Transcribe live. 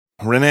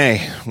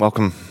Renee,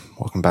 welcome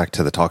back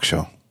to the talk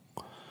show.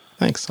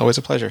 Thanks. Always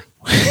a pleasure.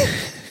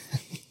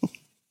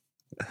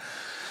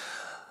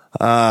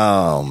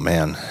 Oh,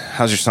 man.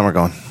 How's your summer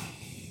going?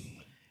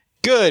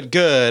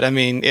 Good. I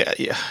mean,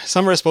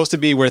 summer is supposed to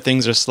be where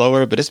things are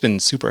slower, but it's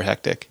been super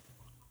hectic.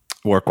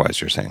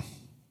 Work-wise, you're saying?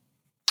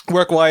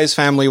 Work-wise,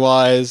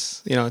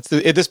 family-wise, it's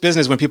this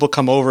business when people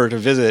come over to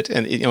visit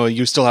and,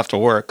 you still have to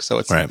work. So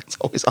it's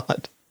always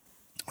odd.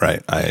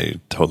 Right. I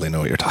totally know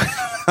what you're talking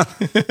about.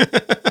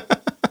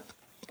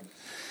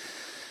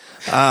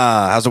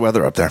 How's the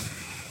weather up there?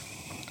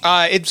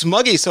 It's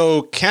muggy.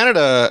 So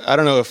Canada, I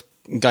don't know if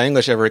Guy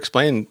English ever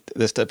explained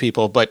this to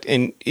people, but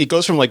it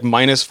goes from like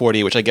minus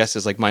 40, which I guess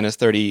is like minus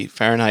 30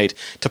 Fahrenheit,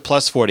 to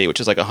plus 40,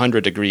 which is like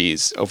 100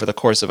 degrees over the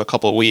course of a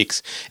couple of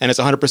weeks. And it's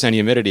 100%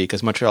 humidity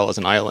because Montreal is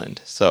an island.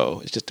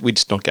 So we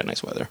just don't get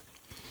nice weather.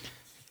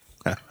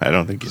 I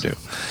don't think you do.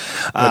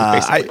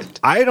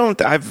 I don't.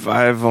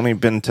 I've only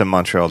been to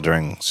Montreal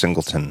during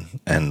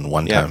Singleton, and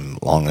one time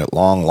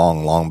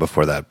long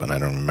before that, but I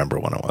don't remember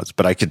when it was.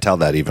 But I could tell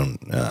that even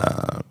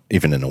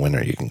in the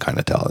winter, you can kind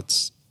of tell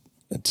it's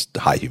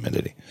high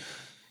humidity.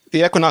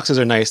 The equinoxes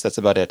are nice. That's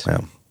about it.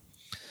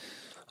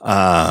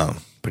 Yeah.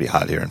 Pretty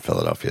hot here in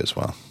Philadelphia as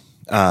well.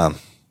 I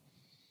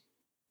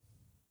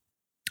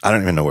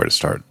don't even know where to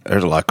start.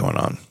 There's a lot going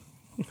on.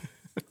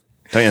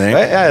 Don't you think?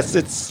 Yeah,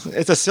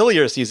 it's a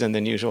sillier season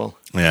than usual.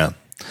 Yeah.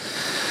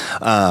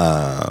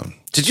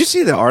 Did you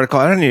see the article?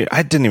 I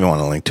didn't even want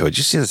to link to it. Did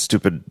you see the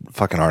stupid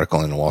fucking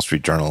article in the Wall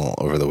Street Journal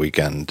over the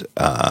weekend?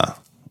 I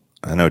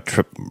know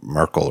Trip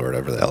Merkel or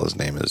whatever the hell his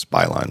name is,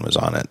 Byline was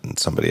on it, and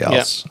somebody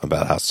else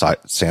about how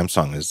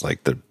Samsung is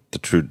like the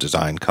true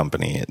design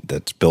company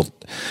that's built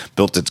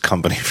its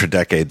company for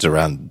decades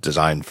around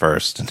design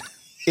first.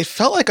 It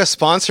felt like a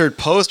sponsored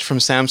post from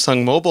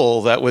Samsung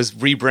Mobile that was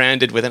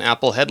rebranded with an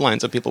Apple headline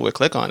so people would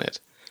click on it.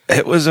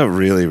 It was a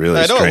really,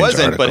 really strange article. I know it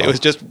wasn't, but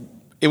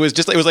it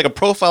was like a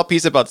profile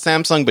piece about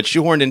Samsung, but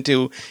shoehorned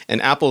into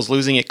an Apple's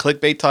losing it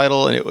clickbait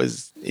title, and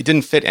it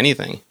didn't fit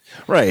anything.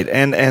 Right,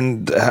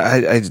 and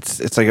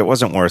it's like it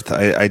wasn't worth.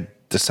 I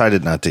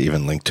decided not to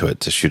even link to it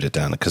to shoot it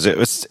down because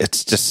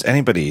it's just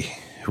anybody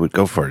who would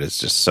go for it is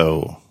just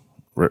so.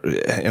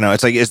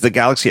 It's like, is the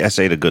Galaxy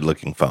S8 a good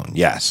looking phone?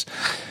 Yes.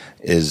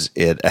 Is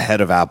it ahead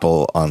of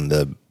Apple on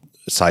the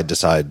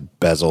side-to-side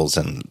bezels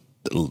and,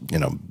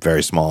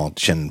 very small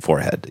chin and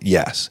forehead?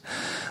 Yes.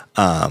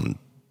 And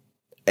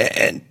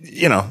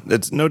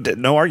it's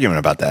no argument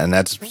about that. And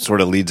that sort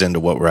of leads into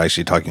what we're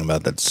actually talking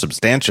about that's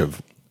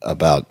substantive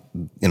about,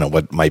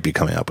 what might be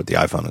coming up with the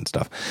iPhone and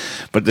stuff.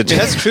 But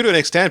that's true to an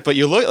extent, but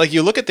you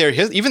look at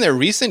even their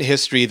recent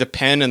history, the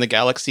Pen and the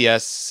Galaxy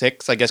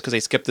S6, I guess because they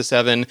skipped the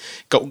 7,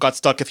 got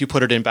stuck if you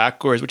put it in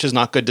backwards, which is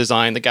not good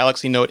design. The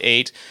Galaxy Note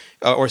 8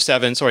 or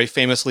 7,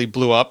 famously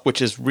blew up,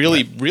 which is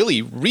really,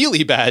 really,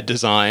 really bad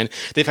design.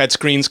 They've had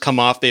screens come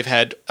off. They've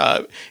had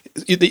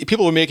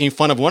people were making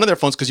fun of one of their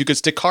phones because you could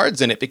stick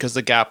cards in it because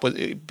the gap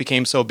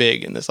became so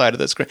big in the side of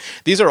the screen.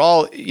 These are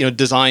all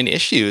design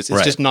issues.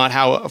 It's just not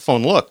how a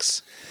phone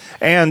looks.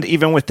 And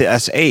even with the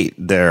S8,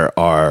 there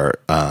are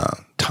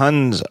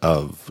tons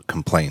of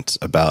complaints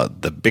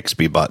about the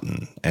Bixby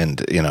button,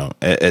 and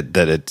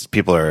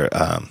people are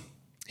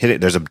hit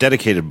it. There's a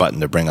dedicated button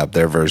to bring up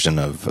their version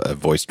of a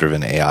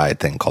voice-driven AI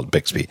thing called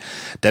Bixby,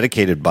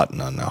 dedicated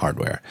button on the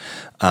hardware,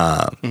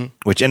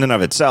 which in and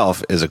of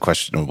itself is a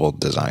questionable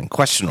design.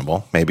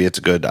 Questionable, maybe it's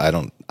good. I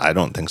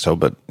don't think so,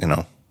 but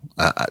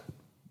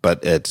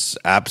but it's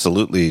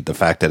absolutely the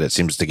fact that it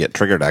seems to get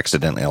triggered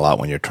accidentally a lot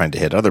when you're trying to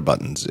hit other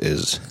buttons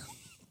is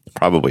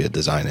probably a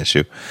design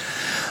issue.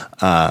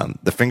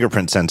 The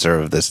fingerprint sensor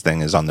of this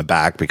thing is on the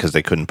back because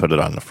they couldn't put it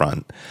on the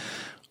front,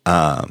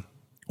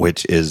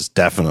 which is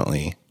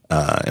definitely,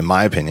 in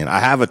my opinion, I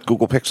have a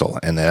Google Pixel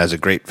and it has a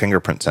great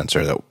fingerprint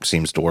sensor that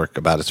seems to work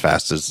about as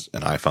fast as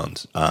an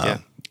iPhone's.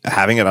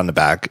 Having it on the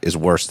back is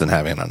worse than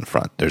having it on the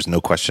front. There's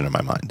no question in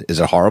my mind. Is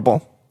it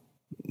horrible?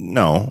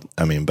 No.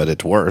 But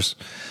it's worse.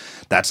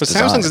 But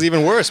Samsung's is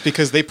even worse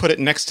because they put it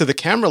next to the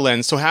camera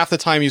lens. So half the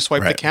time you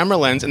swipe the camera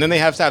lens, and then they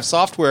have to have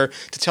software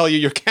to tell you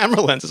your camera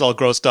lens is all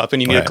grossed up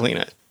and you need to clean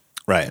it.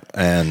 Right.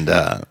 And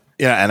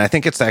and I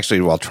think it's actually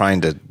while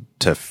trying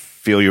to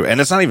feel you, and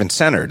it's not even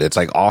centered. It's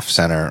like off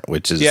center,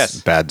 which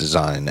is bad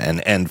design.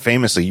 And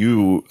famously,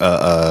 you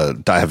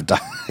have a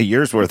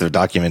year's worth of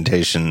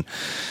documentation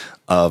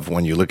of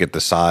when you look at the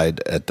side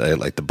at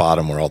the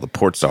bottom where all the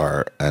ports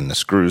are and the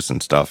screws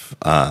and stuff.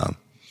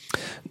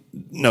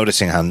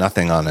 Noticing how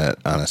nothing on a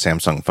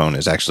Samsung phone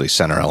is actually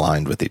center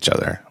aligned with each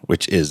other,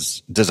 which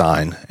is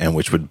design and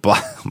which would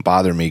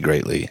bother me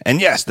greatly. And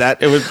yes,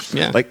 that it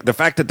would like the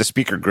fact that the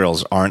speaker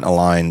grills aren't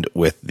aligned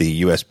with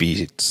the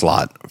USB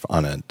slot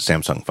on a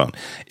Samsung phone.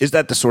 Is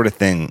that the sort of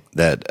thing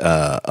that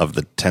of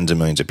the tens of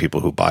millions of people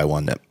who buy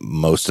one that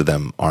most of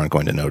them aren't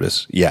going to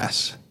notice?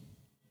 Yes,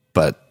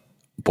 but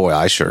boy,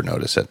 I sure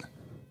notice it.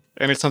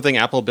 And it's something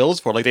Apple builds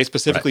for. Like they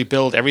specifically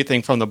build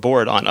everything from the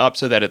board on up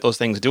so that those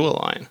things do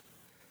align.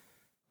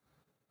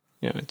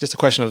 It's just a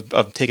question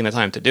of taking the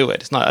time to do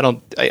it. It's not.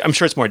 I'm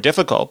sure it's more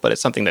difficult, but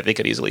it's something that they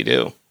could easily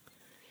do.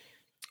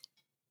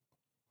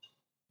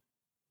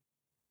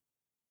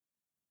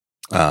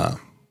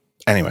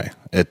 Anyway,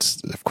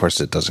 of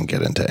course it doesn't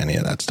get into any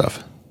of that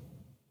stuff.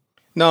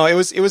 No, it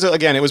was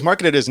again, it was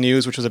marketed as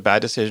news, which was a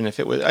bad decision. If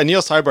it was,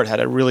 Neil Seibert had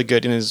a really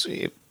good in his.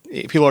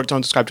 People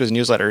don't subscribe to his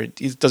newsletter.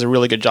 He does a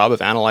really good job of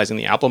analyzing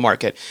the Apple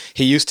market.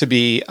 He used to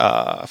be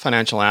a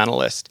financial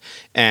analyst,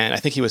 and I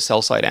think he was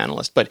sell-side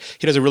analyst, but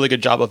he does a really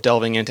good job of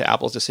delving into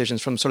Apple's decisions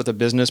from sort of the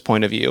business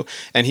point of view.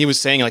 And he was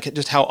saying like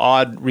just how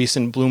odd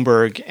recent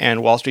Bloomberg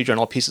and Wall Street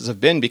Journal pieces have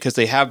been, because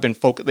they have been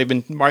they've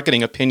been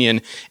marketing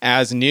opinion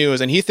as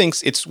news. And he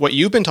thinks it's what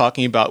you've been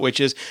talking about, which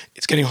is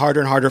it's getting harder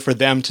and harder for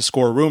them to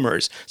score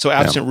rumors. So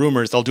absent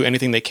rumors, they'll do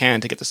anything they can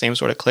to get the same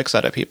sort of clicks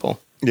out of people.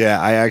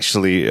 Yeah, I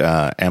actually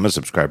am a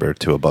subscriber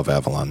to Above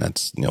Avalon.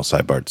 That's Neil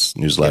Seibert's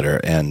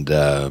newsletter. And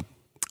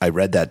I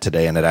read that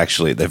today, and it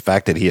actually, the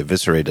fact that he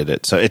eviscerated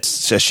it. So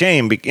it's a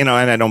shame, and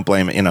I don't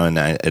blame it, and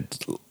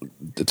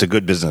it's a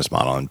good business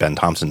model, and Ben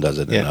Thompson does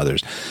it and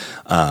others.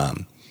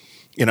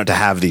 To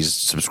have these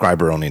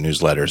subscriber-only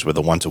newsletters with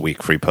a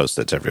once-a-week free post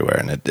that's everywhere.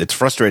 And it's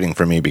frustrating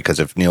for me, because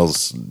if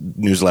Neil's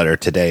newsletter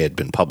today had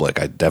been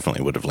public, I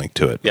definitely would have linked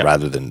to it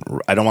rather than,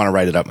 I don't want to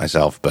write it up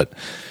myself, but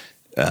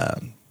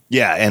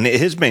yeah, and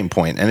his main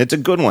point, and it's a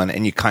good one,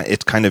 and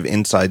it's kind of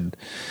inside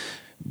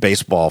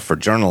baseball for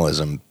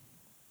journalism.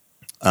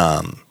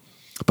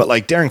 But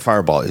like Daring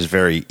Fireball is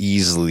very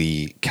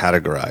easily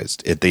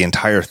categorized. The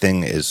entire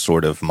thing is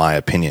sort of my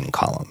opinion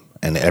column,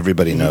 and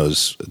everybody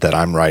knows that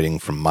I'm writing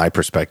from my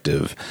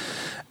perspective,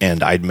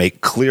 and I'd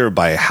make clear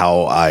by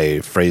how I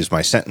phrase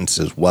my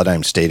sentences what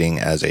I'm stating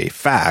as a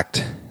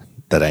fact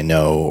that I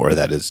know, or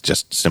that is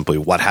just simply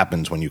what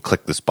happens when you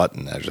click this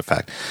button as a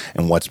fact,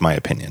 and what's my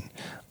opinion.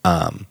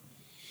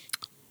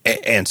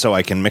 And so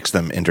I can mix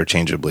them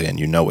interchangeably, and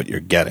you know what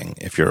you're getting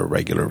if you're a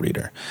regular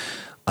reader.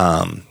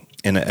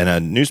 In a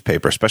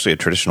newspaper, especially a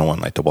traditional one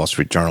like the Wall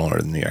Street Journal or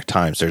the New York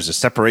Times, there's a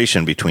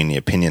separation between the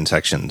opinion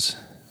sections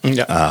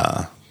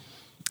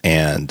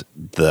and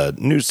the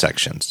news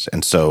sections.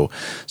 And so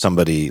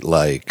somebody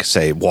like,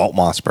 say, Walt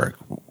Mossberg,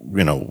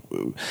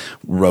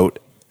 wrote.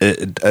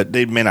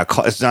 They may not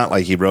call, it's not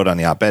like he wrote on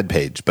the op-ed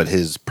page, but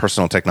his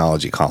personal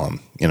technology column,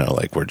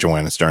 like where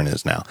Joanna Stern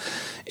is now,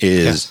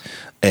 is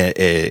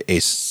a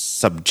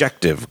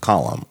subjective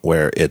column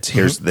where it's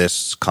here's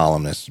this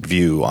columnist's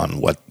view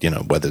on what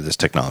whether this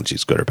technology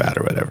is good or bad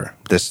or whatever.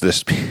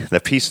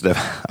 The piece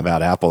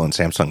about Apple and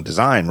Samsung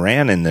design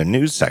ran in the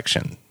news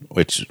section,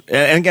 which,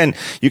 and again,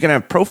 you can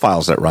have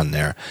profiles that run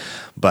there,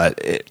 but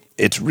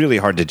it's really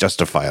hard to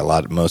justify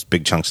most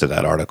big chunks of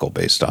that article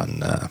based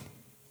on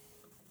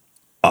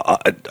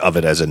of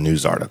it as a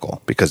news article,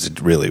 because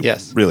it really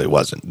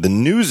wasn't. The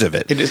news of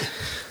it is,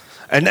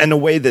 and the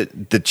way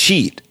that the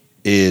cheat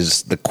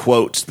is the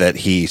quotes that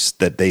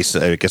they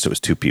say, I guess it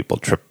was two people,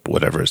 Trip,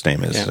 whatever his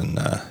name is, and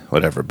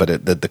whatever.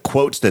 But the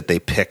quotes that they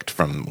picked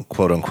from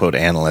quote unquote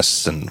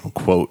analysts and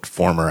quote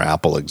former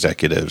Apple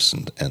executives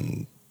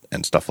and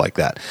stuff like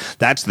that.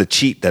 That's the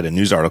cheat that a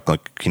news article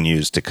can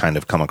use to kind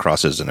of come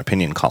across as an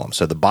opinion column.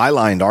 So the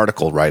bylined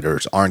article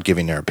writers aren't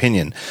giving their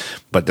opinion,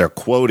 but they're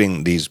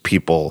quoting these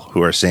people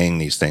who are saying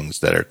these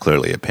things that are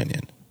clearly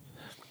opinion.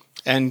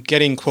 And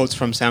getting quotes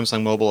from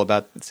Samsung Mobile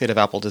about the state of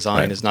Apple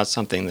design is not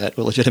something that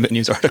a legitimate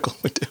news article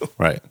would do.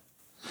 Right.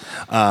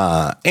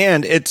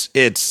 And it's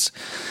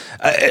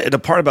the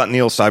part about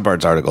Neil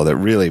Seibert's article that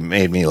really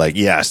made me like,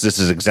 yes, this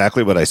is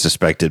exactly what I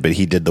suspected, but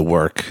he did the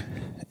work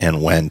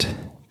and went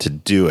to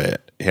do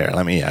it. Here,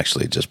 let me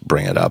actually just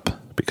bring it up,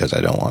 because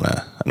I don't want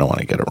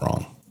to get it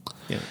wrong.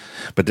 Yeah.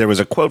 But there was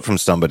a quote from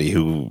somebody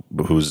who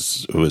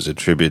was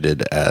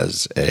attributed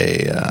as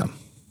said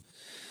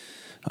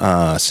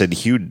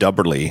Hugh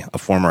Dubberly, a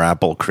former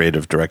Apple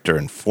creative director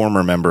and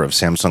former member of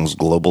Samsung's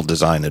Global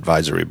Design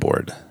Advisory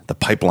Board. The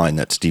pipeline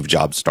that Steve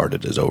Jobs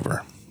started is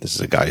over. This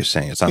is a guy who's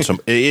saying it's not so.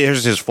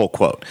 Here's his full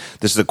quote.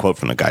 This is a quote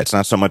from the guy. It's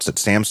not so much that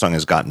Samsung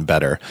has gotten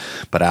better,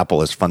 but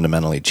Apple has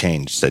fundamentally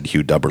changed, said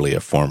Hugh Dubberly, a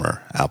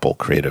former Apple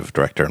creative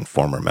director and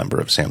former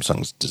member of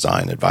Samsung's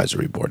Design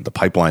Advisory Board. The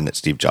pipeline that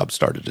Steve Jobs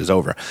started is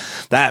over.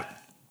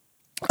 That,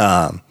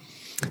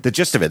 the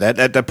gist of it,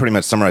 that pretty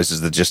much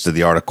summarizes the gist of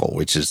the article,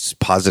 which is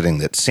positing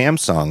that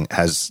Samsung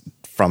has,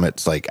 from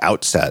its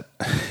outset,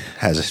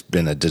 has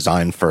been a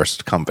design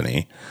first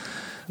company.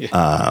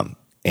 Yeah.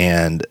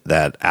 And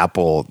that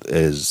Apple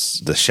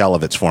is the shell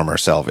of its former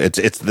self. It's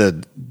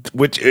a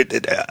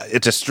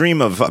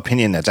stream of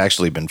opinion that's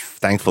actually been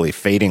thankfully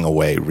fading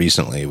away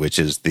recently, which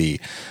is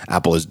the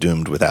Apple is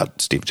doomed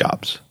without Steve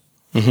Jobs.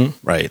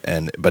 Mm-hmm. Right.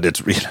 But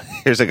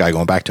here's a guy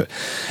going back to it.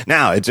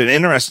 Now, it's an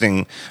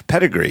interesting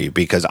pedigree,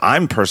 because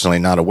I'm personally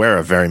not aware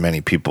of very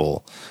many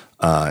people.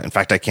 In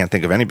fact, I can't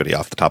think of anybody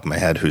off the top of my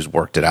head who's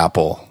worked at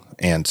Apple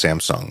and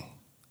Samsung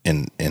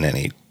in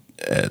any,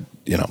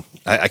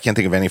 I can't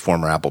think of any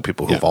former Apple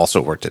people who've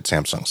also worked at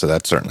Samsung. So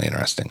that's certainly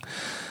interesting.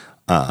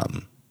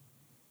 But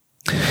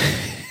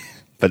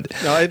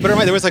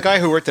remember, there was a guy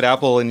who worked at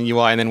Apple in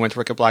UI and then went to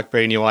work at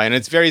BlackBerry in UI, and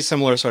it's very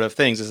similar sort of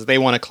things. Is that they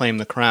want to claim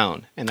the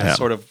crown, and that's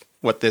sort of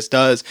what this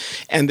does.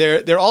 And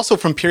they're also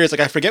from periods, like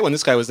I forget when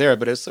this guy was there,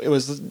 but it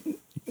was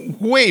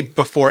way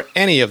before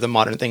any of the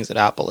modern things that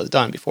Apple has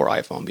done, before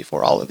iPhone,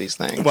 before all of these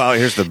things. Well,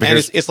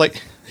 it's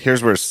like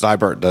here's where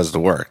Seibert does the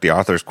work. The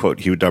authors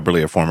quote Hugh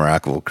Dubberly, a former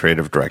Apple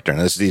creative director,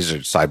 and these are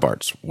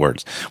Seibert's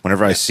words.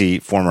 Whenever I see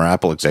former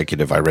Apple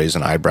executive, I raise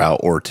an eyebrow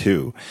or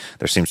two.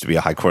 There seems to be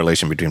a high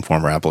correlation between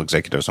former Apple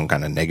executives, some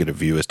kind of negative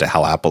view as to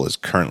how Apple is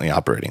currently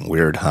operating.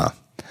 Weird, huh?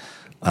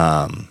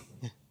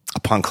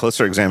 Upon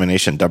closer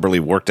examination, Dubberly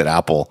worked at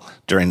Apple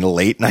during the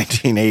late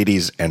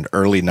 1980s and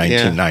early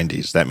 1990s.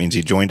 Yeah. That means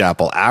he joined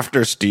Apple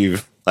after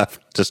Steve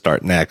left to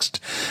start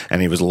Next,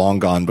 and he was long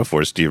gone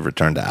before Steve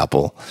returned to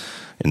Apple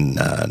in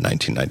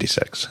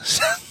 1996.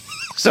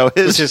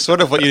 Which is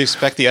sort of what you'd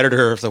expect the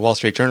editor of the Wall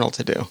Street Journal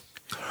to do.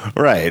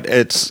 Right.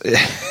 It's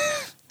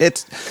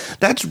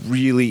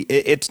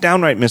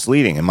downright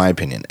misleading in my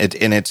opinion.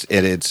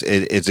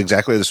 It's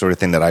exactly the sort of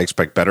thing that I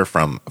expect better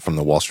from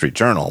the Wall Street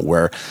Journal,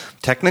 where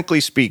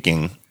technically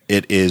speaking,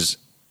 it is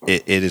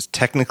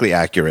technically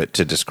accurate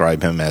to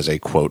describe him as a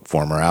quote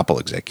former Apple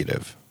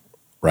executive,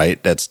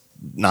 right? That's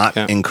not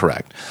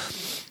incorrect.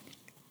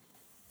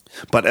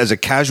 But as a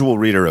casual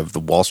reader of the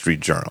Wall Street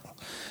Journal,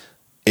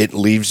 it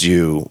leaves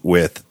you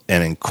with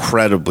an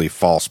incredibly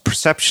false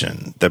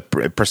perception. The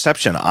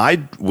perception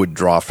I would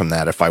draw from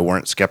that, if I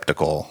weren't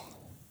skeptical,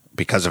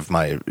 because of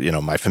my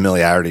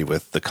familiarity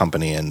with the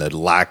company and the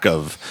lack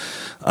of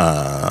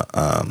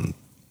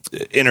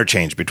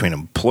interchange between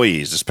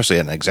employees, especially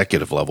at an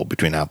executive level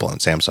between Apple and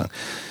Samsung.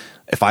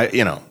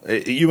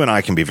 If you and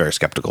I can be very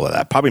skeptical of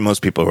that. Probably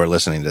most people who are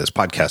listening to this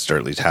podcast are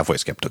at least halfway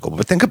skeptical.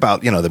 But think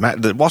about,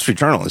 the Wall Street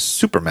Journal is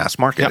super mass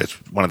market. Yep. It's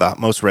one of the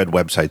most read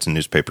websites and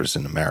newspapers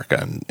in America,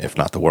 and if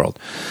not the world.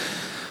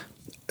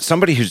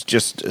 Somebody who's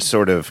just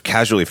sort of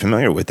casually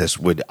familiar with this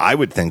would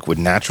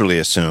naturally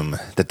assume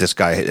that this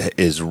guy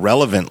was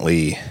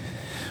relevantly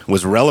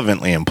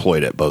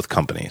employed at both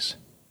companies,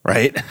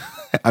 right?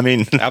 I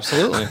mean,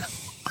 absolutely.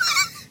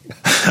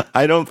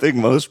 I don't think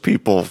most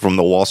people from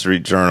the Wall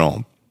Street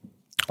Journal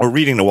or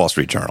reading the Wall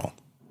Street Journal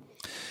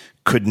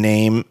could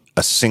name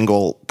a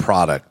single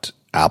product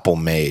Apple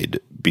made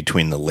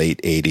between the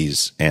late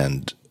 80s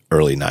and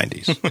early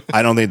 90s.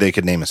 I don't think they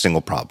could name a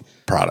single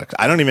product.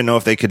 I don't even know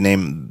if they could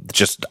name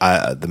just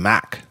the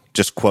Mac,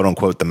 just quote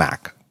unquote the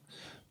Mac.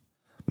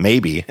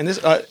 Maybe. And this,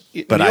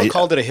 but I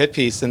called it a hit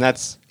piece, and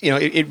that's,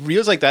 it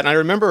reels like that. And I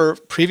remember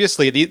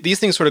previously, these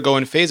things sort of go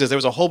in phases. There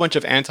was a whole bunch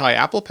of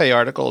anti-Apple Pay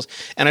articles,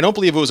 and I don't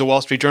believe it was a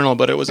Wall Street Journal,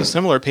 but it was a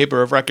similar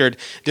paper of record,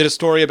 did a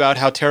story about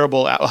how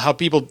terrible, how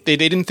people, they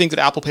didn't think that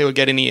Apple Pay would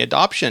get any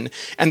adoption.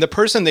 And the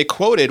person they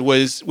quoted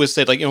was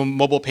said,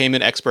 mobile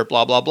payment expert,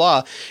 blah, blah,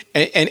 blah.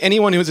 And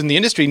anyone who was in the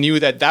industry knew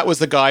that was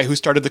the guy who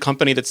started the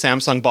company that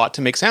Samsung bought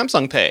to make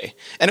Samsung Pay.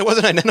 And it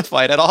wasn't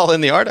identified at all in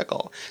the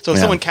article. So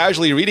someone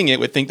casually reading it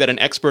would think that an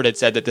expert had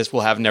said that this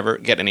will never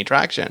get any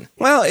traction.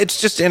 Well,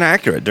 it's just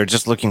inaccurate. They're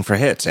just looking for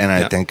hits. And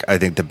I think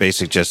the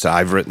basic gist,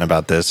 I've written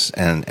about this,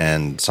 and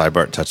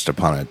Seibert touched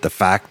upon it. The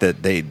fact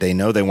that they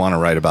know they want to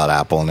write about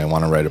Apple, and they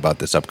want to write about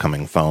this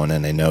upcoming phone,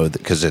 and they know that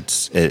because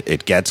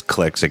it gets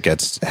clicks, it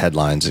gets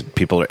headlines,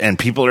 people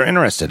are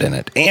interested in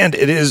it, and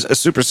it is a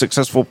super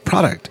successful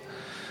product.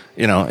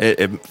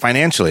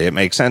 Financially, it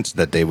makes sense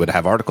that they would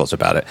have articles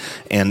about it.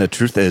 And the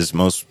truth is,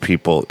 most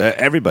people,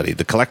 everybody,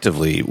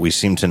 collectively, we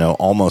seem to know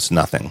almost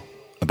nothing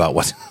about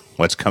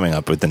what's coming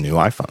up with the new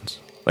iPhones.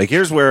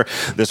 Here's where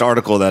this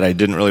article that I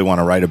didn't really want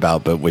to write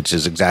about, but which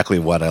is exactly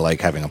what I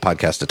like having a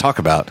podcast to talk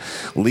about,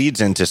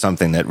 leads into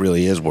something that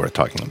really is worth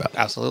talking about.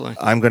 Absolutely.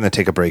 I'm going to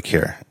take a break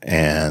here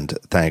and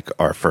thank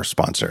our first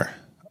sponsor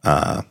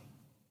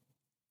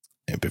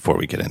before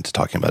we get into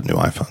talking about new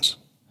iPhones.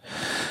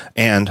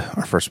 And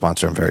our first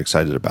sponsor I'm very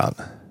excited about.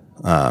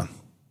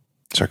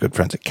 It's our good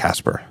friends at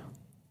Casper.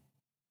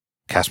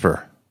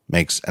 Casper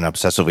makes an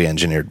obsessively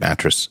engineered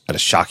mattress at a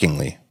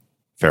shockingly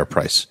fair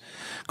price.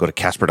 Go to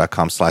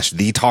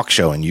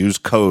casper.com/thetalkshow and use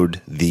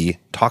code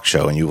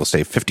TheTalkShow, and you will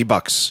save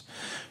 $50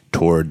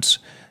 towards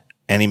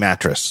any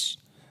mattress.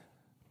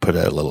 Put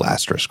a little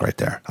asterisk right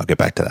there. I'll get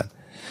back to that.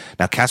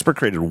 Now, Casper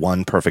created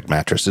one perfect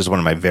mattress. This is one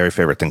of my very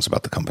favorite things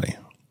about the company.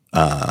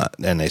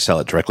 And they sell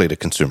it directly to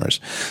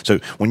consumers. So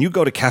when you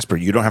go to Casper,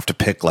 you don't have to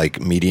pick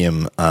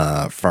medium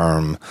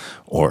firm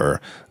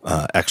or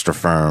extra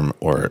firm,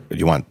 or do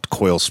you want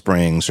coil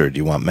springs, or do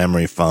you want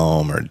memory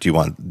foam, or do you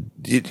want?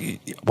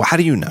 Well, how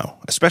do you know?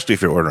 Especially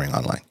if you're ordering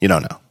online, you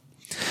don't know.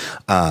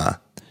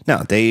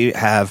 No, they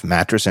have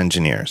mattress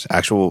engineers,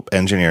 actual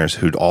engineers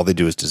who all they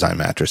do is design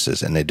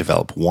mattresses, and they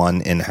develop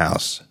one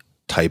in-house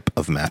type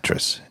of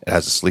mattress. It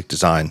has a sleek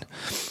design.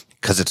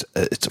 Because it's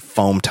a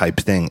foam type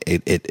thing.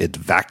 It's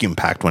vacuum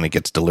packed when it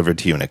gets delivered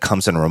to you, and it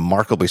comes in a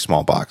remarkably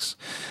small box.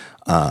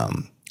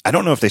 I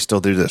don't know if they still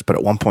do this, but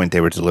at one point they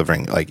were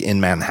delivering,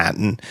 in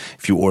Manhattan,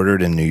 if you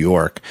ordered in New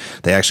York,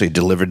 they actually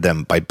delivered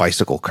them by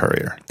bicycle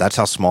courier. That's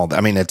how small.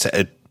 It's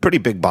a pretty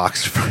big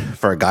box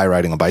for a guy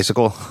riding a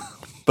bicycle,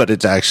 but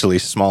it's actually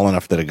small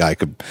enough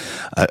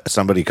that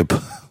somebody could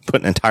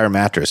put an entire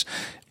mattress,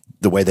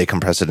 the way they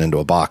compress it into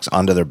a box,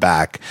 onto their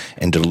back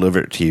and deliver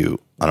it to you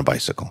on a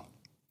bicycle.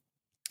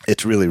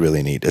 It's really,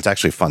 really neat. It's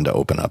actually fun to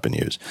open up and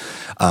use.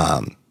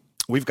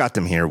 we've got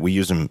them here. We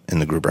use them in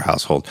the Gruber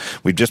household.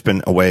 We've just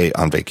been away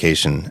on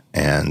vacation,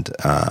 and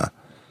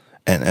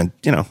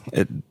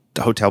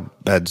the hotel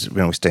beds,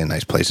 we stay in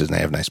nice places and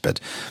they have nice beds.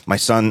 My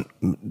son,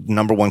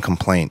 number one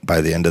complaint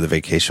by the end of the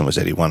vacation was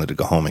that he wanted to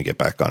go home and get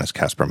back on his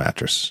Casper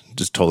mattress.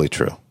 Just totally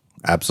true.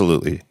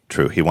 Absolutely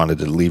true. He wanted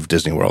to leave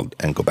Disney World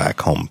and go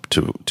back home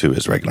to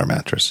his regular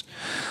mattress.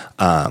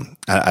 I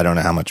don't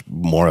know how much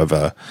more of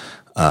a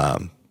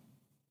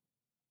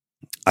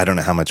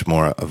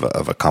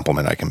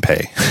compliment I can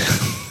pay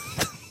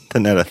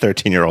than that a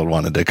 13-year-old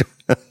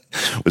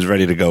was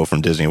ready to go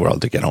from Disney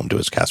World to get home to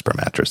his Casper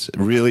mattress.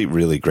 Really,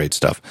 really great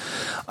stuff.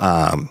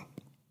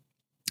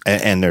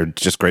 And they're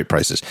just great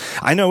prices.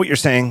 I know what you're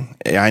saying.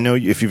 I know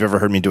if you've ever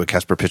heard me do a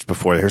Casper pitch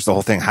before, here's the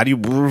whole thing.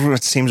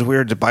 It seems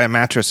weird to buy a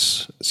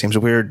mattress. It seems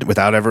weird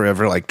without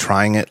ever like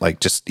trying it, like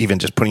just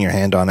putting your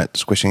hand on it,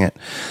 squishing it.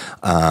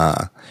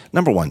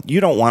 Number one, you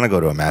don't want to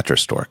go to a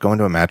mattress store. Go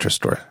into a mattress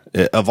store.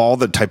 Of all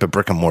the type of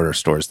brick and mortar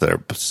stores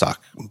that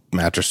suck,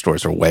 mattress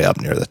stores are way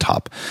up near the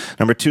top.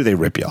 Number two, they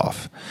rip you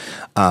off.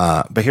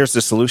 But here's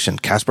the solution.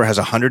 Casper has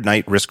a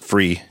 100-night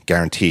risk-free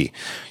guarantee.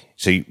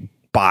 So you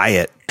buy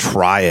it,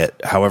 try it,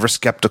 however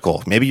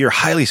skeptical. Maybe you're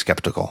highly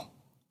skeptical.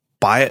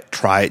 Buy it,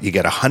 try it. You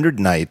get 100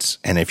 nights,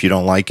 and if you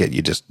don't like it,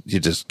 you just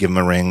give them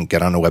a ring,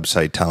 get on the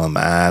website, tell them,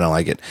 I don't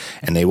like it,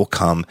 and they will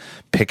come,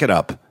 pick it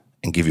up,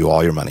 and give you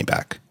all your money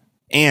back.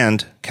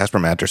 And Casper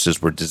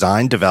mattresses were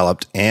designed,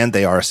 developed, and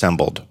they are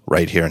assembled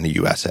right here in the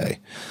USA.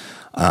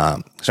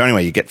 So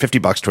anyway, you get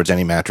 $50 towards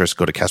any mattress.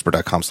 Go to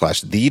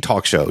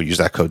Casper.com/TheTalkShow. Use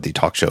that code,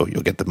 TheTalkShow.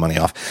 You'll get the money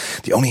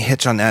off. The only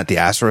hitch on that, the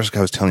asterisk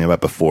I was telling you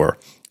about before,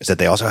 is that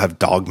they also have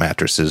dog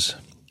mattresses.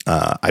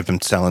 I've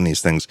been selling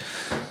these things,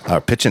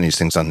 pitching these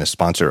things on this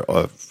sponsor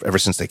ever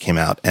since they came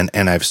out. And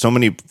I have so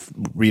many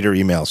reader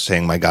emails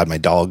saying, my God, my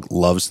dog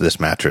loves this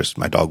mattress.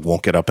 My dog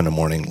won't get up in the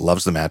morning,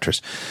 loves the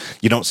mattress.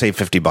 You don't save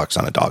 $50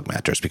 on a dog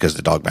mattress because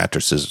the dog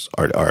mattresses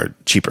are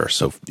cheaper.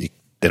 So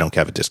they don't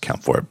have a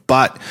discount for it.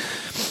 But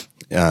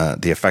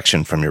the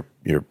affection from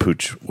your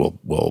pooch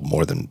will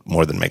more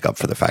than make up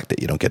for the fact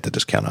that you don't get the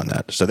discount on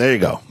that. So there you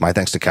go. My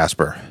thanks to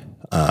Casper.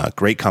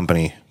 Great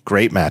company,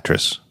 great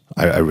mattress.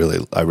 I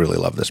really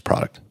love this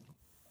product.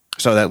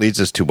 So that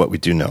leads us to what we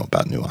do know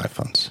about new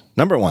iPhones.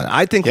 Number one,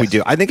 I think we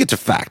do. I think it's a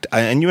fact.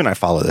 And you and I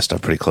follow this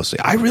stuff pretty closely.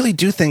 I really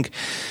do think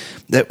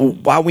that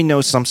while we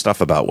know some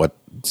stuff about what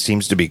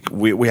seems to be,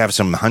 we have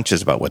some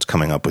hunches about what's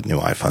coming up with new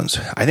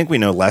iPhones. I think we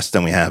know less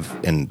than we have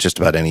in just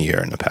about any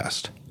year in the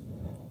past.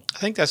 I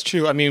think that's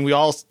true. I mean,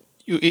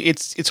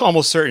 it's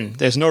almost certain.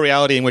 There's no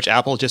reality in which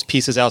Apple just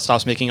pieces out,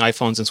 stops making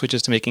iPhones, and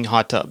switches to making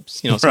hot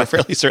tubs. So I'm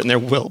fairly certain there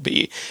will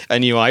be a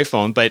new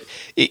iPhone, but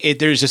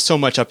there's just so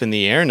much up in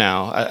the air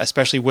now,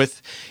 especially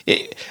with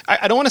it.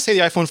 I don't want to say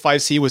the iPhone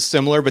 5C was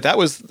similar, but that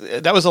was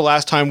the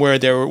last time where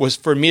there was,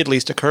 for me at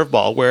least, a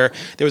curveball where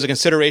there was a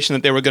consideration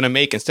that they were going to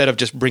make, instead of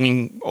just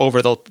bringing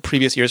over the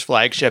previous year's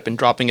flagship and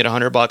dropping it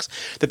 $100,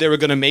 that they were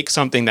going to make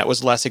something that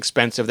was less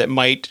expensive, that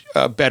might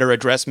better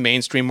address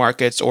mainstream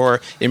markets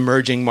or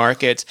emerging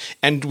markets.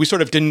 And we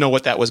sort of didn't know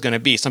what that was going to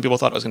be. Some people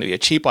thought it was going to be a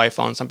cheap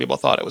iPhone. Some people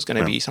thought it was going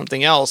to be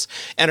something else.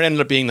 And it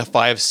ended up being the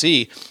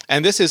 5C.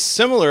 And this is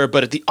similar,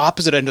 but at the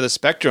opposite end of the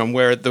spectrum,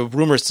 where the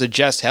rumors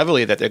suggest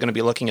heavily that they're going to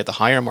be looking at the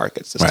higher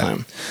markets this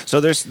time.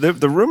 So there's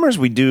the rumors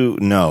we do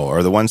know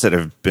are the ones that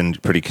have been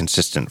pretty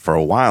consistent for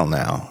a while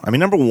now. I mean,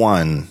 number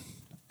one,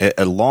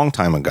 a long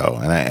time ago,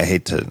 and I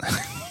hate to...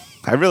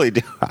 I really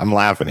do. I'm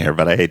laughing here,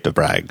 but I hate to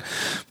brag.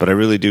 But I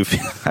really do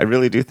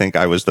think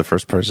I was the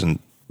first person...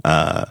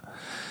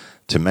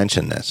 to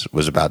mention this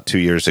was about 2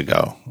 years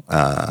ago,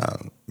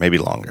 maybe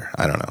longer.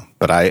 I don't know.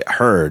 But I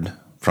heard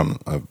from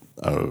a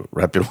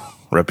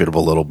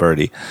reputable little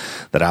birdie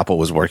that Apple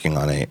was working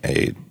on a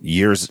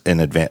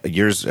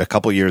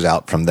couple years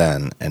out from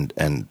then, and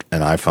an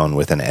iPhone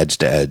with an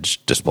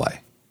edge-to-edge display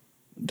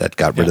that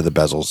got rid of the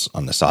bezels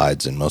on the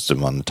sides and most of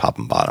them on the top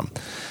and bottom,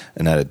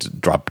 and that it's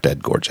drop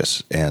dead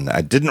gorgeous. And I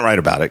didn't write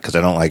about it because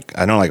I don't like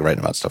writing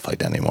about stuff like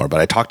that anymore.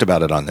 But I talked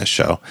about it on this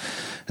show,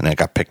 and it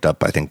got picked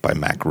up, I think, by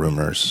Mac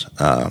Rumors.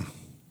 So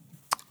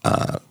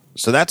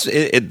that's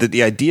it.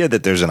 The idea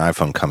that there's an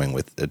iPhone coming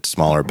with its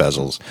smaller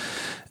bezels.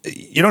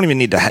 You don't even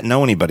need to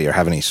know anybody or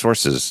have any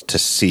sources to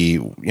see.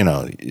 You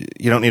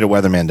don't need a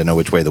weatherman to know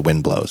which way the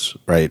wind blows,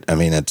 right? I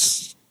mean,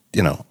 it's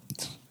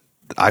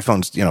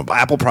iPhones.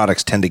 Apple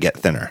products tend to get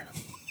thinner.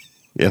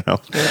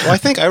 Well, I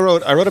think I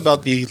wrote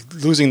about the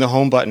losing the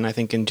home button, I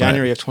think, in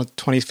January of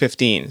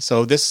 2015.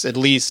 So this, at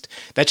least,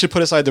 that should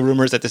put aside the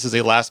rumors that this is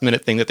a last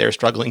minute thing that they're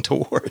struggling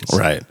towards.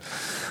 Right.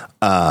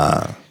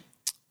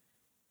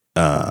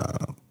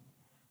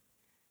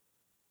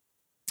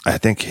 I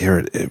think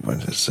here what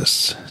is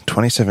this?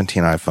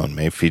 2017 iPhone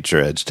may feature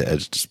edge to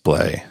edge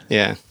display.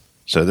 Yeah.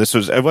 So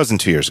it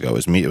wasn't 2 years ago.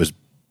 It was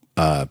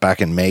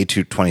back in May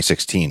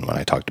 2016 when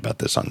I talked about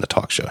this on the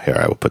talk show. Here,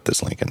 I will put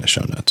this link in the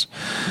show notes.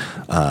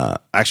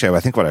 Actually, I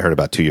think what I heard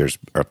about 2 years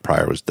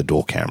prior was the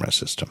dual camera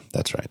system.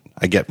 That's right.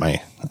 I get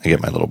my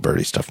little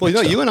birdie stuff.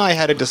 Well, you and I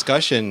had a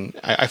discussion.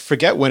 I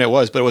forget when it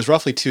was, but it was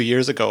roughly 2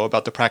 years ago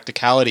about the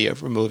practicality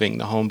of removing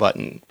the home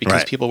button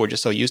because people were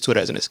just so used to it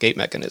as an escape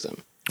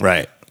mechanism.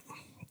 Right.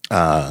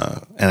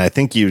 And I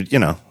think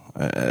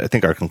I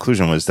think our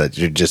conclusion was that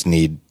you just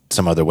need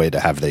some other way to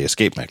have the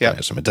escape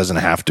mechanism. It doesn't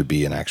have to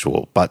be an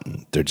actual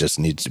button. There just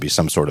needs to be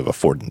some sort of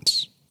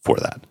affordance for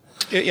that.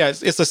 Yeah,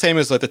 it's the same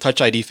as like the Touch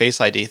ID, Face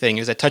ID thing.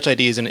 Is that Touch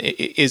ID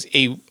is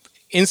a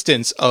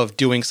instance of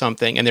doing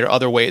something, and there are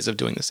other ways of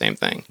doing the same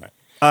thing. Right.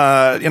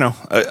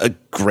 A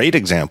great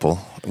example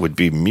would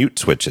be mute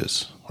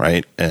switches,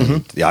 right?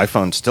 And the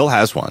iPhone still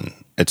has one.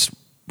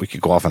 We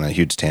could go off on a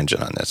huge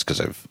tangent on this because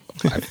I've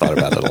thought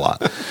about it a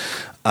lot.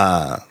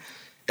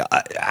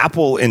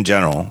 Apple in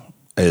general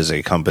is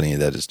a company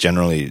that is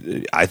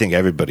generally, I think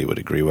everybody would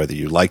agree, whether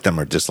you like them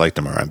or dislike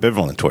them or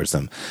ambivalent towards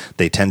them,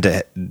 they tend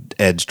to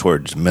edge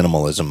towards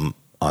minimalism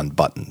on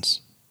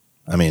buttons.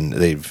 I mean,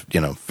 they've,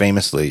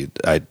 infamously,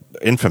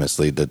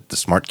 the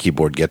smart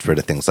keyboard gets rid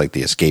of things like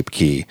the escape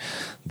key.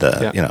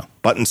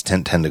 Buttons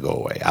tend to go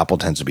away. Apple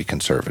tends to be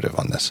conservative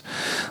on this.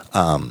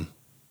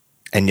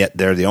 And yet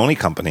they're the only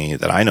company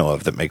that I know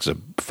of that makes a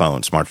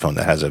smartphone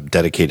that has a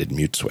dedicated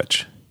mute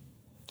switch.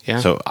 Yeah.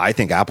 So I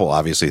think Apple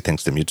obviously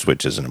thinks the mute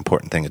switch is an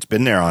important thing. It's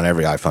been there on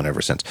every iPhone ever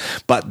since.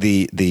 But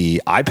the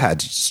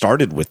iPads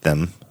started with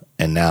them,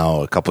 and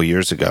now a couple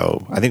years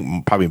ago, I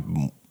think probably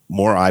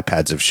more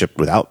iPads have shipped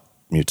without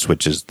mute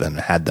switches than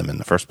had them in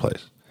the first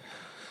place.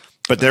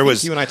 But there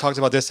was you and I talked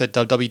about this at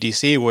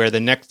WWDC, where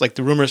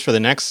the rumors for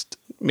the next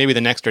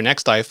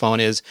iPhone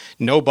is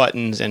no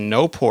buttons and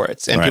no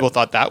ports, and people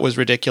thought that was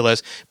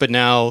ridiculous. But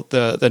now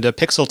the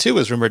Pixel 2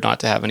 is rumored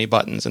not to have any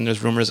buttons, and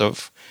there's rumors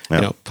of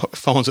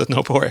phones with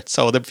no ports.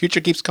 So the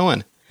future keeps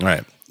going.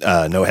 Right.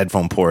 No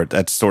headphone port.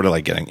 That's sort of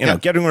like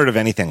getting rid of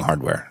anything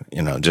hardware.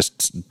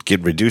 Just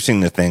reducing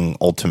the thing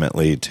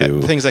ultimately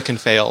to things that can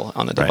fail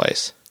on the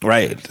device.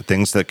 Right.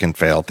 Things that can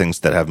fail. Things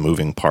that have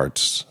moving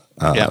parts.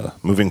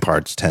 Moving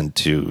parts tend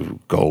to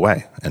go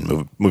away,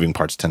 and moving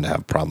parts tend to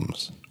have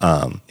problems.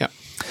 I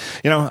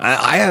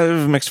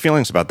have mixed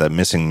feelings about that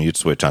missing mute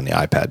switch on the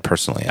iPad.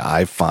 Personally,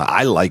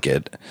 I like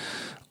it,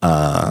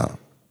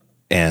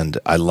 and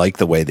I like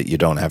the way that you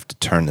don't have to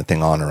turn the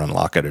thing on or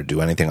unlock it or do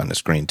anything on the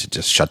screen to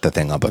just shut the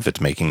thing up if it's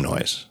making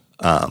noise.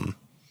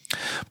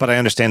 But I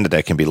understand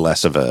that can be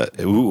less of a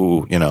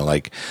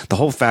like the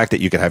whole fact that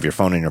you could have your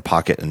phone in your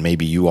pocket and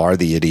maybe you are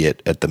the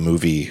idiot at the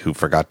movie who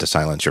forgot to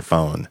silence your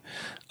phone.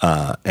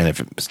 And if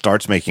it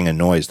starts making a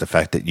noise, the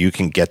fact that you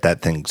can get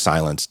that thing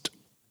silenced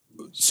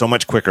so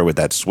much quicker with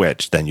that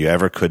switch than you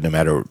ever could, no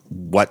matter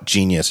what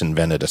genius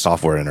invented a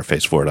software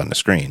interface for it on the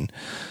screen,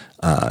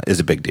 is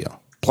a big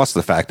deal. Plus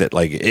the fact that,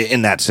 like,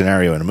 in that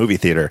scenario in a movie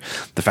theater,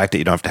 the fact that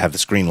you don't have to have the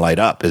screen light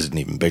up is an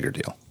even bigger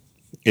deal.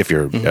 If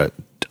you're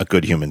a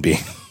good human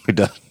being who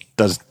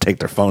doesn't take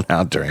their phone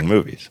out during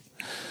movies.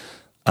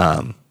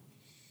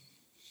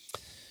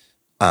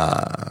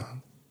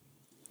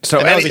 So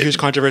that was a huge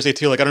controversy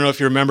too. Like, I don't know if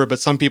you remember, but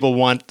some people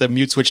want the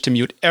mute switch to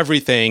mute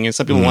everything, and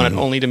some people want it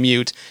only to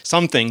mute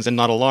some things and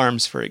not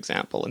alarms, for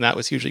example. And that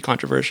was hugely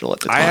controversial at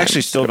the time. I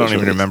actually still don't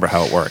even remember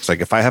how it works.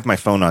 Like, if I have my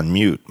phone on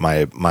mute,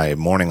 my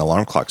morning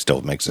alarm clock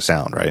still makes a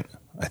sound, right?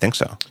 I think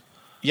so.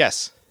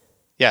 Yes.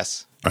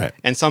 Right.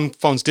 And some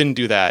phones didn't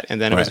do that, and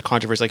then it was a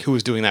controversy, like who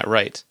was doing that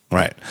right.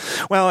 Right.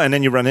 Well, and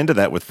then you run into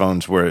that with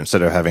phones where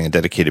instead of having a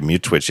dedicated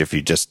mute switch,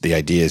 the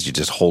idea is you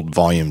just hold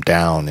volume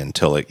down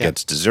until it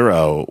gets to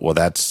zero. Well,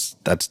 that's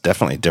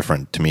definitely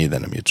different to me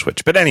than a mute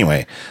switch. But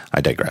anyway, I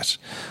digress.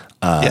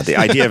 The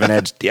idea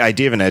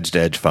of an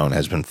edge-to-edge phone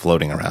has been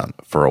floating around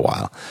for a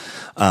while.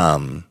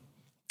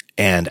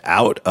 And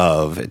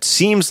it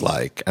seems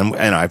like, and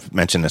I've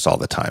mentioned this all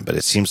the time, but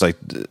it seems like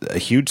a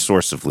huge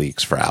source of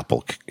leaks for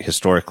Apple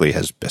historically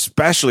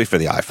especially for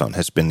the iPhone,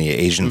 has been the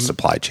Asian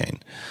supply chain.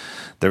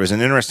 There was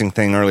an interesting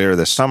thing earlier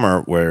this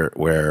summer where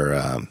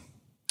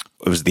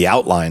it was the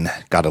Outline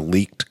got a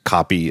leaked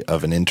copy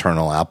of an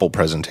internal Apple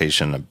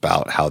presentation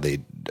about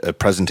a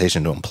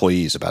presentation to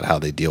employees about how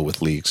they deal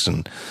with leaks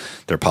and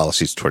their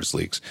policies towards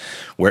leaks,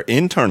 where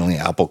internally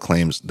Apple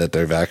claims that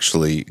they've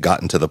actually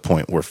gotten to the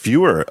point where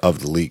fewer of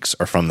the leaks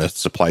are from the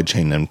supply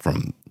chain than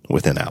from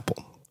within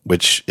Apple,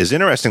 which is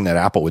interesting that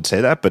Apple would say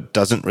that, but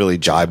doesn't really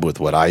jibe with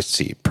what I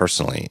see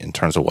personally in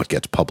terms of what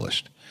gets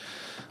published.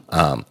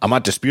 I'm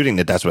not disputing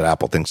that that's what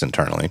Apple thinks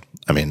internally.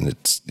 I mean,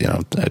 it's,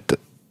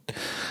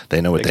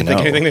 they know what they know.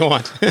 Think anything they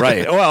want.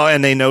 Right. Well,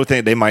 and they know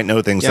they might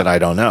know things that I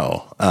don't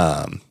know.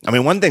 I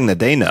mean, one thing that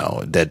they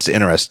know that's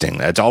interesting,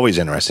 that's always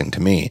interesting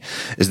to me,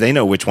 is they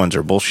know which ones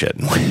are bullshit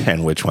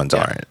and which ones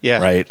aren't. Yeah.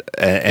 Right.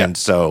 And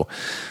so,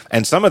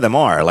 and some of them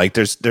are like,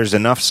 there's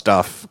enough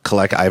stuff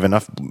I have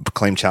enough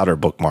claim chowder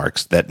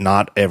bookmarks that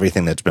not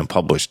everything that's been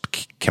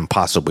published can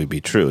possibly be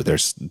true.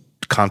 There's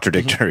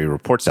contradictory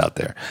reports out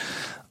there.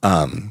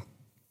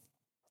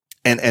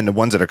 and the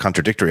ones that are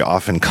contradictory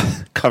often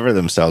cover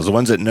themselves. The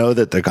ones that know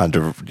that they're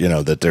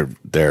that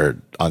they're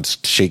on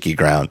shaky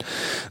ground.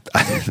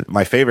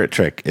 My favorite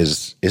trick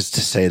is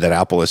to say that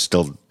Apple is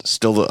still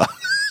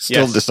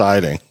Yes.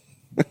 deciding.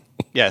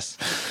 Yes.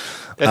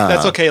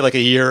 That's okay like a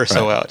year or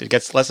so out. It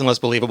gets less and less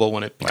believable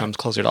when it becomes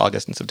closer to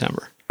August and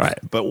September. Right.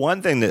 But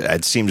one thing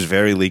that seems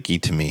very leaky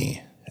to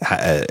me,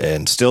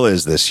 and still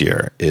is this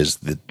year, is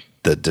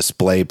the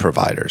display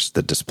providers,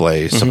 the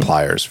display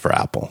suppliers for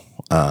Apple.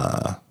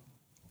 And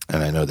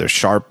I know there's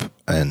Sharp,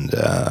 and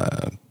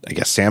I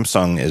guess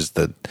Samsung is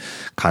the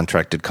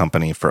contracted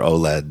company for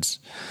OLEDs.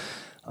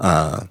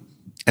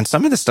 And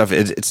some of the stuff,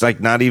 it's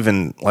like not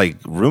even like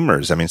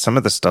rumors. I mean, some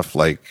of the stuff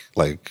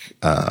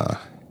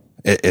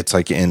it's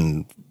like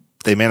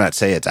they may not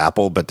say it's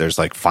Apple, but there's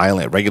like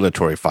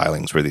regulatory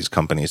filings where these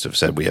companies have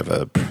said we have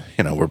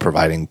we're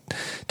providing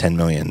 10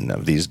 million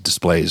of these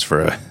displays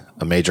for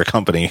a major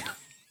company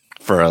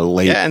for a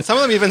late. Yeah, and some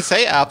of them even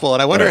say Apple,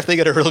 and I wonder if they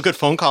get a real good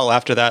phone call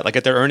after that, like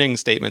at their earnings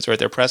statements or at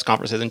their press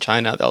conferences in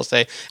China, they'll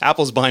say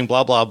Apple's buying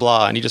blah blah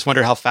blah, and you just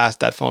wonder how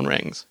fast that phone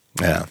rings.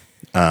 Yeah,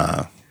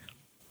 I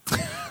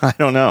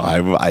don't know.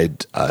 I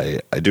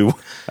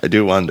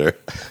do wonder.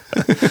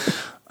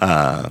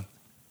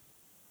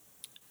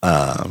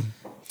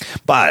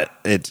 But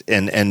it's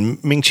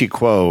and Ming-Chi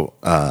Kuo,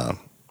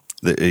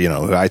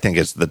 who I think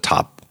is the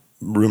top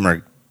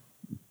rumor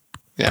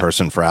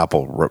person for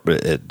Apple,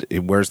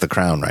 it wears the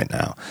crown right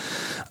now,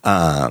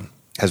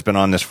 has been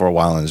on this for a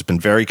while and has been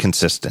very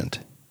consistent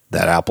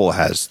that Apple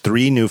has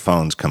 3 new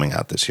phones coming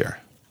out this year.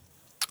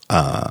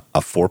 A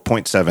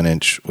 4.7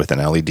 inch with an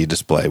LED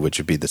display, which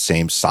would be the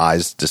same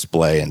size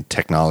display and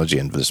technology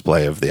and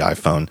display of the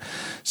iPhone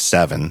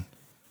 7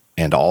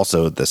 and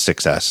also the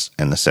 6S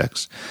and the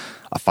 6.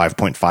 A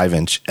 5.5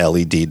 inch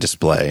LED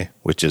display,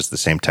 which is the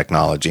same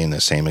technology and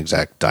the same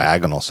exact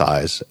diagonal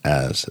size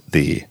as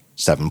the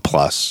 7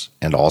 Plus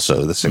and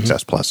also the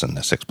 6S Plus and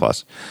the 6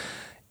 Plus.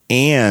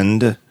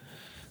 And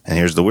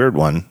here's the weird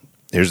one,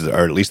 or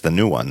at least the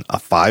new one, a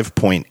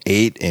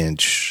 5.8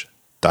 inch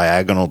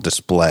diagonal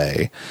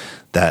display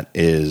that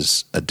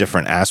is a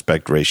different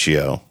aspect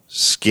ratio,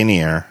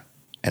 skinnier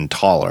and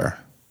taller.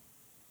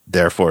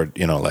 Therefore,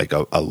 like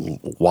a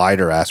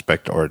wider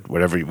aspect or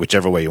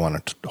whichever way you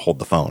want to hold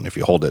the phone. If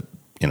you hold it,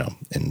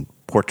 in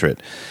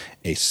portrait,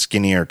 a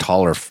skinnier,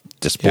 taller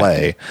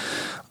display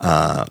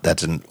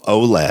that's an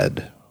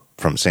OLED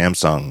from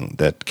Samsung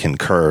that can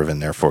curve and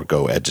therefore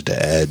go edge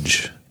to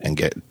edge and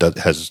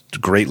has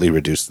greatly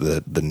reduced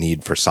the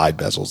need for side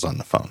bezels on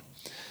the phone.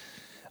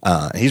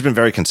 He's been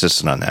very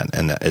consistent on that,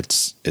 and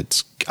it's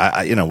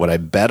would I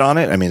bet on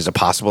it? I mean, is it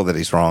possible that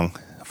he's wrong?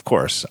 Of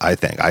course, I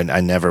think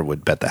I never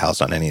would bet the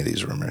house on any of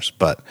these rumors,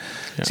 but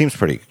it seems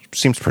pretty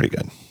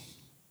good.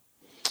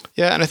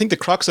 Yeah, and I think the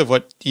crux of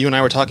what you and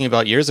I were talking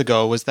about years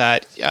ago was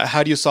that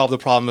how do you solve the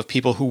problem of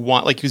people who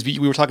want, like we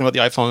were talking about the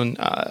iPhone,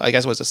 I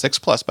guess it was a 6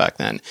 Plus back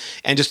then,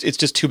 and it's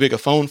just too big a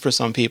phone for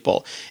some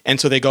people, and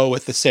so they go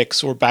with the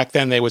 6, or back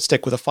then they would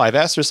stick with a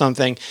 5S or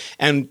something,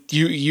 and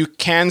you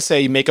can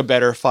say make a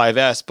better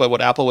 5S, but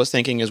what Apple was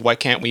thinking is why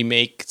can't we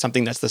make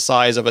something that's the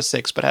size of a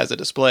 6 but has a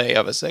display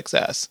of a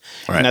 6S?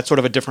 Right. And that's sort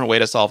of a different way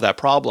to solve that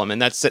problem, and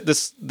this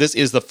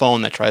is the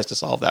phone that tries to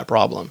solve that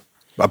problem.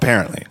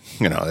 Apparently,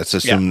 let's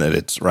assume that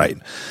it's right.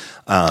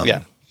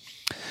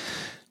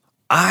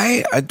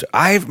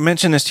 I've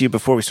mentioned this to you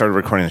before we started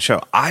recording the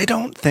show. I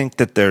don't think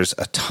that there's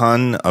a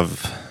ton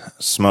of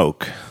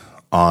smoke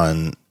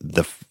on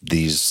the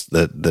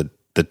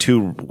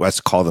two, let's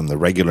call them the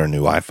regular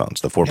new iPhones,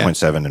 the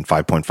 4.7 and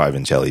 5.5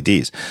 inch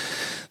LEDs.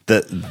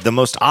 The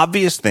most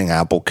obvious thing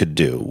Apple could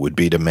do would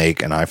be to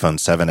make an iPhone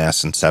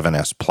 7S and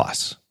 7S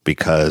Plus,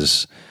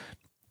 because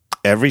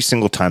every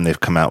single time they've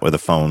come out with a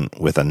phone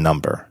with a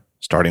number,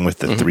 starting with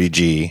the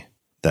 3G,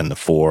 then the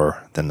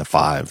 4, then the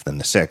 5, then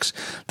the 6.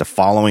 The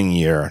following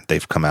year,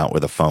 they've come out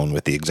with a phone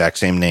with the exact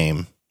same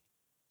name,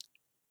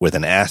 with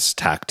an S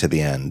tacked to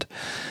the end,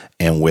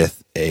 and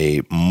with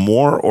a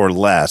more or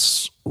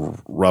less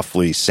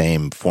roughly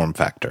same form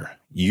factor,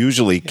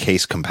 usually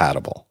case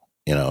compatible.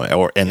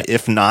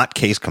 If not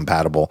case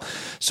compatible,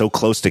 so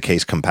close to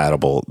case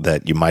compatible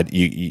that you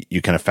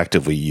can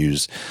effectively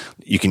use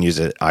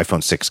an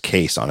iPhone 6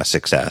 case on a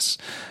 6S.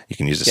 You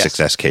can use a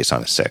 6S case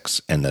on a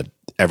 6, and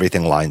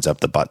everything lines up.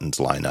 The buttons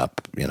line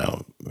up.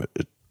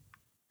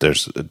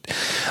 There's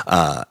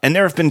and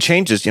there have been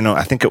changes.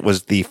 I think it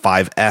was the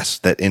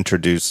 5S that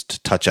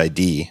introduced Touch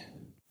ID.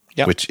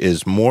 Yep. Which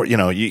is more,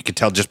 you could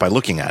tell just by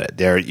looking at it.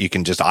 There, you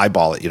can just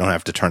eyeball it. You don't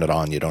have to turn it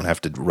on. You don't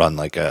have to run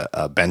like a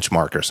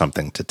benchmark or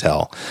something to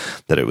tell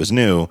that it was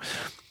new.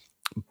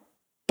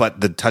 But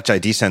the Touch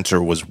ID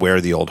sensor was where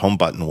the old home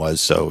button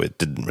was, so it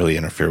didn't really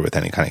interfere with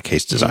any kind of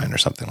case design or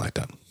something like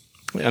that.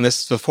 And the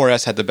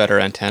 4S had the better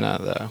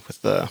antenna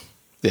with the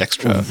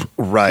extra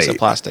piece of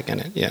plastic in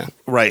it. Yeah,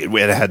 right.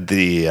 It had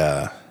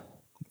the.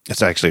 It's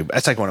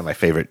like one of my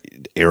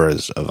favorite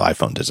eras of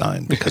iPhone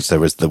design, because there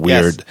was the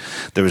weird,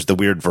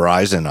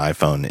 Verizon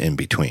iPhone in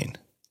between,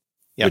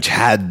 which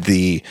had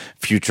the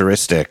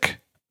futuristic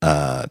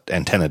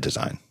antenna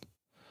design.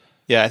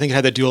 Yeah, I think it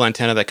had the dual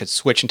antenna that could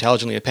switch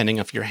intelligently depending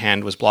if your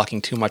hand was blocking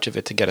too much of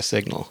it to get a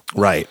signal.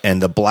 Right,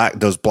 and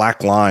those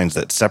black lines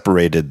that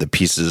separated the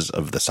pieces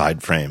of the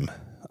side frame.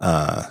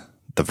 The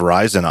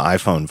Verizon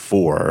iPhone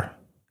 4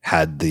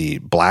 had the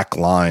black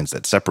lines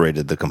that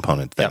separated the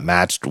components that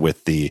matched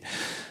with the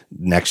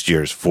next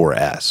year's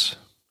 4S.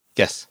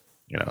 Yes.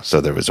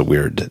 So there was a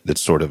weird. It was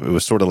sort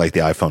of like the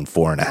iPhone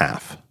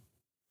 4.5.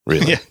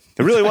 Really, it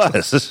really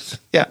was.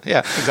 yeah,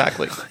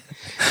 exactly.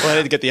 Well, I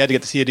had to get the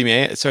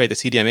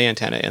CDMA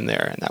antenna in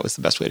there, and that was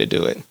the best way to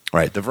do it.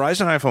 Right. The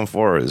Verizon iPhone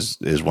 4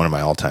 is one of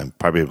my all time,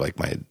 probably like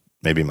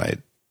maybe my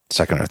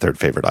second or third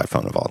favorite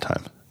iPhone of all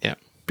time. Yeah.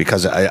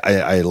 Because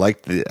I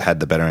liked it had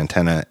the better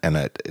antenna,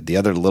 and the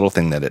other little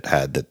thing that it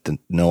had that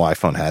no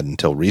iPhone had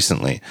until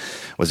recently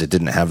was it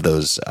didn't have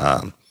those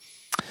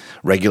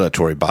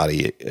regulatory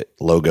body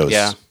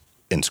logos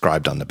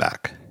inscribed on the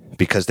back,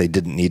 because they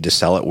didn't need to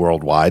sell it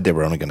worldwide. They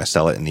were only going to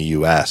sell it in the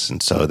US,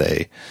 and so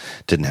they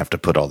didn't have to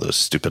put all those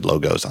stupid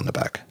logos on the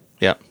back.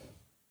 Yeah.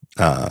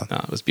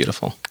 It was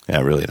beautiful. Yeah,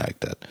 I really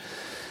liked it.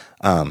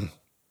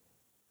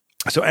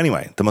 So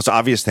anyway, the most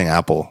obvious thing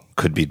Apple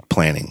could be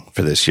planning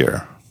for this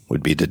year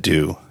would be to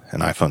do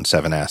an iPhone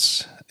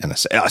 7S, and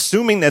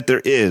assuming that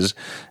there is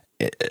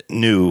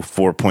new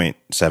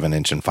 4.7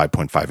 inch and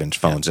 5.5 inch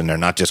phones, and they're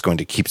not just going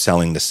to keep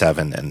selling the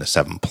 7 and the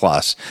 7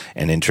 Plus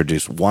and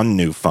introduce one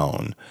new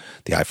phone,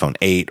 the iPhone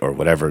 8 or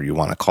whatever you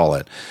want to call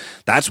it.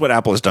 That's what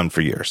Apple has done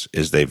for years,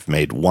 is they've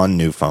made one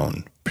new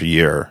phone per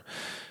year.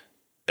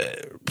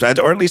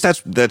 Or at least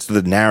that's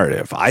the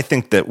narrative. I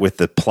think that with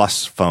the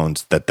Plus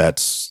phones that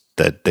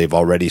they've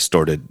already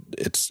started,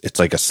 it's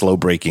like a slow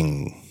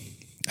breaking,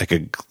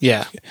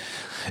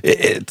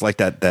 it's like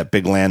that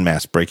big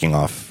landmass breaking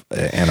off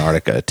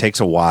Antarctica. It takes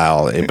a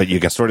while, but you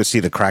can sort of see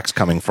the cracks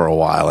coming for a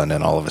while, and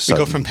then all of a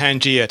sudden, we go from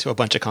Pangea to a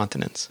bunch of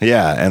continents.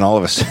 Yeah, and all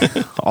of a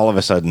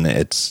sudden,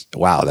 it's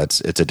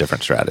a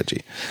different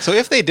strategy. So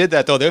if they did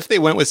that, though, if they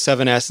went with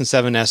 7S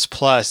and 7S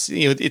Plus,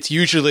 it's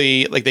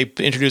usually like they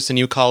introduce a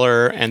new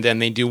color and then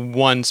they do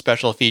one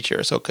special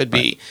feature. So it could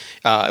be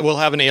we'll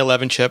have an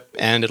A11 chip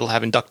and it'll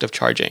have inductive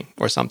charging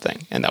or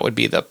something, and that would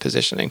be the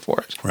positioning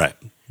for it. Right.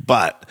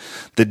 But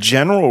the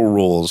general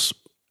rules,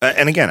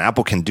 and again,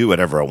 Apple can do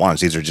whatever it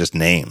wants. These are just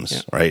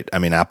names, right? I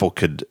mean, Apple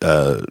could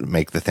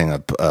make the thing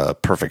a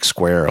perfect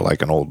square,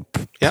 like an old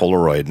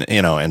Polaroid,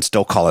 and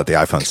still call it the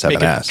iPhone 7S.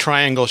 Make it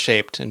triangle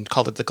shaped and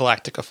call it the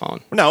Galactica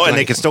phone. No, and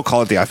they could still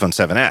call it the iPhone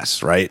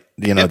 7S, right?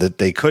 That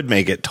they could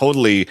make it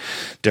totally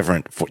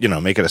different.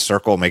 Make it a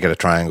circle, make it a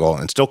triangle,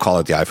 and still call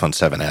it the iPhone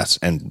 7S.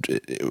 And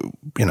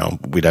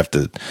we'd have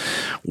to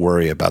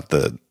worry about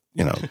the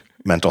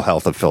mental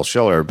health of Phil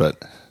Schiller,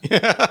 but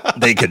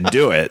they could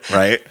do it,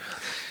 right?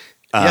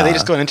 They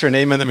just go and enter a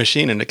name in the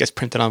machine and it gets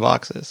printed on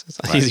boxes.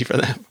 It's not easy for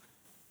them.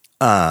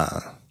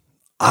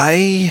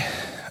 I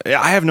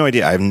have no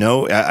idea.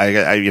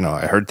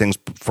 I heard things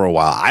for a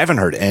while. I haven't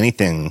heard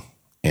anything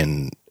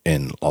in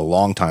a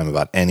long time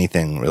about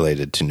anything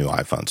related to new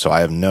iPhones. So I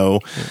have no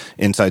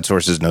inside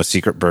sources, no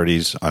secret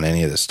birdies on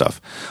any of this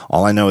stuff.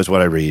 All I know is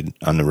what I read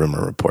on the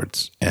rumor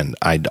reports, and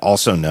I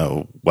also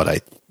know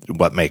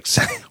what makes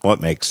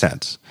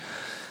sense.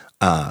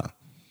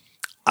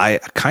 I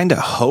kind of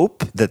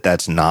hope that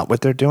that's not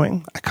what they're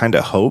doing. I kind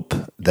of hope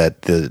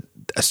that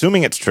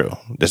assuming it's true,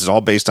 this is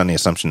all based on the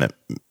assumption that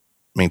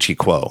Ming-Chi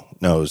Kuo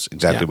knows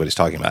exactly what he's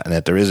talking about, and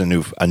that there is a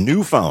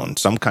new phone,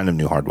 some kind of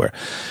new hardware,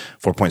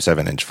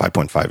 4.7 inch,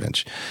 5.5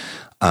 inch.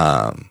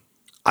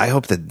 I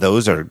hope that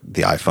those are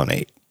the iPhone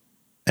 8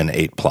 and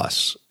 8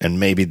 Plus,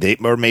 and maybe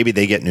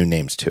they get new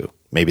names too.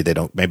 Maybe they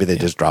don't. Maybe they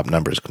just drop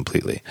numbers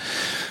completely,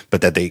 but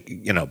that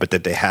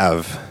they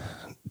have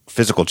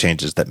physical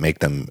changes that make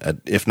them,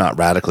 if not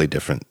radically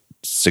different,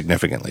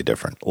 significantly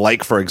different.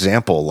 Like, for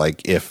example,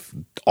 like if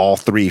all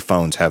three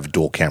phones have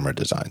dual camera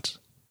designs,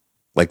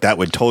 like that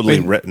would totally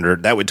render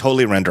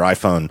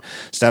iPhone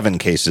 7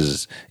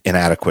 cases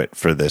inadequate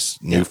for this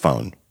new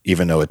phone,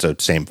 even though it's a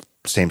same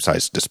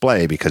size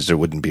display, because there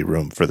wouldn't be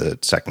room for the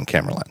second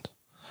camera lens.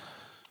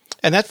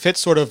 And that fits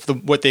sort of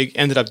what they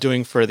ended up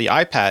doing for the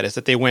iPad, is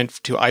that they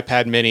went to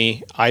iPad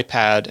mini,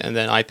 iPad, and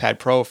then iPad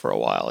Pro for a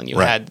while. And you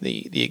had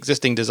the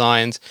existing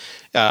designs,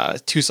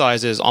 two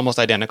sizes almost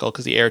identical,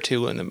 because the Air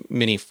 2 and the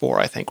Mini 4,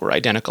 I think, were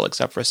identical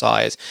except for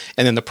size.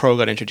 And then the Pro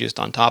got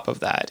introduced on top of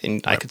that.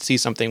 And I could see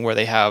something where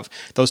they have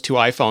those two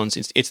iPhones.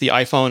 It's the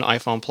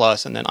iPhone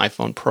Plus, and then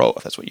iPhone Pro,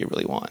 if that's what you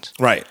really want.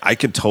 Right. I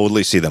could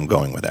totally see them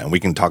going with that. And we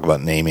can talk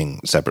about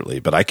naming separately.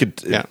 But I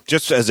could,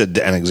 just as an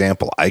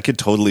example, I could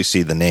totally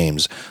see the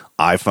names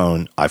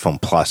iPhone, iPhone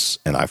Plus,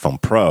 and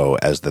iPhone Pro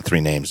as the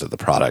three names of the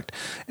product.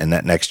 And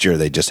that next year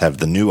they just have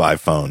the new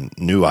iPhone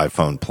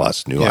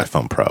Plus, new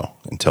iPhone Pro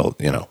until,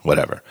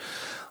 whatever.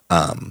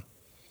 But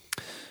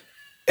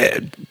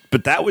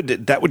that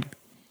would,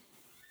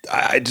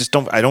 I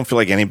don't feel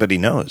like anybody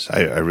knows.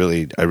 I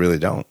really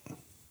don't.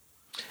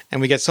 And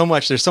we get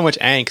there's so much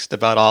angst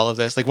about all of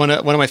this. Like one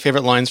of my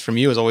favorite lines from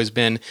you has always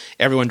been,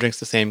 everyone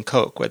drinks the same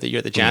Coke, whether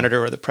you're the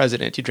janitor or the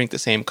president, you drink the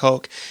same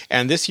Coke.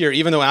 And this year,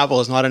 even though Apple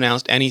has not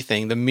announced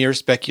anything, the mere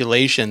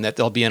speculation that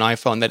there'll be an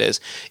iPhone that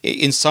is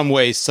in some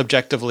ways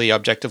subjectively,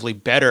 objectively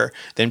better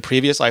than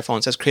previous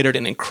iPhones has created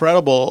an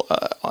incredible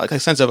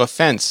sense of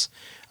offense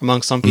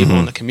among some people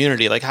in the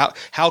community. Like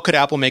how could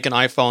Apple make an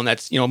iPhone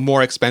that's,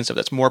 more expensive,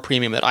 that's more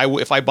premium, that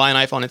if I buy an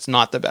iPhone, it's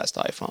not the best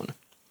iPhone?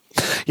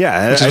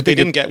 Yeah, which is what they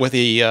didn't get with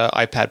the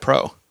iPad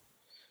Pro.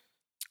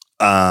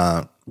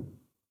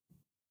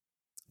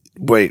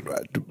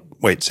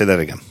 Wait, say that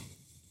again.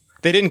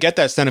 They didn't get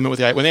that sentiment with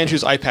when they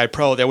introduced iPad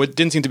Pro. There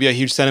didn't seem to be a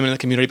huge sentiment in the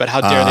community about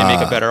how dare they make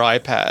a better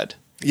iPad.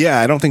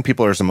 Yeah, I don't think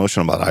people are as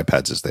emotional about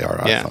iPads as they are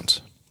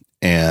iPhones.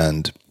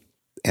 And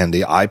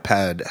the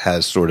iPad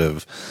has sort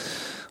of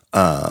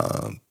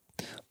long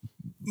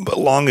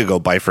ago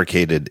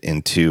bifurcated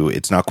into,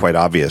 it's not quite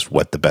obvious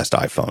what the best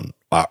iPhone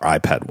or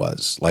iPad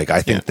was. Like,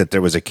 I think that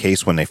there was a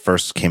case when they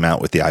first came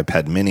out with the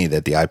iPad mini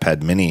that the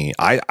iPad mini,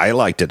 I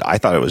liked it. I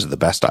thought it was the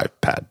best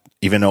iPad,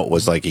 even though it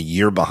was like a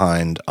year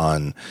behind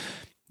on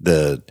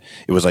it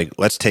was like,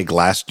 let's take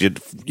last year,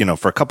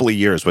 for a couple of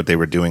years, what they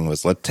were doing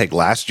was, let's take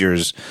last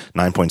year's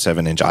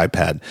 9.7 inch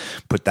iPad,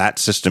 put that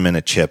system in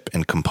a chip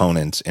and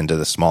components into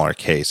the smaller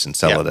case and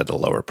sell it at a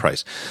lower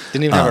price.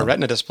 Didn't even have a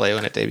Retina display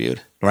when it debuted.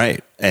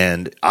 Right.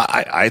 And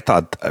I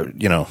thought,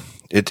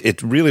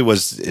 it really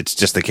was, it's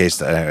just the case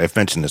that I've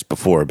mentioned this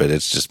before, but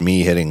it's just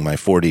me hitting my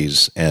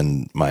 40s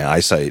and my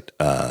eyesight,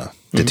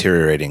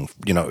 deteriorating.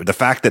 The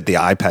fact that the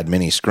iPad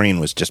mini screen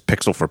was just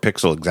pixel for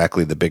pixel,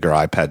 exactly the bigger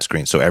iPad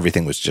screen. So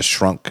everything was just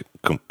shrunk,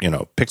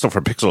 pixel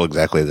for pixel,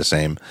 exactly the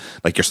same.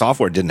 Like your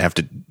software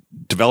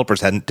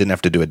developers didn't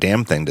have to do a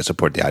damn thing to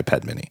support the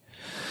iPad mini.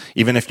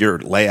 Even if your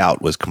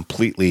layout was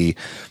completely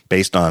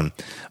based on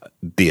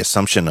the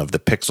assumption of the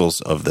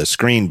pixels of the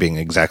screen being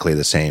exactly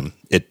the same,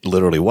 it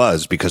literally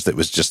was, because it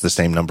was just the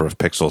same number of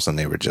pixels and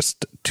they were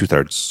just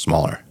 2/3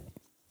 smaller,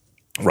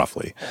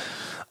 roughly.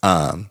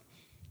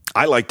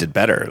 I liked it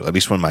better, at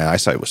least when my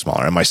eyesight was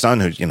smaller. And my son,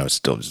 who,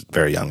 still is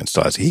very young and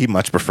still has, he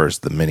much prefers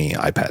the mini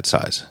iPad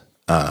size.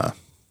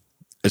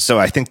 So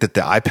I think that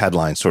the iPad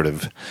line sort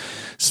of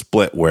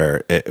split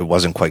where it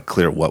wasn't quite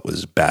clear what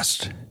was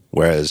best.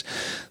 Whereas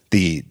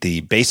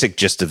the basic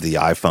gist of the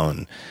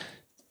iPhone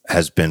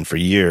has been for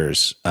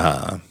years,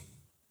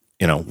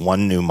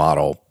 one new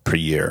model per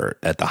year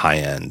at the high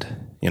end.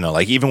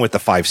 Like even with the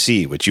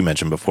 5C, which you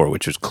mentioned before,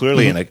 which was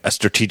clearly a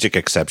strategic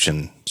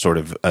exception, sort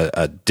of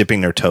a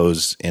dipping their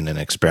toes in an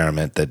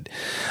experiment that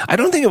I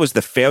don't think it was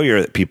the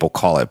failure that people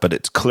call it, but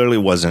it clearly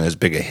wasn't as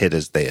big a hit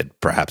as they had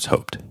perhaps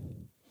hoped.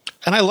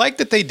 And I like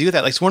that they do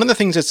that. Like, one of the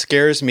things that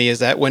scares me is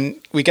that when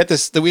we get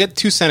we get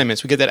two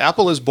sentiments. We get that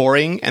Apple is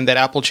boring and that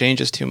Apple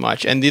changes too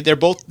much. And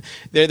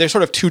they're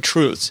sort of two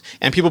truths.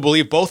 And people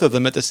believe both of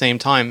them at the same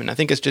time. And I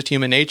think it's just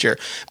human nature.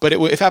 But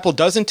if Apple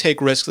doesn't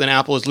take risks, then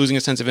Apple is losing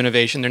a sense of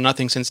innovation. They're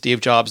nothing since Steve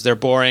Jobs. They're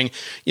boring.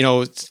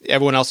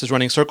 Everyone else is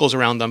running circles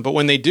around them. But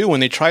when they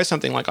try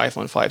something like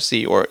iPhone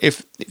 5C, or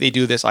if they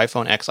do this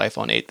iPhone X,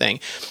 iPhone 8 thing,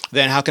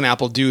 then how can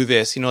Apple do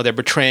this? They're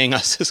betraying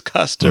us as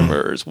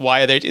customers.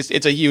 Why are they?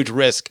 It's a huge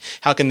risk.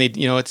 How can they,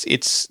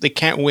 they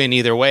can't win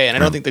either way. And I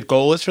don't think the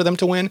goal is for them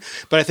to win,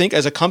 but I think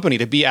as a company,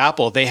 to be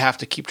Apple, they have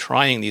to keep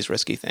trying these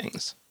risky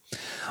things.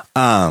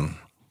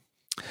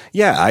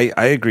 Yeah, I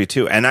agree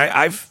too. And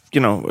I've,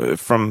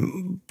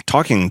 from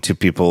talking to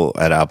people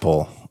at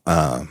Apple,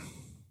 in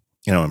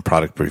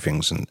product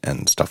briefings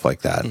and stuff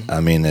like that.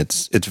 I mean,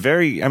 it's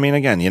very,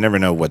 again, you never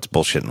know what's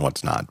bullshit and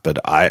what's not, but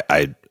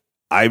I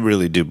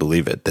really do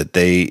believe it, that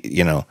they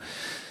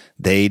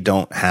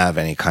don't have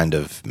any kind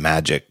of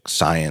magic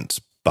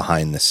science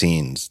behind the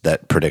scenes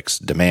that predicts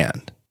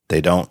demand.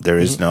 They don't. There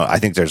is no. I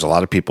think there's a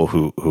lot of people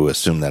who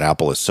assume that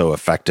Apple is so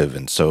effective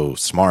and so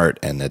smart,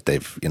 and that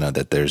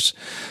that there's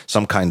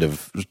some kind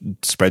of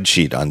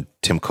spreadsheet on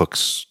Tim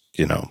Cook's.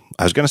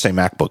 I was going to say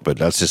MacBook,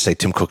 but let's just say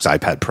Tim Cook's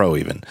iPad Pro,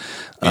 even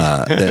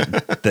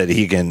that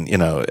he can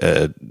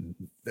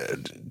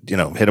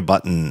hit a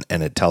button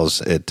and it tells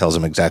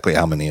him exactly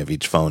how many of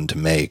each phone to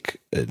make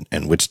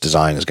and which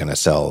design is going to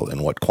sell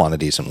in what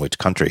quantities in which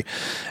country.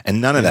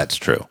 And none of that's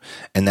true.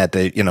 And that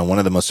one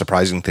of the most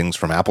surprising things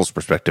from Apple's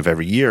perspective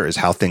every year is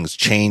how things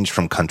change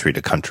from country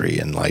to country,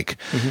 and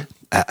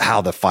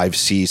how the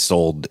 5C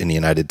sold in the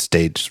United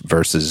States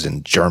versus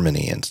in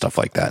Germany and stuff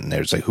like that. And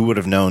there's who would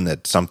have known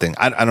that something,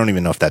 I don't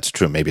even know if that's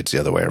true. Maybe it's the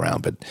other way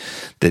around, but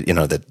that,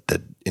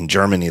 that in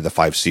Germany, the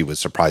 5C was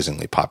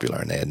surprisingly popular,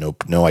 and they had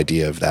no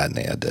idea of that. And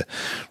they had to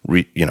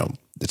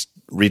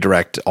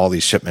redirect all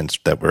these shipments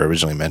that were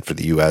originally meant for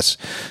the US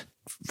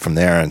from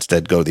there,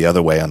 instead go the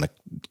other way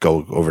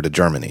go over to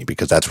Germany,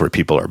 because that's where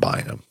people are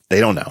buying them. They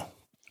don't know.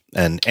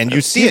 And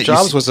you see Steve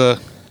Jobs was I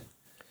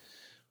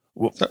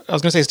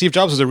was going to say Steve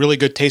Jobs was a really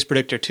good taste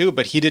predictor too,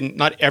 but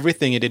not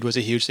everything he did was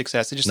a huge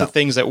success. It's just the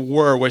things that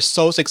were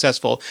so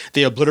successful,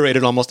 they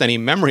obliterated almost any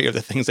memory of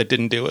the things that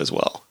didn't do as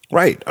well.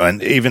 Right.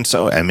 And even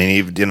so,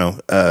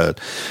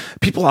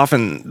 people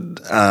often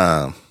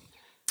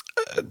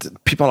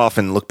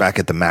look back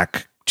at the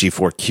Mac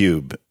G4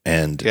 Cube,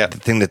 and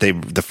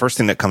the first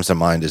thing that comes to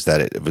mind is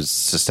that it was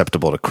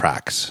susceptible to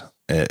cracks.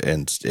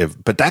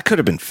 But that could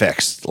have been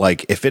fixed.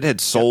 Like if it had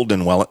sold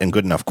in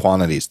good enough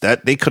quantities,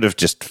 that they could have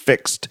just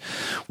fixed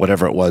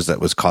whatever it was that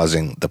was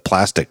causing the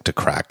plastic to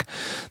crack.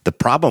 The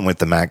problem with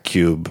the Mac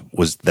Cube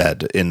was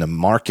that in the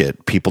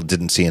market, people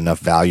didn't see enough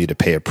value to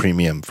pay a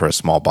premium for a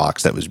small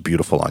box that was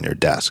beautiful on your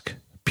desk.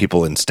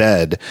 People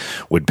instead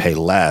would pay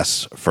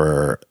less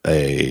for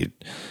a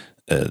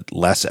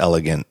less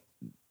elegant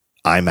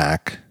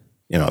iMac,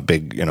 a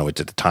big,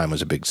 which at the time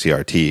was a big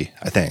CRT,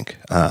 I think,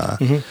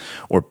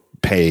 or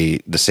pay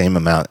the same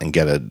amount and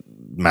get a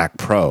Mac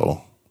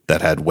Pro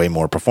that had way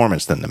more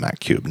performance than the Mac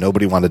Cube.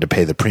 Nobody wanted to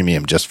pay the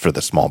premium just for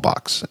the small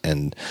box,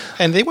 and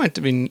they went.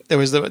 I mean, there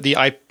was the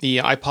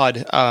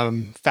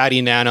iPod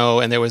Fatty Nano,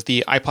 and there was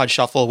the iPod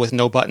Shuffle with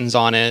no buttons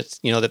on it.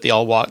 That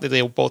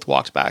they both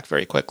walked back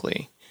very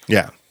quickly.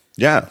 Yeah.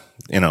 The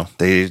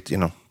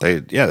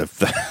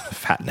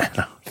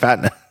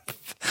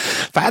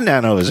Fat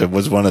Nano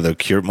was one of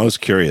the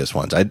most curious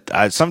ones.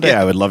 Someday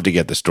I would love to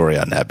get the story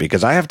on that,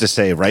 because I have to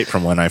say, right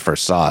from when I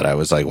first saw it, I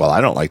was like, well,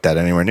 I don't like that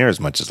anywhere near as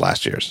much as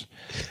last year's.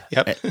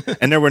 Yep.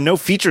 And there were no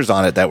features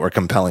on it that were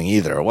compelling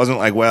either. It wasn't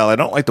like, well, I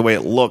don't like the way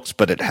it looks,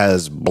 but it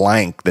has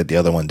blank that the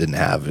other one didn't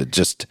have.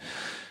 It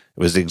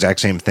was the exact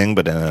same thing,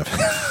 but in a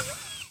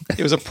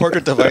it was a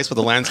portrait device with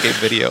a landscape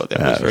video that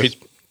was very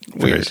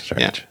weird. Very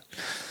strange.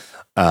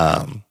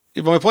 Yeah.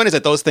 My point is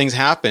that those things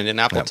happened, and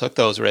Apple took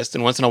those risks,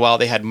 and once in a while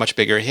they had much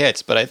bigger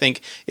hits. But I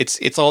think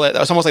it's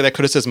almost like that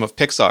criticism of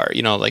Pixar.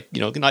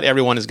 Not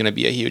everyone is going to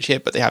be a huge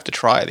hit, but they have to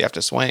try. They have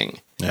to swing.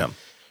 Yeah.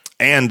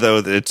 And though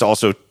it's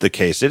also the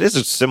case,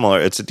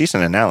 it's a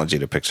decent analogy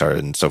to Pixar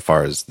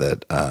insofar as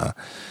that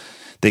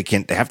they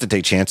have to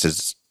take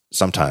chances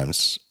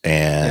sometimes,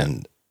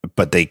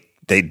 but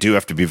they do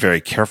have to be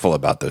very careful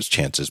about those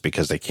chances,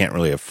 because they can't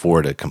really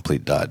afford a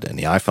complete dud. And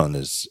the iPhone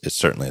is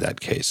certainly that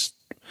case.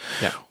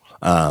 Yeah.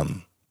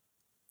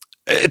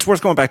 It's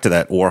worth going back to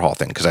that Warhol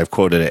thing, because I've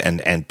quoted it,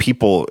 and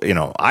people,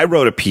 I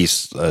wrote a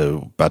piece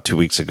about 2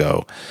 weeks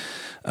ago,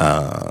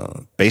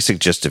 basic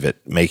gist of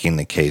it, making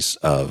the case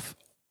of,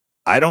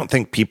 I don't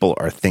think people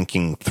are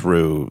thinking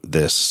through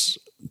the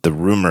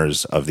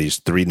rumors of these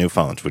 3 new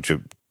phones, which we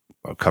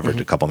covered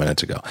a couple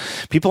minutes ago.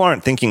 People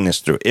aren't thinking this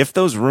through. If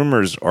those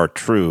rumors are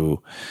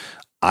true,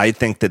 I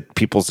think that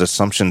people's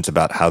assumptions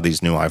about how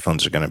these new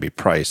iPhones are going to be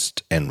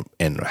priced and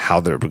how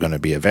they're going to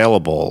be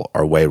available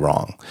are way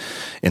wrong.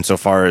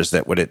 Insofar as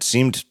that what it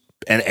seemed,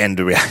 and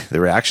the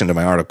reaction to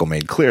my article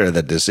made clear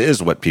that this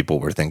is what people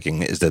were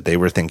thinking, is that they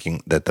were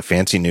thinking that the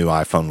fancy new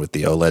iPhone with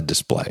the OLED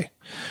display,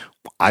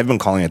 I've been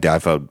calling it the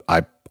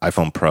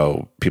iPhone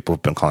Pro. People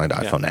have been calling it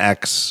iPhone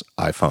X,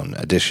 iPhone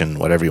Edition,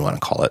 whatever you want to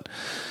call it,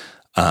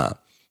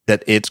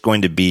 that it's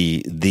going to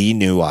be the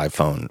new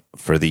iPhone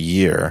for the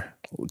year,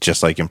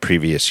 just like in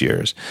previous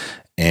years,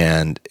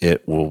 and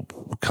it will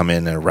come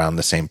in at around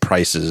the same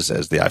prices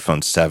as the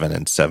iPhone 7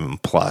 and 7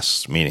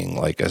 Plus, meaning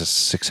like a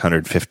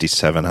 $650,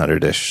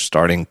 $700-ish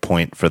starting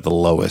point for the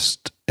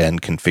lowest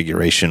end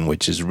configuration,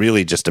 which is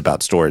really just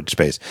about storage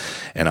space,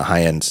 and a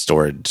high-end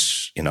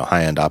storage,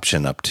 high-end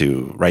option up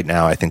to, right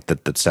now, I think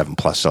that the 7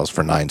 Plus sells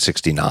for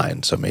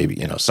 $969, so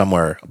maybe,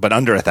 somewhere, but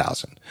under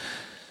 $1,000.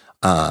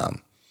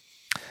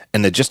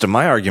 And the gist of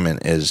my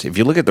argument is, if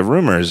you look at the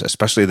rumors,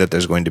 especially that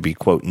there's going to be,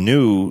 quote,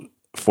 new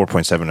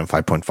 4.7 and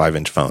 5.5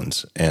 inch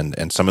phones,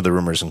 and some of the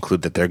rumors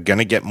include that they're going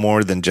to get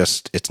more than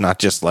just, it's not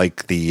just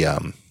like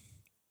the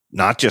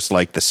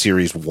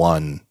Series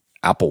 1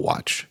 Apple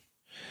Watch,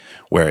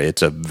 where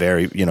it's a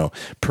very,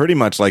 pretty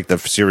much like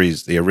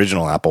the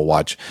original Apple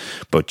Watch,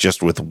 but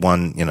just with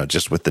one,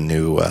 just with the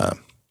new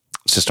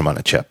system on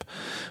a chip,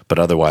 but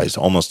otherwise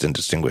almost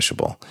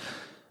indistinguishable.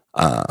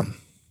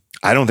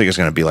 I don't think it's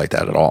going to be like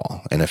that at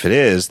all. And if it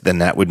is, then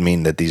that would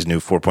mean that these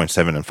new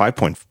 4.7 and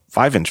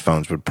 5.5 inch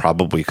phones would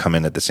probably come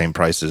in at the same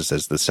prices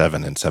as the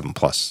 7 and 7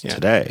 Plus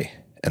today.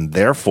 And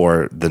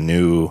therefore, the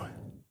new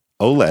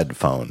OLED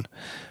phone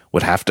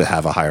would have to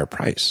have a higher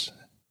price.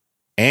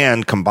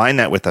 And combine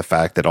that with the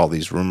fact that all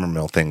these rumor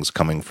mill things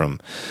coming from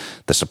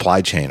the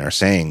supply chain are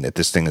saying that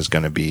this thing is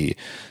going to be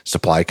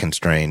supply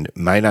constrained,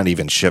 might not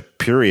even ship,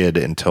 period,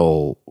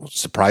 until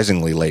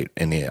surprisingly late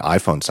in the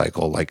iPhone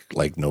cycle,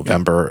 like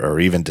November or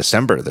even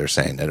December. They're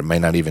saying that it may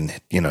not even,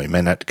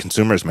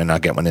 consumers may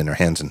not get one in their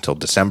hands until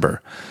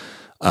December.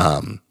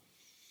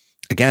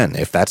 Again,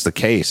 if that's the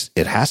case,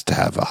 it has to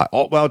have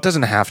it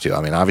doesn't have to.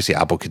 I mean, obviously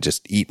Apple could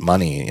just eat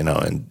money,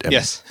 and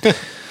yes.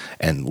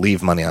 and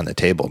leave money on the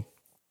table.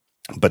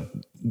 But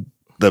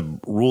the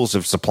rules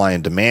of supply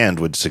and demand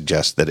would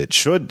suggest that it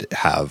should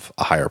have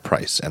a higher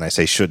price. And I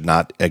say should,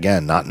 not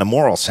in a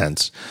moral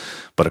sense,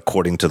 but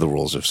according to the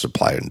rules of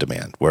supply and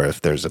demand, where if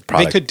there's a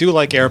product... They could do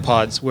like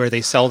AirPods, where they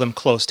sell them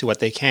close to what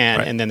they can,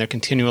 right, and then they're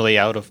continually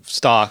out of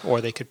stock,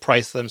 or they could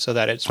price them so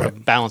that it sort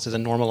of balances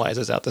and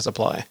normalizes out the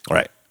supply.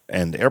 Right.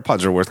 And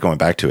AirPods are worth going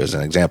back to as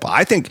an example.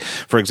 I think,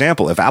 for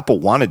example, if Apple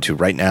wanted to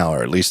right now,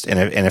 or at least, and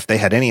if they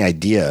had any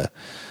idea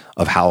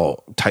of how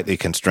tightly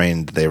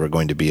constrained they were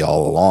going to be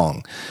all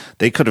along,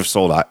 they could have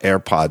sold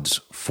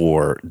AirPods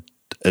for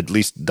at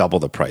least double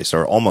the price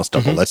or almost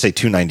double. Let's say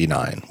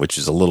 $299, which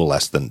is a little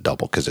less than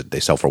double because they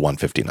sell for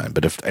 $159.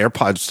 But if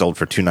AirPods sold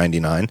for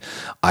 $299,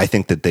 I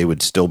think that they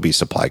would still be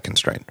supply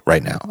constrained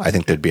right now. I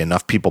think there'd be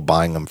enough people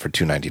buying them for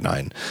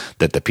 $299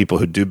 that the people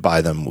who do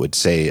buy them would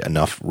say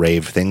enough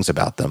rave things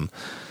about them.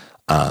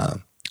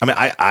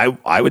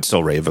 I would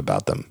still rave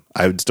about them.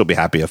 I would still be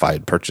happy if I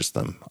had purchased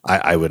them.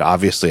 I would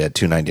obviously at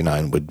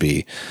 $299 would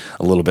be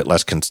a little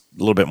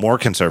bit more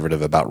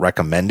conservative about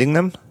recommending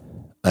them.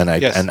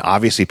 And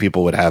obviously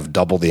people would have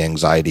double the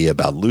anxiety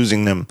about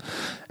losing them,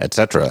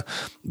 etc.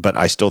 But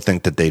I still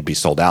think that they'd be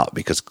sold out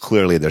because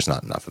clearly there's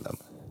not enough of them.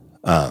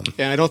 I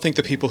don't think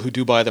the people who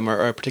do buy them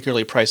are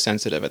particularly price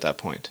sensitive at that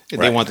point.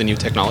 They want the new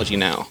technology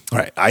now.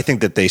 Right. I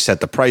think that they set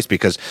the price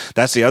because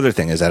that's the other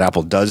thing is that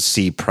Apple does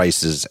see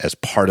prices as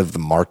part of the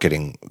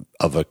marketing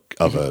of a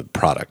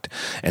product.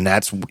 And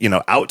that's,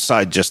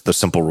 outside just the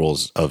simple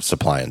rules of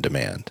supply and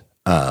demand.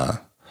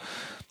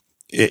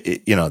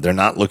 They're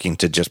not looking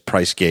to just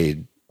price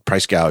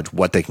gouge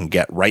what they can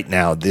get right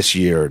now, this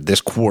year, this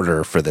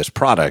quarter for this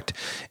product.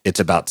 It's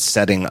about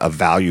setting a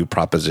value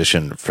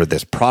proposition for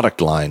this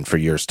product line for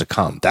years to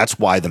come. That's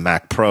why the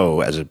Mac Pro,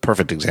 as a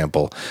perfect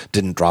example,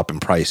 didn't drop in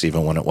price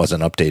even when it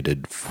wasn't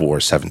updated for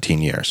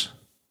 17 years.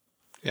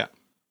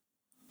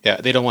 Yeah,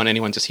 they don't want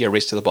anyone to see a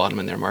race to the bottom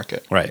in their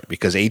market. Right,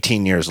 because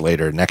 18 years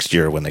later, next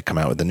year when they come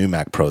out with the new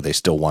Mac Pro, they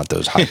still want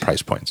those high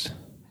price points.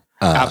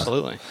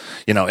 Absolutely.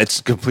 It's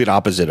the complete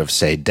opposite of,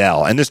 say,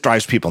 Dell. And this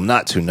drives people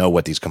nuts who know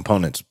what these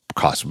components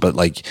cost. But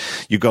like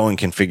you go and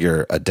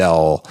configure a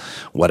Dell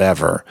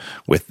whatever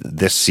with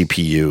this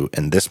CPU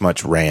and this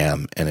much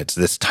RAM, and it's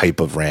this type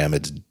of RAM,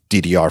 it's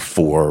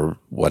DDR4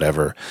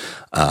 whatever,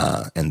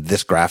 and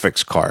this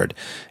graphics card,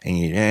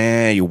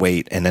 and you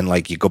wait, and then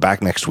like you go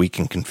back next week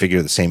and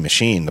configure the same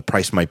machine, the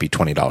price might be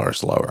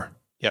 $20 lower.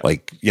 Yep.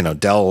 Like,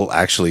 Dell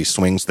actually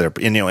swings their,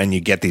 and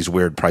you get these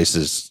weird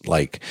prices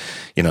like,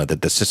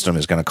 that the system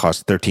is going to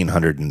cost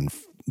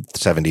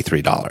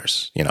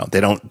 $1,373. They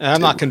don't. I'm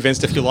not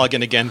convinced if you log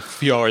in again a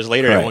few hours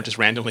later, it won't just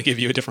randomly give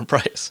you a different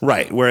price.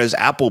 Right. Whereas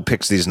Apple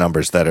picks these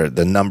numbers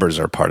the numbers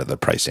are part of the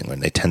pricing when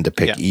they tend to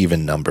pick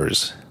even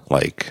numbers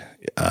like,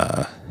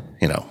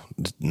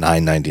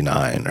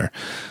 $9.99 or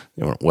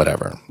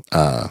whatever.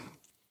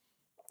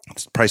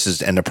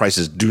 Prices, and the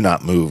prices do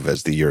not move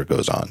as the year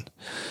goes on.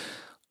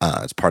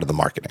 It's part of the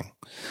marketing.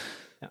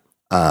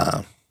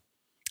 Yeah.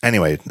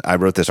 Anyway, I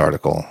wrote this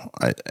article.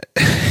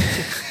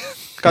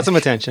 Got some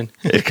attention.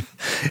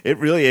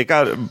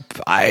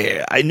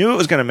 I knew it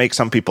was going to make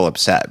some people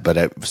upset, but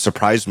it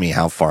surprised me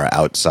how far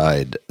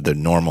outside the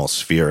normal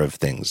sphere of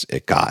things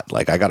it got.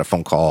 Like I got a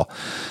phone call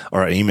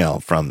or an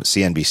email from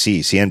CNBC.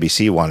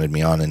 CNBC wanted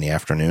me on in the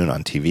afternoon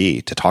on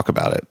TV to talk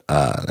about it.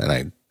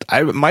 And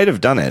I might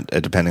have done it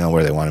depending on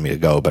where they wanted me to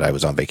go, but I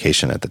was on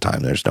vacation at the time.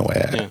 There's no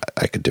way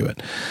I could do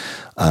it.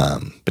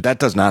 But that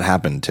does not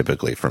happen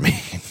typically for me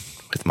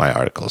with my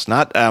articles.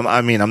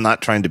 I'm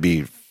not trying to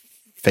be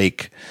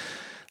fake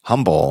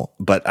humble,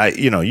 but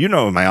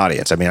my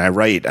audience. I mean, I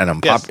write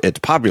and it's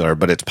popular,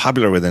 but it's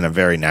popular within a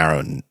very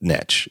narrow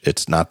niche.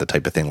 It's not the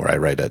type of thing where I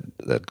write a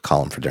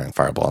column for Daring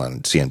Fireball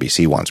and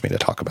CNBC wants me to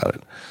talk about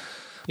it.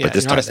 Yeah, but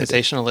you're not a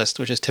sensationalist,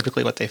 which is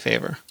typically what they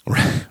favor.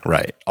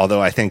 Right.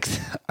 Although I think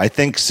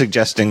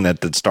suggesting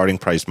that the starting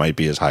price might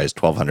be as high as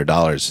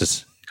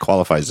 $1,200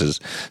 qualifies as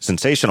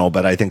sensational,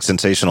 but I think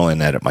sensational in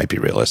that it might be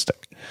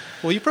realistic.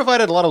 Well, you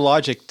provided a lot of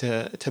logic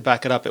to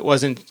back it up. It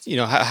wasn't,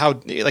 how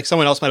like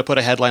someone else might have put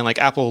a headline like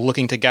Apple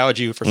looking to gouge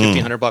you for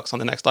 $1,500 on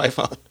the next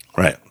iPhone.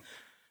 Right.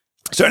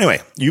 So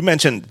anyway, you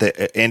mentioned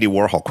the Andy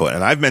Warhol quote,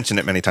 and I've mentioned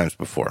it many times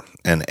before,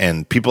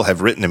 and people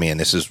have written to me, and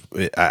this is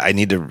I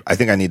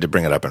think I need to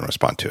bring it up and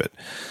respond to it.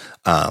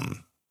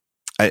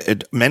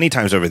 Many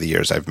times over the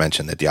years, I've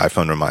mentioned that the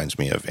iPhone reminds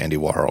me of Andy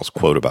Warhol's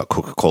quote about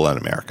Coca-Cola in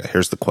America.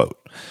 Here's the quote.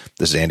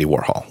 This is Andy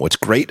Warhol. What's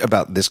great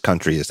about this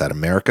country is that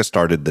America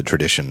started the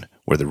tradition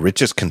where the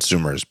richest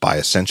consumers buy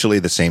essentially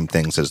the same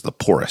things as the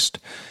poorest.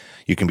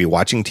 You can be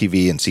watching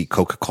TV and see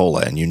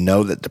Coca-Cola, and you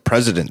know that the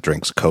president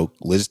drinks Coke,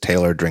 Liz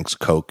Taylor drinks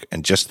Coke,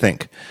 and just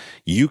think,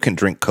 you can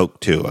drink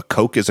Coke too. A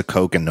Coke is a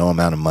Coke, and no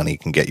amount of money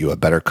can get you a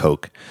better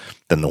Coke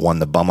than the one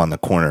the bum on the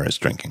corner is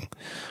drinking.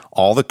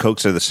 All the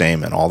Cokes are the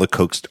same, and all the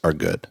Cokes are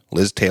good.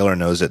 Liz Taylor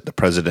knows it, the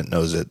president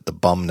knows it, the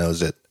bum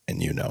knows it,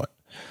 and you know it.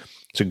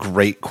 It's a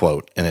great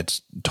quote, and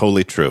it's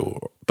totally true,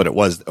 but it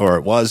was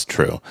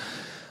true.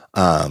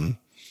 And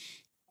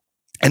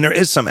there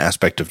is some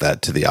aspect of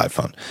that to the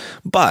iPhone,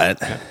 but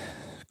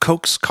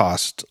Cokes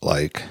cost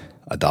like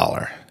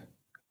 $1.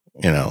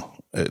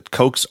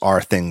 Cokes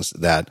are things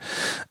that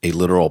a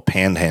literal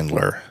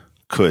panhandler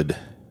could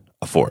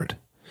afford.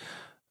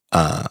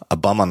 A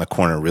bum on the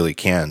corner really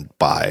can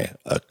buy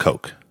a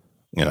Coke.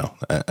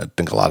 I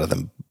think a lot of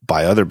them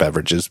buy other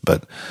beverages,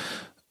 but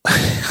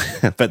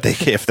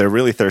if they're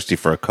really thirsty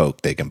for a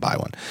Coke, they can buy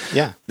one.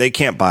 Yeah. They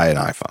can't buy an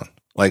iPhone.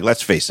 Like,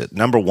 let's face it.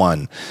 Number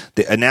one,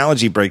 the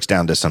analogy breaks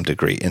down to some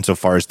degree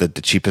insofar as that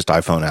the cheapest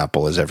iPhone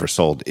Apple has ever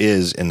sold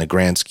is, in the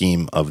grand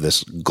scheme of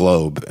this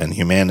globe and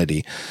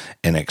humanity,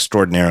 an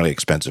extraordinarily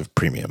expensive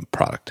premium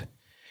product.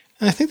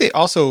 And I think they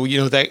also,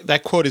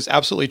 that quote is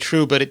absolutely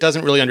true, but it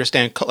doesn't really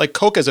understand. Like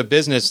Coke as a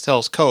business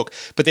sells Coke,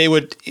 but they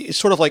would,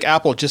 sort of like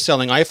Apple just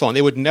selling iPhone,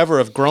 they would never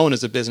have grown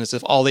as a business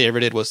if all they ever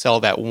did was sell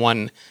that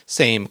one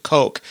same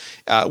Coke,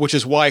 which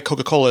is why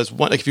Coca-Cola is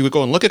one. Like if you would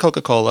go and look at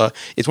Coca-Cola,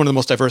 it's one of the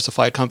most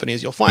diversified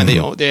companies you'll find.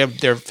 They have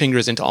their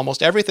fingers into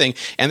almost everything,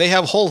 and they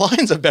have whole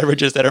lines of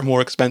beverages that are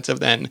more expensive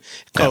than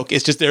Coke. Yeah.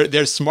 It's just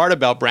they're smart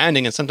about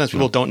branding, and sometimes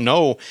people don't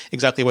know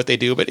exactly what they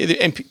do. But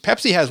and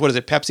Pepsi has, what is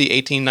it, Pepsi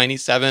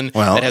 1897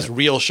 that has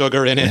real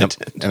sugar in it,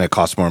 and it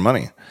costs more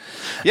money.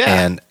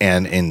 Yeah,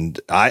 and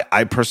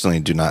I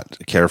personally do not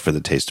care for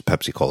the taste of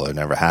Pepsi Cola. I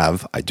never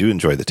have. I do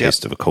enjoy the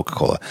taste of a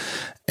Coca-Cola,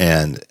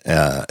 and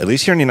at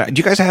least here in the United, do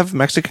you guys have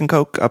Mexican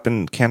Coke up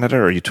in Canada,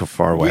 or are you too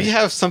far away? We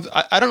have some.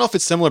 I don't know if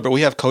it's similar, but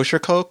we have kosher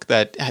Coke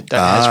that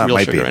has real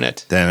sugar in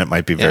it. Then it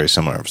might be very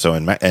similar. So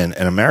in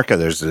America,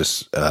 there's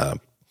this.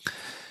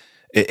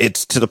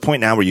 It's to the point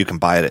now where you can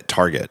buy it at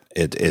Target.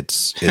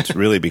 It's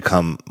really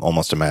become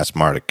almost a mass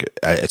market.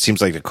 It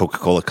seems like the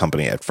Coca-Cola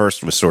company at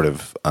first was sort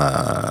of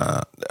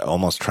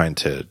almost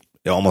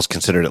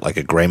considered it like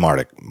a gray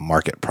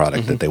market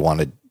product that they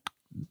wanted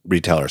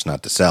retailers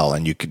not to sell.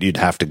 And you'd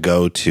have to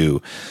go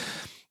to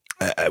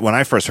when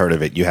I first heard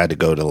of it, you had to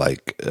go to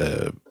like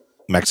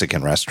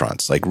Mexican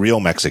restaurants, like real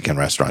Mexican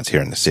restaurants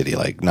here in the city,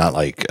 like not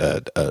like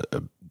a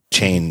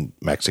chain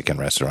Mexican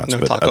restaurants,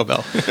 but Taco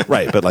Bell,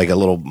 right? But like a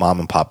little mom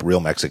and pop real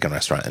Mexican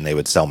restaurant, and they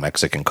would sell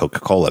Mexican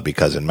Coca-Cola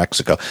because in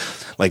Mexico,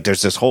 like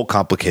there's this whole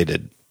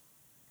complicated.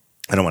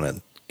 I don't want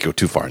to go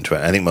too far into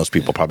it. I think most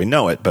people probably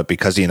know it, but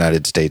because the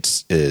United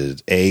States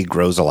is A,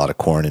 grows a lot of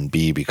corn, and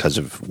B, because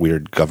of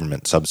weird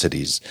government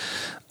subsidies,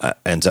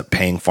 ends up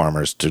paying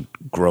farmers to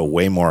grow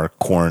way more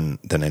corn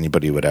than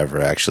anybody would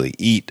ever actually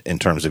eat in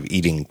terms of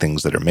eating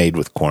things that are made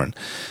with corn.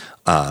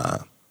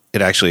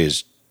 It actually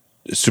is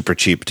super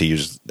cheap to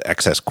use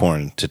excess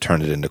corn to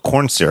turn it into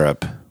corn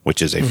syrup,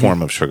 which is a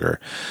form of sugar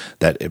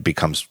that it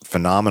becomes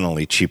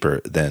phenomenally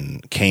cheaper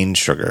than cane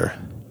sugar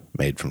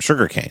made from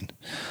sugar cane.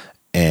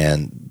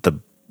 And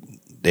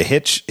the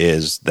hitch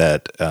is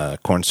that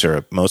corn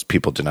syrup, most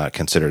people do not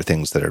consider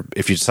things that are,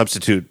 if you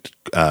substitute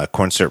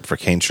corn syrup for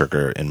cane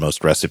sugar in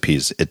most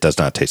recipes, it does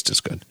not taste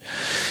as good.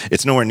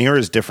 It's nowhere near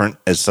as different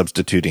as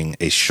substituting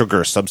a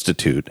sugar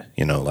substitute,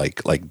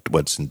 like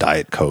what's in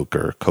Diet Coke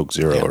or Coke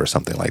Zero or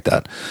something like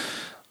that.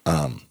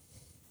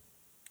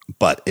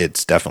 But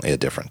it's definitely a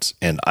difference.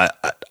 And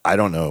I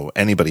don't know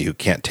anybody who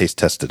can't taste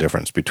test the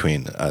difference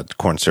between a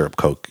corn syrup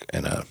Coke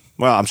and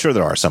well, I'm sure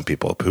there are some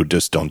people who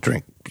just don't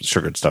drink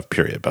sugared stuff,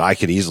 period. But I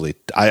could easily,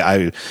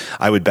 I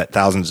would bet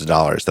thousands of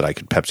dollars that I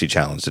could Pepsi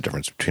challenge the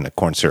difference between a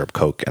corn syrup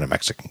Coke and a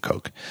Mexican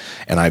Coke.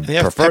 And I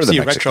prefer Pepsi the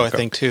Mexican Retro, Coke. I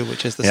think, too,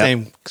 which is the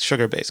same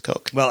sugar-based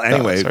Coke. Well,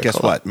 anyway,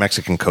 guess what?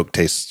 Mexican Coke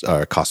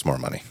costs more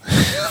money.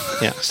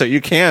 Yeah. So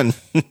you can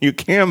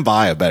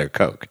buy a better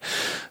Coke.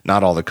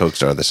 Not all the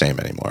Cokes are the same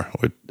anymore.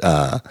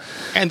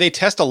 And they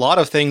test a lot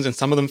of things, and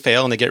some of them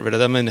fail, and they get rid of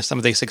them. And if some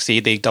of they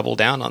succeed, they double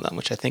down on them,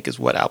 which I think is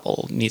what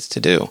Apple needs to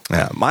do.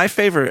 Yeah, my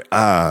favorite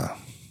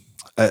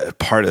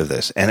part of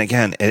this, and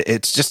again,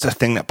 it's just a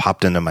thing that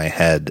popped into my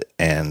head,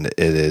 and it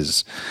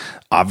is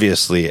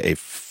obviously a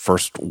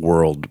first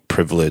world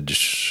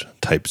privilege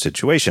type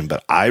situation.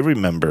 But I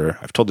remember,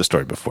 I've told this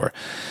story before.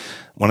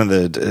 When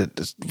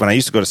I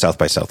used to go to South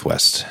by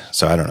Southwest,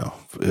 so I don't know,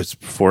 it's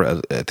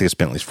I think it's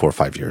been at least 4 or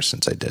 5 years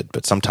since I did,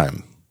 but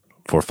sometime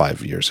 4 or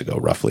 5 years ago,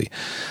 roughly,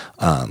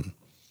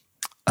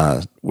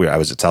 where I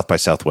was at South by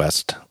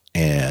Southwest,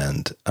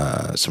 and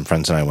some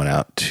friends and I went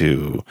out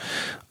to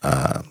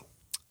a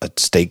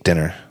steak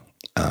dinner,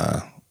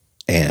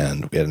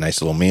 and we had a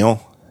nice little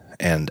meal.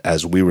 And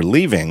as we were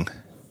leaving,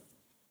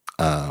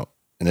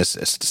 and this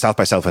South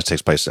by Southwest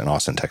takes place in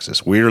Austin,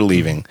 Texas. We were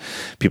leaving.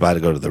 People had to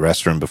go to the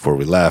restroom before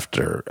we left,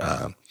 or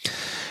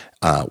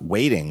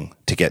waiting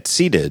to get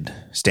seated.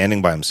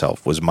 Standing by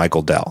himself was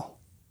Michael Dell,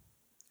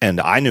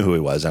 and I knew who he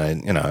was.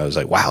 And I was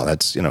like, "Wow,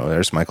 that's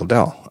there's Michael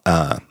Dell."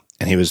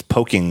 And he was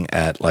poking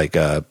at like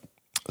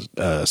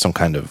some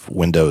kind of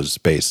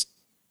Windows-based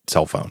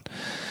cell phone.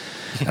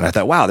 And I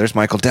thought, wow, there's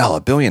Michael Dell, a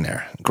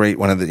billionaire, great,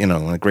 one of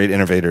the great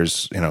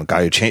innovators,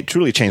 guy who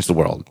truly changed the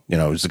world.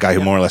 He's the guy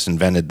who more or less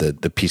invented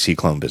the PC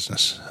clone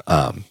business,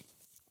 and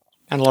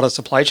a lot of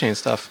supply chain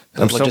stuff,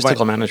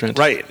 logistical management,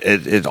 right?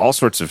 It all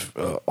sorts of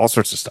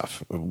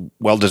stuff.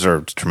 Well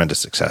deserved, tremendous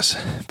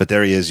success. But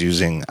there he is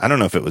using. I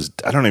don't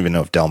even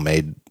know if Dell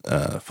made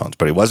phones,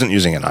 but he wasn't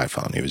using an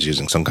iPhone. He was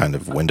using some kind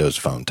of Windows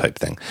phone type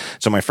thing.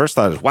 So my first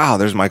thought is, wow,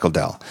 there's Michael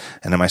Dell,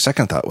 and then my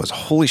second thought was,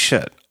 holy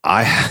shit,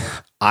 I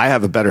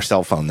have a better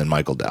cell phone than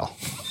Michael Dell.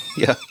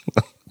 Yeah.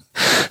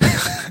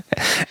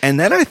 And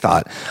then I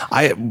thought,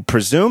 I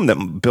presume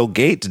that Bill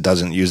Gates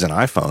doesn't use an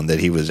iPhone, that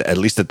he was, at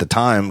least at the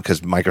time,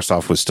 because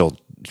Microsoft was still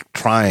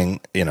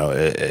trying,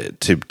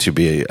 to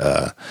be,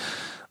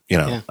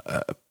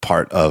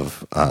 part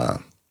of, a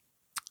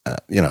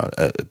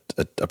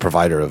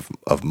provider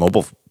of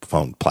mobile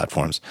phone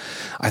platforms.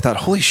 I thought,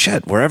 holy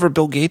shit, wherever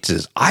Bill Gates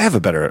is, I have a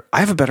better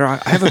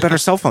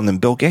cell phone than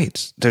Bill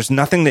Gates. There's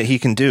nothing that he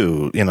can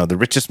do. The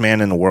richest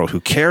man in the world who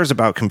cares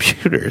about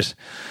computers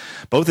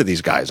both of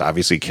these guys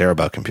obviously care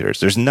about computers.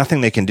 There's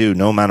nothing they can do,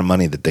 no amount of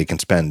money that they can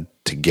spend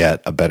to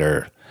get a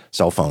better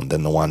cell phone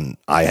than the one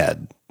I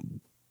had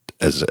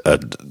as a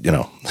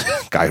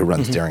guy who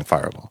runs Daring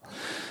Fireball.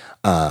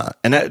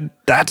 And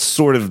that's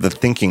sort of the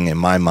thinking in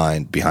my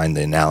mind behind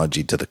the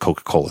analogy to the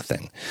Coca-Cola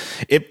thing.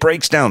 It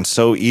breaks down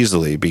so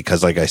easily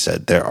because, like I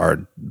said, there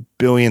are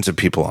billions of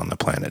people on the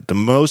planet.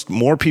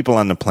 More people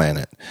on the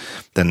planet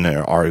than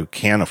there are who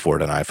can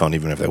afford an iPhone,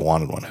 even if they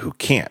wanted one, who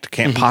can't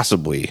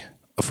possibly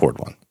afford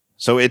one.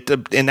 So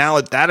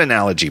that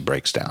analogy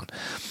breaks down.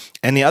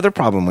 And the other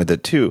problem with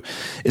it, too,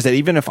 is that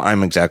even if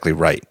I'm exactly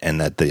right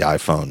and that the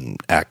iPhone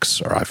X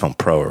or iPhone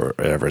Pro or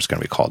whatever it's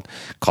going to be called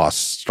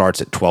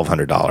starts at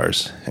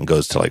 $1,200 and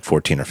goes to like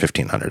 $1,400 or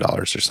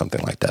 $1,500 or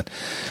something like that,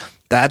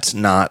 that's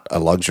not a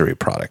luxury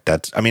product.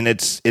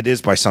 It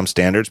is by some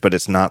standards, but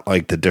it's not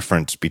like the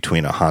difference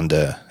between a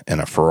Honda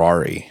and a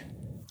Ferrari.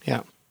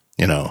 Yeah.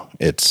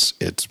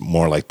 It's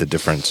more like the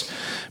difference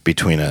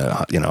between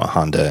a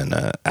Honda and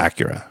a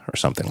Acura or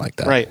something like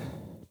that. Right.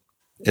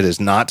 It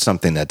is not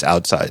something that's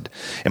outside.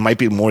 It might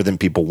be more than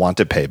people want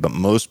to pay, but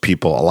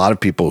a lot of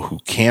people who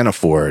can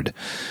afford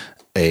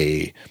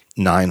a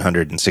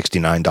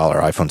 $969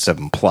 iPhone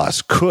 7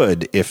 Plus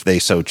could, if they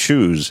so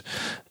choose,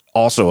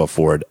 also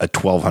afford a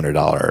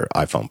 $1,200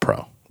 iPhone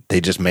Pro. They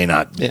just may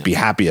not be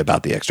happy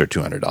about the extra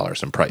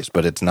 $200 in price,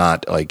 but it's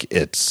not like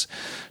it's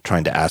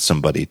trying to ask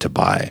somebody to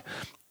buy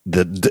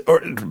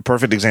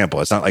perfect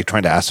example. It's not like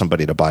trying to ask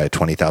somebody to buy a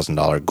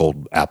 $20,000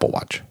 gold Apple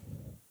Watch.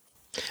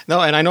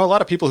 No, and I know a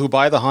lot of people who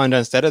buy the Honda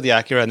instead of the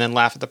Acura and then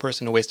laugh at the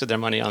person who wasted their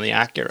money on the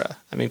Acura.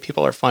 I mean,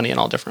 people are funny in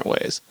all different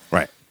ways.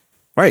 Right.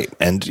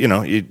 And,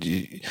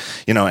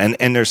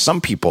 and there's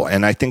some people,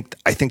 and I think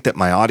that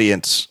my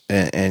audience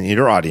and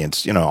your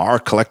audience, our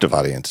collective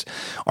audience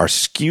are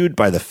skewed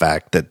by the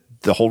fact that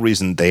the whole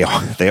reason they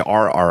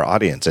are our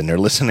audience and they're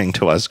listening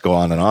to us go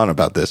on and on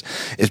about this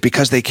is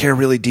because they care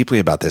really deeply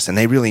about this and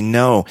they really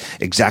know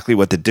exactly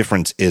what the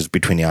difference is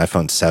between the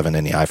iPhone 7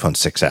 and the iPhone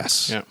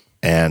 6S. Yeah.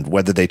 And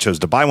whether they chose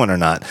to buy one or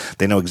not,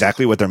 they know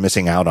exactly what they're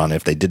missing out on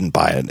if they didn't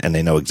buy it. And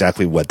they know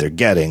exactly what they're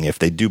getting if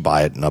they do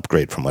buy it and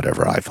upgrade from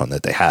whatever iPhone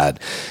that they had.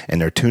 And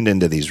they're tuned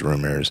into these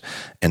rumors.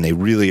 And they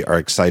really are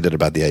excited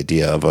about the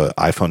idea of an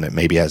iPhone that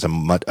maybe has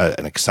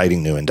an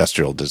exciting new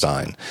industrial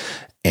design.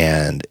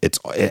 And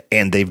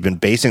they've been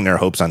basing their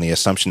hopes on the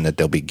assumption that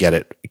they'll be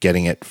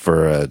getting it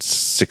for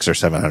 $600 or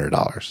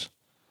 $700.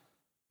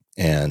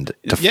 And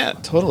yeah,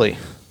 totally.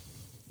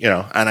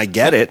 And I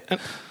get it.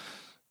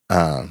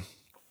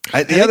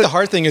 I think the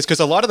hard thing is because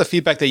a lot of the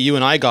feedback that you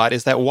and I got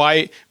is that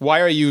why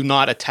are you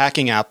not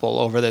attacking Apple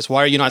over this?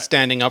 Why are you not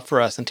standing up for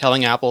us and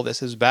telling Apple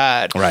this is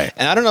bad? Right.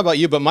 And I don't know about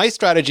you, but my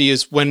strategy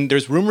is when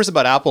there's rumors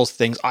about Apple's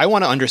things, I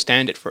want to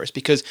understand it first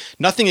because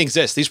nothing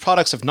exists. These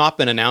products have not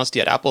been announced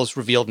yet. Apple's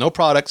revealed no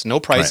products, no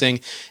pricing,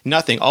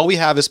 nothing. All we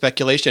have is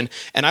speculation.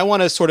 And I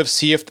want to sort of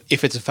see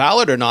if it's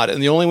valid or not.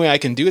 And the only way I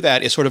can do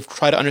that is sort of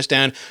try to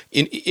understand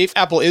if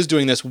Apple is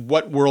doing this,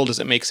 what world does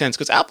it make sense?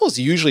 Because Apple's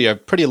usually a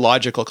pretty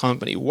logical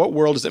company. What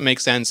world does it make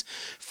sense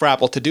for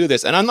Apple to do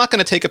this? And I'm not going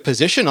to take a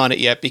position on it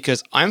yet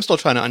because I'm still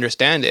trying to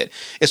understand it.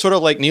 It's sort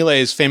of like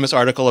Nilay's famous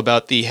article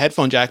about the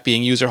headphone jack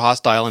being user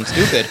hostile and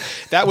stupid.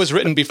 That was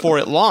written before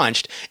it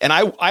launched. And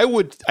I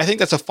think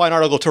that's a fine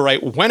article to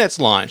write when it's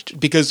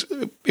launched because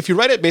if you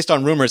write it based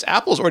on rumors,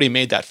 Apple's already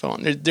made that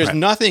phone. There's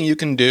nothing you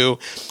can do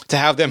to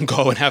have them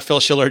go and have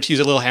Phil Schiller to use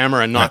a little hammer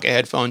and knock a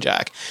headphone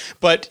jack.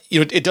 But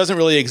it doesn't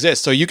really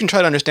exist. So you can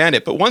try to understand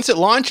it. But once it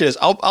launches,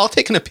 I'll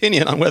take an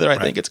opinion on whether I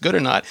think it's good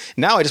or not.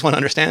 Now I just want to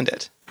understand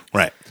it.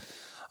 Right.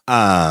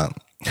 I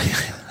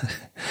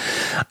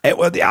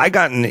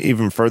got in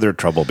even further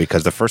trouble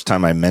because the first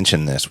time I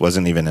mentioned this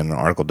wasn't even in an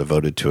article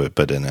devoted to it,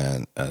 but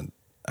in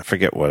I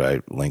forget what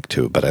I linked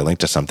to, but I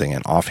linked to something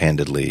and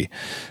offhandedly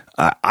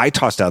I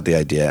tossed out the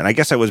idea, and I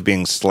guess I was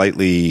being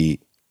slightly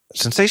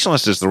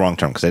sensationalist is the wrong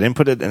term because I didn't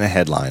put it in a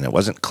headline. It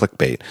wasn't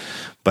clickbait,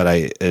 but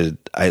I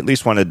at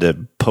least wanted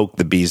to poke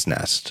the bee's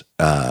nest.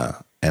 And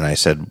I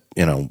said,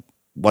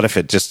 what if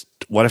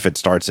it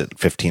starts at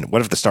 15?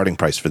 What if the starting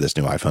price for this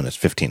new iPhone is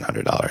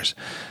 $1,500?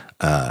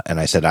 And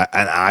I said,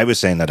 I was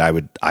saying that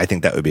I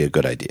think that would be a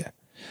good idea,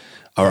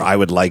 or I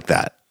would like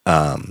that.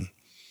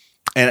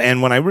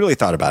 And when I really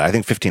thought about it, I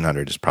think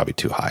 1,500 is probably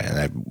too high.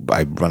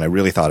 And when I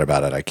really thought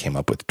about it, I came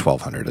up with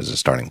 1,200 as a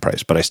starting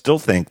price. But I still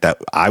think that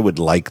I would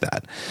like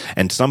that.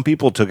 And some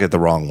people took it the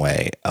wrong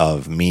way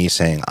of me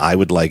saying I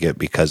would like it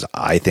because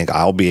I think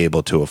I'll be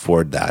able to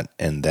afford that,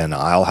 and then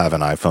I'll have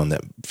an iPhone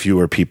that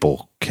fewer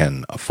people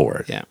can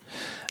afford. Yeah,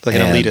 like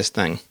an elitist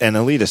thing. An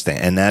elitist thing,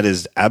 and that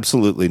is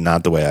absolutely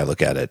not the way I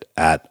look at it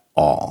at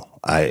all.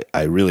 I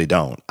really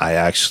don't. I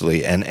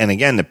actually, and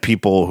again, the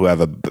people who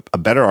have a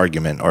better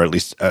argument, or at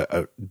least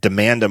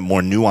demand a more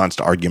nuanced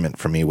argument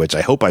from me, which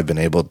I hope I've been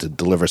able to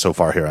deliver so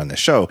far here on this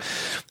show,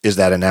 is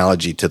that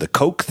analogy to the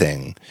Coke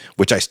thing,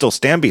 which I still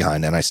stand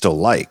behind and I still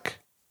like.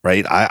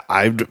 Right?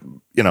 I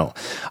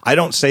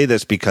don't say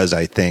this because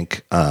I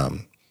think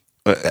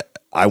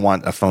I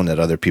want a phone that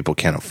other people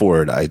can't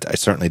afford. I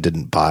certainly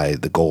didn't buy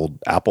the gold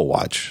Apple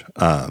Watch.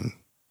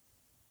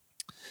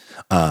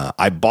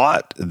 I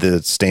bought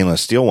the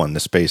stainless steel one, the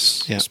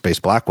space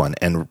black one,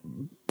 and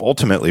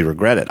ultimately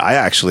regret it. I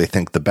actually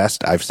think the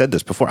best, I've said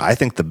this before, I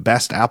think the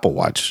best Apple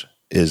Watch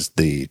is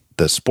the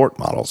sport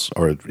models,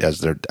 or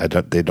as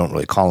they don't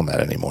really call them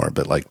that anymore,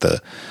 but like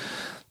the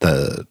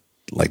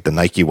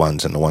Nike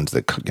ones and the ones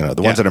that,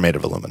 ones that are made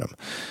of aluminum.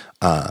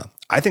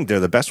 I think they're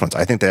the best ones.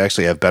 I think they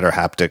actually have better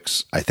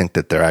haptics. I think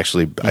that they're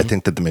actually, I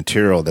think that the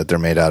material that they're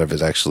made out of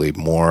is actually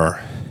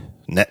more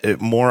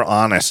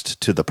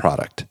honest to the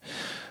product.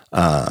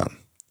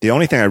 The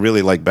only thing I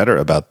really like better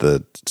about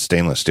the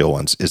stainless steel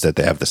ones is that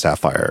they have the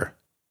sapphire.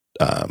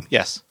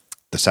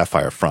 The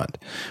sapphire front,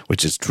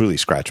 which is truly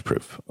scratch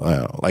proof.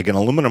 Like an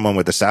aluminum one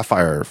with a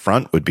sapphire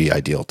front would be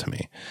ideal to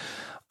me.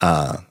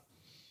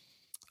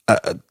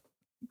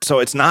 So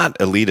it's not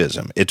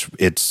elitism.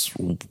 It's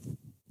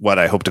what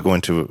I hope to go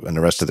into in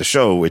the rest of the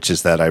show, which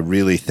is that I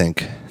really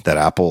think that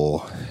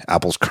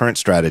Apple's current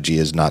strategy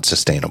is not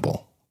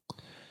sustainable.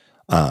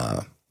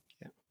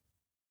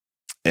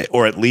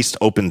 Or at least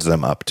opens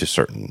them up to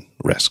certain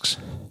risks.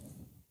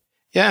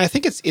 Yeah, I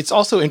think it's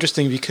also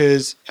interesting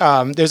because there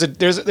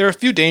are a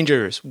few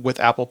dangers with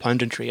Apple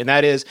punditry, and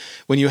that is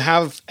when you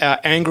have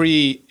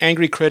angry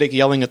critic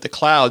yelling at the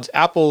clouds,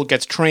 Apple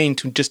gets trained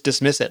to just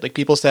dismiss it. Like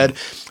people said,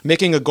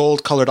 making a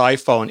gold-colored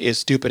iPhone is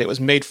stupid. It was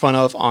made fun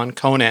of on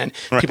Conan.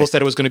 Right. People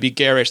said it was going to be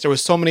garish. There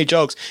was so many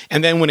jokes,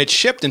 and then when it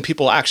shipped and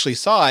people actually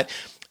saw it,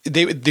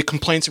 the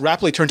complaints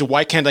rapidly turned to,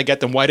 why can't I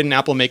get them? Why didn't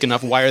Apple make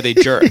enough? Why are they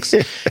jerks?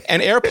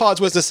 And AirPods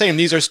was the same.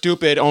 These are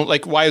stupid.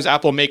 Like, why is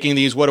Apple making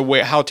these? What a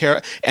way, how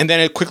terrible. And then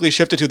it quickly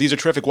shifted to, these are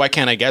terrific. Why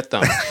can't I get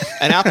them?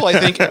 And Apple, I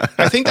think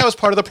that was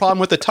part of the problem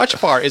with the Touch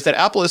Bar, is that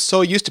Apple is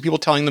so used to people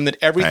telling them that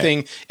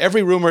everything,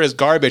 every rumor is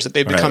garbage, that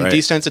they've become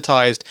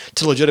desensitized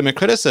to legitimate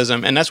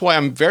criticism. And that's why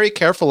I'm very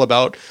careful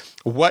about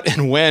what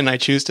and when I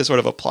choose to sort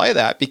of apply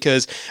that,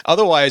 because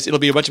otherwise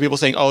it'll be a bunch of people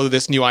saying, oh,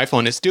 this new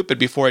iPhone is stupid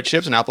before it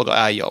ships, and Apple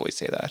go, you always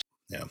say that.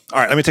 Yeah. All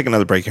right, let me take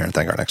another break here and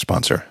thank our next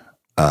sponsor.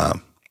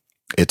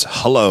 It's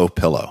Hullo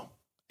Pillow,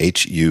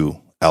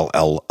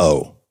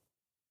 Hullo,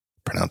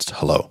 pronounced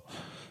hello.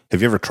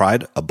 Have you ever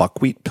tried a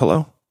buckwheat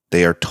pillow?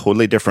 They are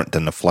totally different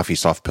than the fluffy,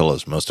 soft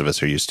pillows most of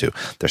us are used to.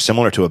 They're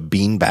similar to a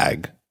bean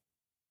bag,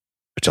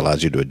 which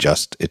allows you to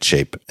adjust its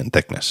shape and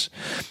thickness.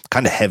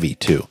 Kind of heavy,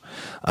 too.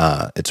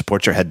 It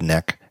supports your head and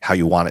neck how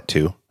you want it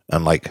to,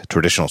 unlike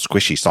traditional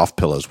squishy, soft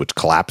pillows, which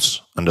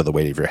collapse under the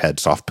weight of your head.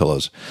 Soft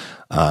pillows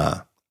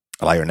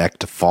allow your neck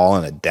to fall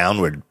in a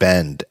downward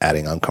bend,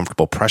 adding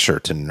uncomfortable pressure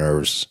to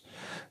nerves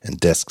and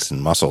discs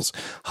and muscles.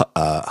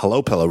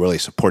 Hullo Pillow really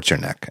supports your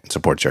neck and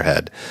supports your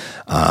head.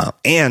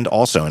 And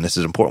also, and this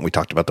is important, we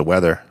talked about the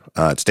weather,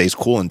 it stays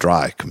cool and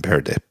dry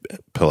compared to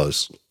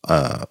pillows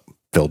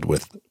filled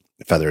with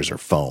feathers or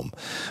foam.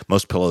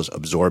 Most pillows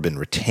absorb and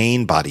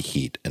retain body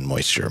heat and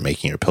moisture,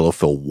 making your pillow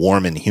feel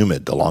warm and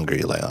humid the longer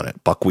you lay on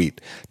it.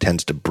 Buckwheat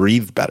tends to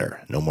breathe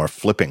better, no more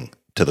flipping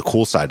to the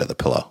cool side of the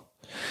pillow.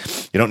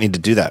 You don't need to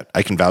do that.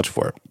 I can vouch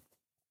for it.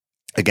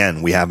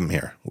 Again, we have them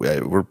here.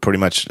 We're pretty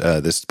much,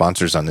 the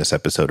sponsors on this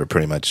episode are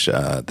pretty much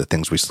the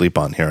things we sleep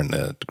on here in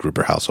the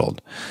Gruber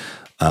household.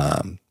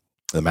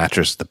 The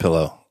mattress, the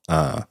pillow.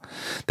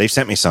 They've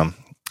sent me some.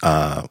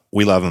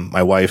 We love them.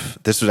 My wife,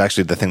 this was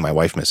actually the thing my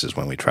wife misses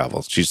when we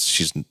travel.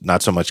 She's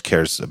not so much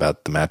cares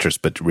about the mattress,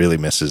 but really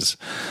misses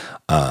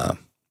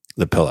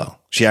the pillow.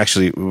 She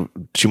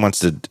wants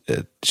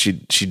to,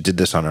 she did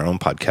this on her own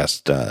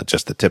podcast,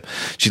 Just the Tip.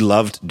 She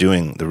loved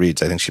doing the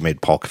reads. I think she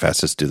made Paul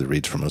Kafassis do the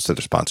reads for most of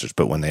their sponsors,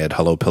 but when they had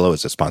Hullo Pillow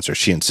as a sponsor,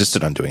 she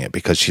insisted on doing it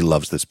because she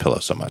loves this pillow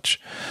so much.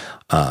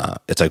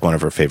 It's like one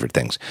of her favorite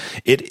things.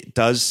 It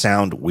does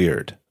sound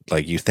weird.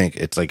 Like you think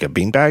it's like a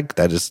beanbag.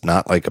 That is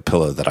not like a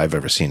pillow that I've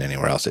ever seen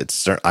anywhere else.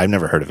 I've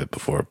never heard of it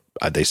before.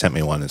 They sent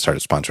me one and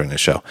started sponsoring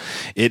this show.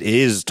 It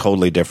is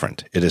totally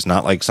different. It is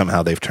not like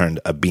somehow they've turned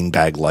a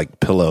beanbag-like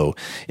pillow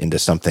into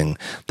something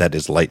that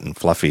is light and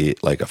fluffy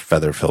like a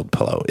feather-filled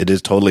pillow. It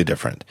is totally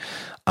different.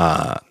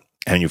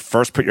 And you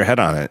first put your head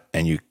on it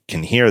and you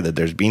can hear that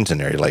there's beans in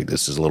there. You're like,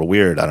 this is a little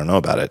weird. I don't know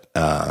about it.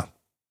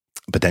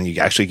 But then you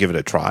actually give it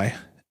a try.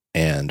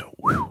 And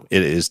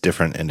it is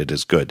different and it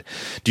is good.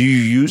 Do you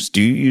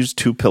use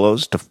two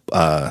pillows to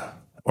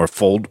or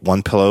fold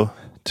one pillow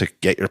to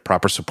get your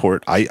proper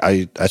support?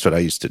 I that's what I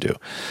used to do.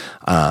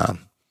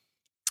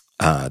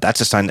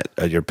 That's a sign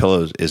that your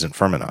pillow isn't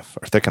firm enough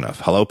or thick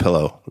enough. Hullo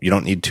Pillow, you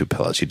don't need two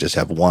pillows. You just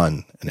have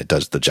one and it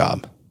does the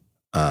job.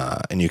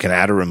 And you can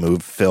add or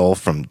remove fill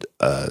from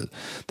the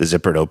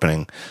zippered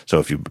opening. So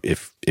if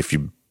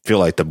you feel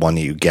like the one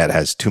that you get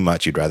has too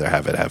much, you'd rather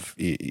have it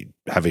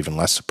have even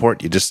less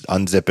support, you just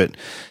unzip it,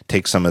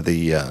 take some of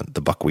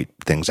the buckwheat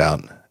things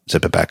out,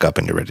 zip it back up,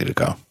 and you're ready to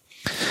go.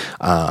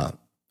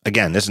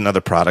 Again, this is another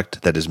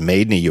product that is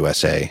made in the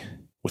USA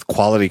with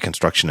quality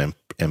construction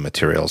and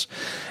materials.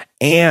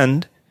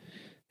 And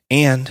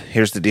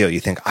here's the deal. You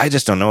think, I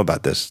just don't know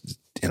about this,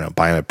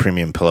 buying a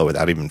premium pillow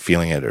without even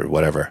feeling it or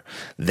whatever.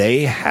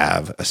 They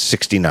have a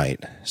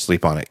 60-night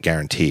sleep on it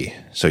guarantee.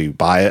 So you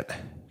buy it,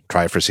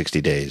 Try it for 60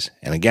 days.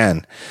 And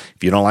again,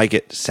 if you don't like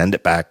it, send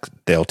it back.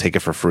 They'll take it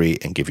for free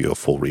and give you a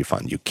full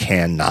refund. You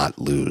cannot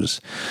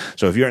lose.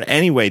 So if you're in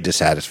any way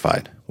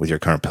dissatisfied with your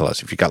current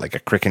pillows, if you got like a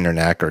crick in your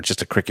neck or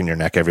just a crick in your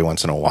neck every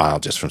once in a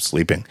while just from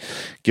sleeping,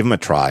 give them a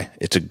try.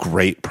 It's a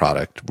great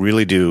product.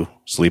 Really do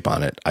sleep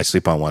on it. I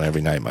sleep on one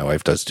every night. My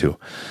wife does too.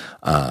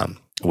 I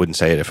wouldn't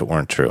say it if it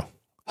weren't true.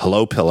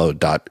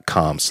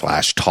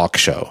 HelloPillow.com/talk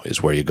show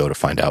is where you go to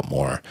find out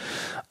more.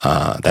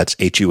 That's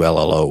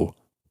HULLO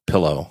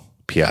pillow,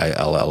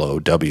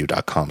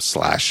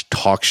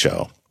 PILLOW.com/talk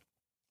show.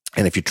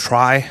 And if you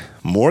try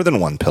more than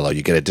one pillow,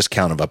 you get a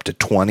discount of up to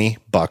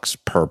 $20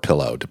 per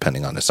pillow,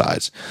 depending on the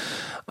size.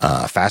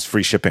 Fast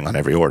free shipping on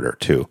every order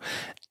too.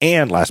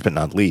 And last but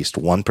not least,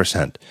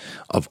 1%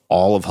 of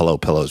all of Hello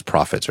Pillow's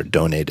profits are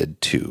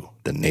donated to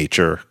the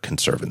Nature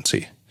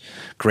Conservancy.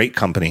 Great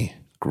company.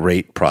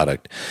 Great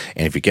product.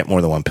 And if you get more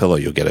than one pillow,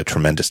 you'll get a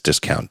tremendous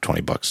discount,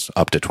 $20,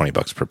 up to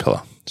 $20 per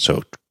pillow.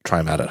 So try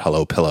them out at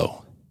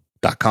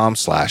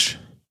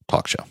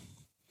hellopillow.com/talk show.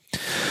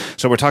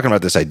 So we're talking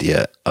about this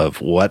idea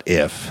of what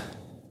if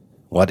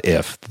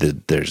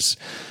there's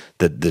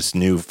this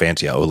new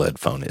fancy OLED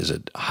phone is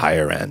a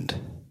higher end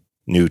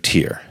new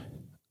tier.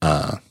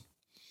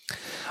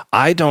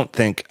 I don't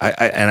think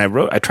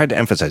I tried to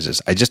emphasize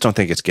this. I just don't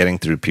think it's getting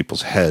through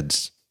people's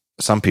heads,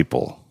 some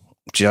people,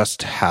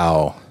 just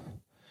how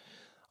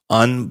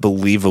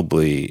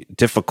unbelievably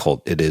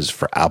difficult it is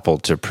for Apple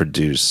to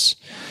produce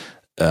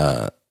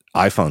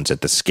iPhones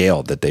at the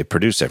scale that they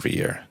produce every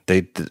year.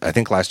 I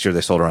think last year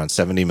they sold around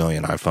 70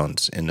 million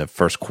iPhones in the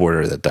first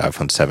quarter that the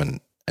iPhone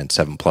 7 and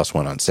 7 Plus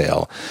went on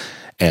sale.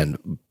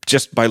 And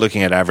just by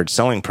looking at average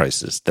selling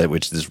prices,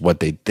 which is what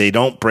they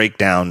don't break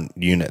down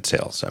unit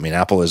sales. I mean,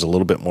 Apple is a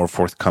little bit more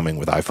forthcoming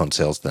with iPhone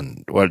sales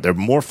they're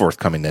more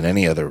forthcoming than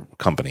any other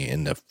company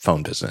in the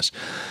phone business.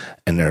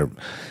 And they're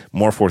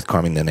more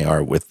forthcoming than they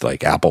are with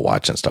like Apple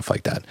Watch and stuff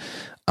like that.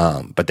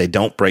 But they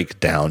don't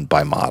break down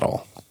by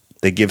model.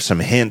 They give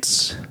some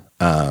hints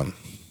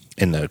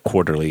in the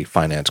quarterly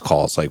finance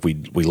calls. Like we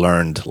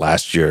learned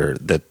last year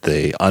that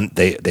they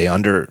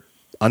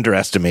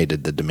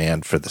underestimated the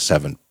demand for the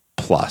 7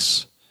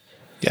 Plus.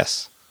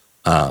 Yes.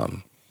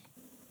 And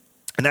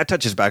that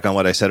touches back on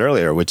what I said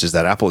earlier, which is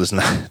that Apple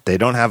they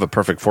don't have a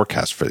perfect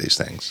forecast for these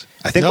things.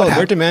 I think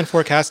their demand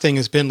forecasting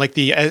has been like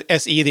the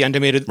SE, the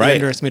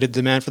underestimated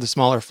demand for the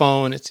smaller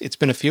phone. It's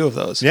been a few of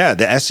those. Yeah,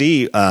 the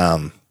SE,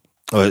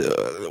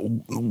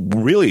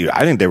 really,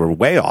 I think they were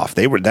way off.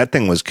 That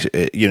thing was,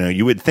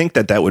 you would think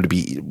that would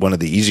be one of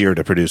the easier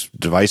to produce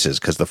devices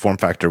because the form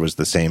factor was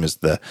the same as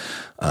the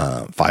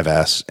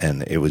 5S,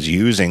 and it was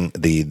using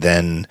the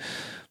then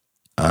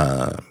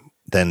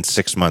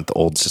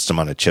 6-month-old system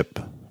on a chip.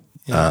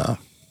 Yeah.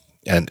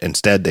 And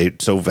instead, they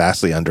so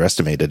vastly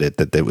underestimated it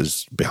that it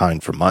was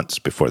behind for months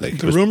before they.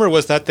 The rumor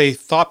was that they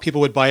thought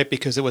people would buy it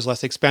because it was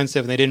less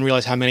expensive, and they didn't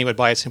realize how many would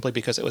buy it simply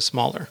because it was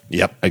smaller.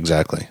 Yep,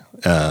 exactly.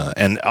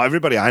 And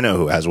everybody I know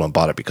who has one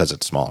bought it because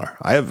it's smaller.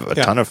 I have a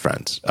ton of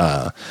friends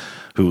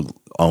who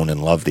own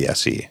and love the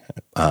SE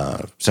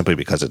simply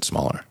because it's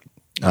smaller.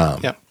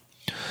 Yeah.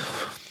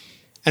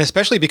 And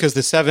especially because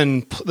the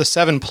 7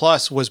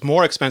 Plus was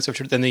more expensive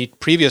than the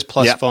previous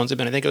Plus phones have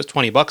been. I think it was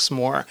 $20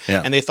 more.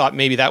 Yeah. And they thought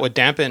maybe that would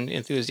dampen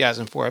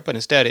enthusiasm for it. But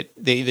instead,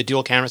 the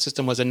dual camera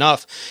system was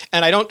enough.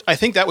 And I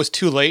think that was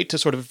too late to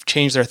sort of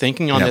change their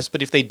thinking on this.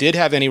 But if they did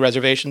have any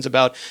reservations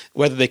about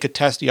whether they could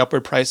test the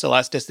upward price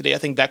elasticity, I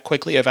think that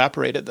quickly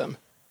evaporated them.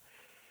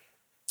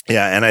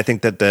 Yeah, and I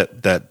think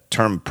that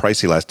term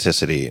price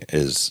elasticity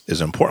is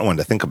an important one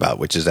to think about,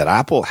 which is that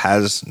Apple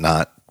has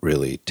not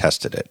really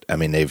tested it. I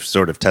mean, they've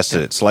sort of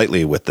tested it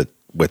slightly with the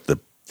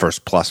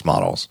first Plus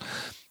models,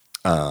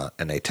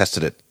 and they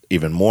tested it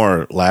even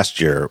more last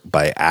year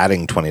by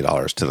adding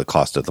 $20 to the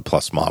cost of the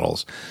Plus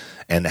models,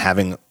 and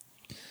having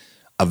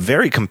a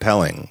very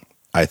compelling.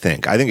 I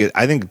think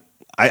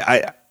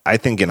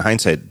in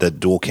hindsight, the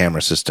dual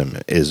camera system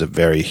is a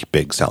very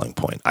big selling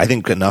point. I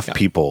think enough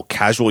people,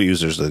 casual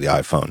users of the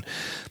iPhone,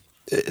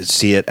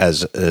 see it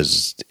as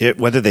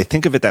whether they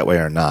think of it that way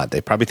or not, they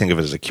probably think of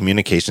it as a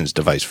communications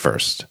device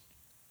first,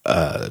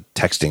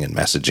 texting and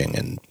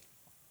messaging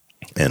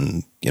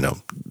and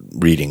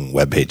reading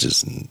web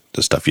pages and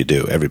the stuff you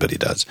do. Everybody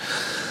does.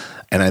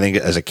 And I think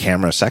as a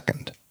camera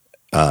second.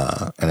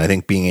 And I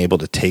think being able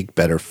to take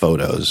better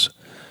photos,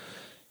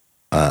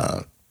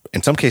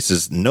 in some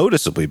cases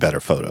noticeably better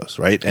photos,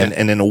 right?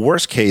 And in a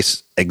worst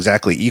case,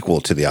 exactly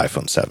equal to the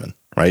iPhone 7,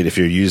 right? If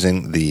you're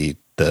using the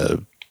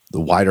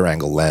wider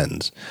angle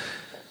lens,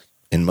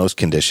 in most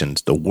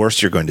conditions, the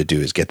worst you're going to do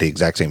is get the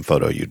exact same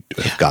photo you'd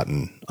have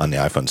gotten on the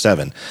iPhone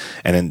 7.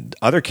 And in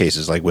other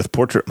cases, like with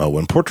portrait mode,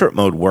 when portrait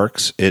mode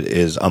works, it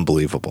is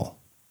unbelievable.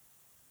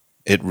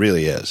 It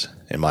really is,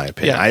 in my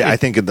opinion. I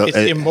think it's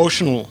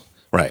emotional.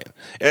 Right.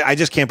 I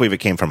just can't believe it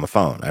came from a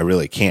phone. I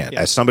really can't.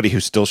 Yeah. As somebody who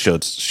still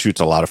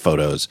shoots a lot of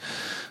photos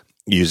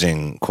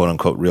using quote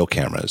unquote real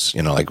cameras,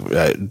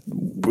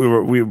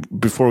 we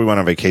before we went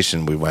on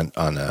vacation, we went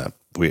on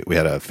we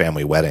had a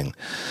family wedding,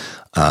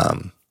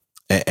 and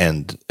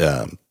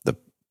it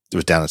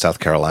was down in South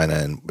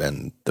Carolina,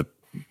 and the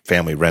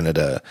family rented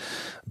a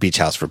beach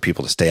house for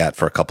people to stay at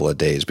for a couple of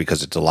days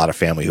because it's a lot of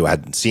family who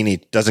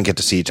doesn't get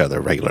to see each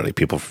other regularly,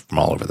 people from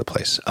all over the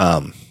place.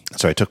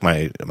 So I took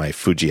my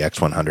Fuji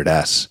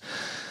X100S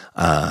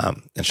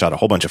and shot a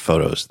whole bunch of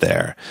photos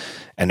there.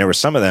 And there were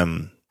some of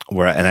them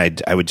where,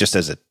 and I would just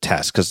as a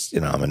test, because,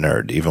 I'm a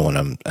nerd, even when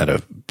I'm at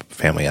a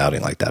family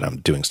outing like that, I'm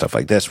doing stuff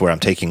like this, where I'm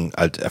taking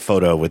a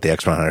photo with the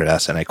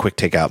X100S and I quick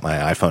take out my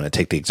iPhone and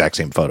take the exact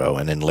same photo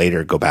and then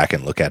later go back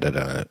and look at it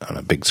on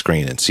a big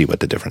screen and see what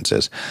the difference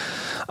is.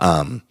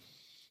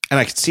 And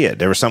I could see it.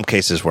 There were some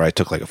cases where I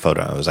took like a photo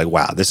and I was like,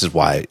 wow, this is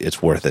why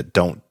it's worth it.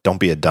 Don't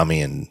be a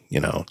dummy and,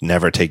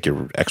 never take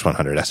your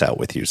X100S out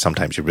with you.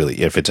 Sometimes you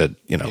really, if it's an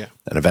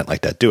event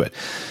like that, do it.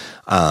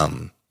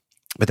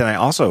 But then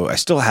I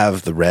still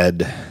have the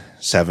Red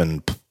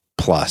 7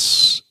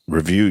 Plus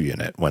review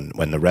unit.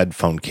 When the Red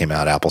phone came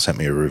out, Apple sent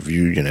me a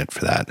review unit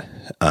for that.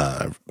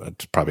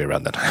 It's probably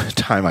around the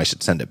time I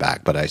should send it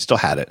back, but I still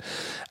had it.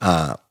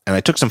 And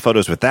I took some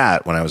photos with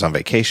that when I was on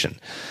vacation.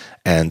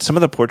 And some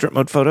of the portrait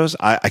mode photos,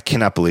 I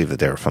cannot believe that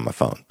they were from a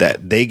phone.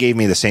 That they gave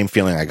me the same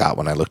feeling I got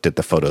when I looked at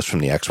the photos from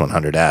the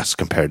X100S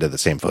compared to the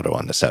same photo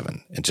on the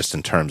 7. And just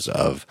in terms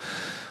of,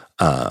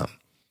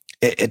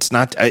 it's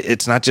not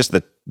just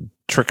the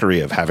trickery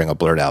of having a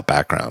blurred out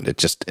background.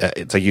 It's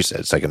like you said,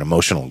 it's like an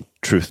emotional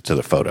truth to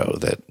the photo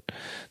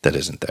that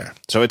isn't there.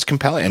 So it's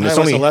compelling. And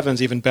iOS 11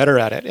 is even better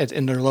at it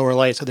in their lower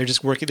light. So they're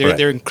just working.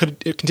 They're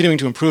continuing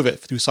to improve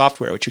it through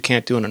software, which you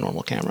can't do in a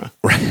normal camera.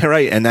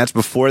 Right. And that's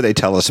before they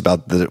tell us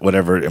about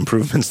whatever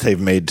improvements they've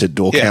made to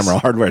dual camera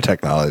hardware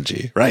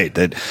technology. Right.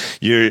 That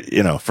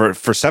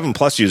for 7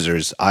 Plus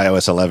users,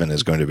 iOS 11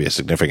 is going to be a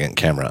significant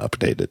camera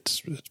update.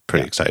 It's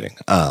pretty exciting.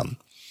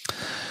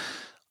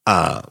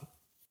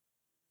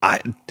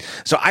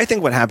 So I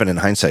think what happened in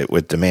hindsight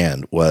with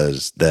demand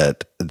was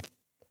that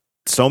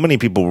so many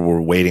people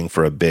were waiting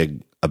for a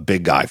big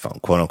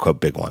iPhone, quote unquote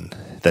big one,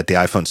 that the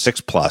iPhone 6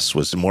 Plus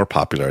was more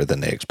popular than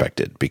they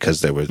expected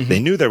because they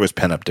knew there was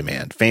pent up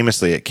demand.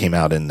 Famously, it came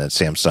out in the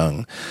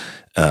Samsung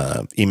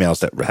emails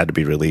that had to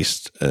be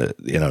released,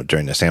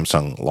 during the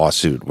Samsung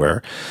lawsuit,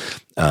 where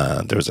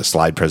there was a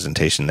slide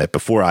presentation that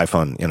before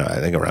iPhone,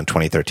 I think around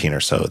 2013 or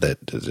so,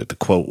 that the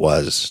quote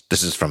was,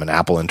 this is from an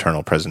Apple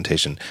internal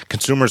presentation,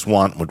 consumers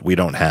want what we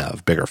don't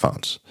have, bigger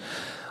phones.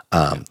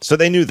 So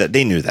they knew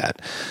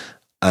that.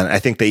 And I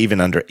think they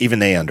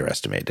they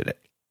underestimated it.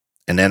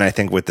 And then I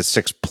think with the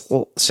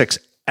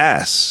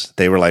 6S,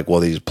 they were like,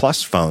 well, these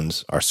Plus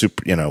phones are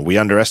super, we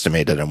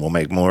underestimated them. We'll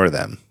make more of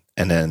them.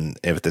 And then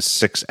if the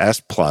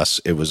 6S Plus,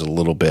 it was a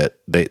little bit,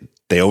 they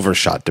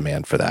overshot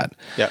demand for that.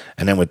 Yeah.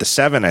 And then with the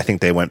 7, I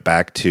think they went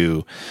back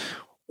to,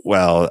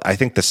 well, I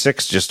think the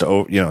 6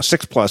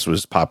 6 Plus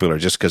was popular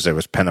just because there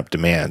was pent up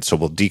demand. So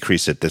we'll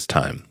decrease it this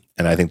time.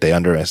 And I think they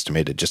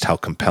underestimated just how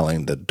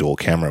compelling the dual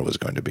camera was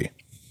going to be.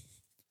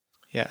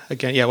 Yeah.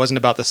 Again, it wasn't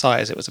about the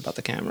size. It was about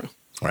the camera.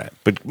 Right.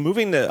 But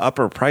moving the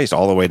upper price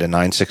all the way to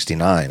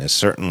 $969 is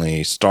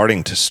certainly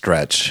starting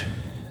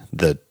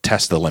to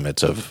test the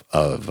limits of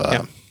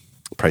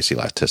price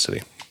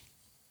elasticity.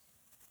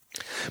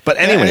 But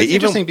anyway,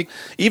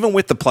 even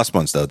with the Plus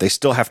ones, though, they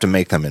still have to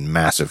make them in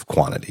massive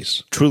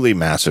quantities, truly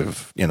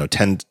massive,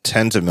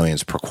 tens of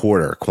millions per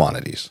quarter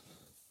quantities.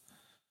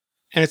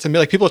 And it's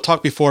like people have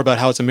talked before about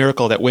how it's a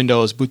miracle that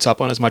Windows boots up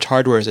on as much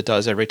hardware as it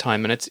does every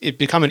time. And it's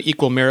become an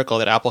equal miracle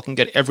that Apple can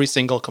get every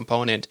single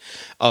component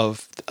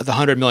of the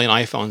 100 million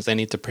iPhones they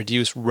need to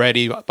produce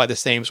ready by the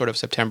same sort of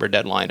September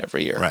deadline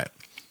every year. Right.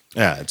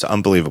 Yeah, it's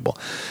unbelievable.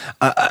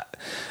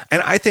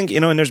 And I think,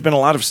 and there's been a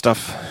lot of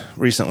stuff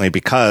recently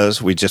because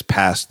we just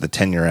passed the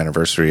 10-year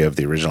anniversary of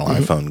the original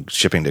iPhone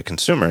shipping to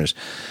consumers.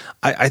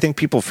 I think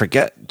people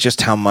forget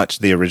just how much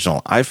the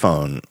original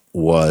iPhone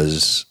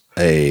was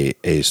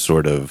a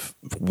sort of,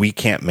 we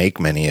can't make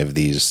many of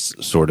these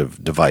sort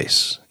of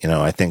device.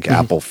 I think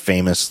Apple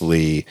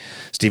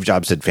Steve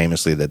Jobs said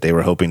famously that they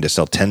were hoping to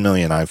sell 10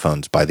 million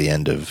iPhones by the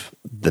end of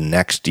the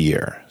next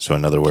year. So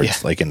in other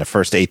words, like in the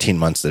first 18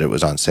 months that it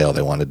was on sale,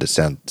 they wanted to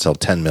sell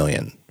 10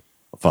 million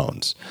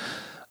phones.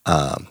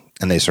 And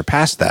they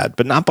surpassed that,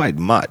 but not by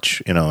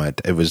much.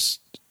 It was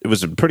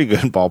a pretty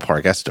good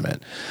ballpark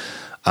estimate.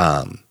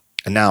 And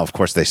now, of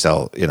course, they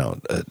sell,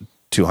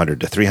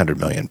 200 to 300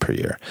 million per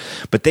year.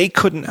 But they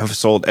couldn't have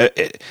sold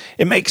it.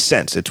 It makes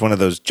sense. It's one of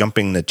those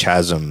jumping the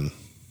chasm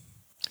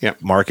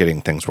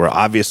marketing things where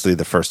obviously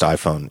the first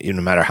iPhone,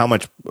 no matter how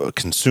much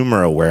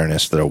consumer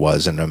awareness there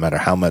was and no matter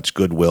how much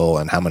goodwill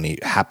and how many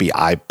happy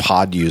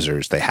iPod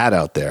users they had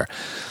out there,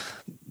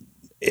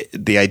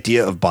 the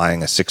idea of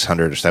buying a $600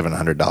 or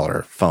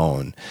 $700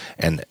 phone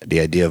and the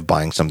idea of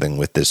buying something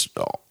with this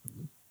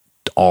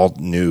all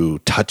new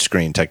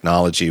touchscreen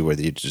technology where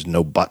there's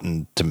no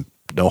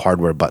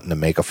hardware button to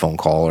make a phone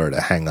call or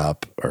to hang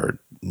up or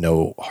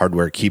no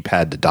hardware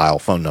keypad to dial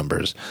phone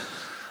numbers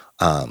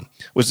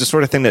was the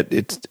sort of thing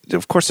that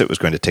of course it was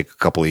going to take a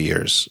couple of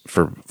years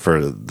for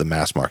the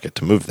mass market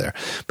to move there.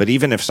 But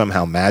even if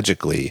somehow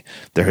magically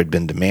there had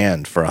been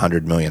demand for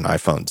 100 million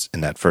iPhones in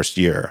that first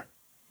year,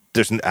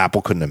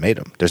 Apple couldn't have made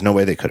them. There's no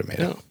way they could have made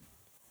them.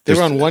 They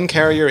were on one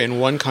carrier in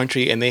one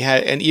country, and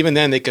even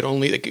then they could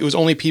only, it was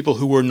only people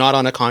who were not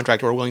on a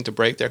contract or were willing to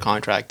break their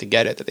contract to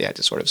get it that they had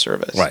to sort of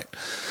service. Right.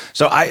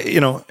 So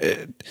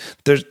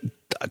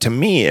to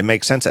me, it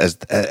makes sense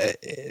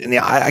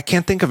I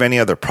can't think of any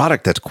other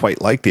product that's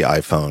quite like the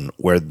iPhone,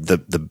 where the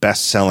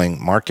best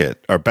selling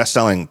market or best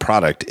selling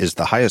product is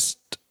the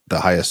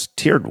highest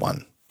tiered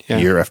one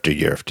year after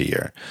year after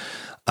year.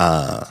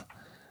 And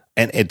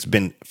it's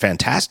been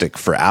fantastic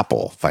for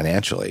Apple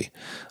financially.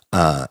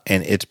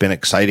 And it's been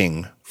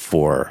exciting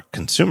for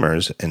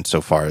consumers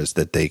insofar as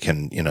that they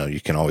can,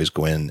 you can always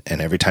go in and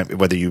every time,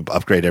 whether you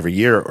upgrade every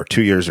year or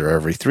 2 years or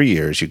every 3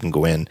 years, you can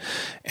go in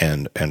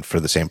and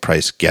for the same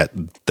price get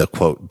the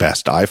quote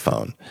best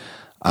iPhone.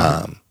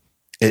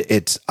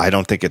 I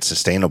don't think it's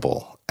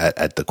sustainable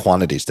at the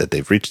quantities that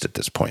they've reached at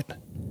this point.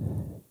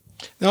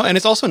 No, and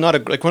it's also not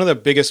one of the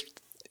biggest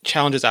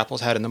challenges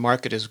Apple's had in the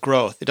market is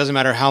growth. It doesn't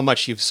matter how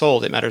much you've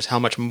sold, it matters how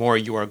much more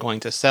you are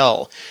going to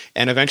sell.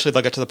 And eventually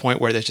they'll get to the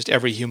point where there's just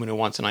every human who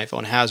wants an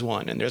iPhone has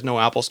one, and there's no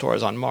Apple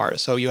stores on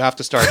Mars. So you have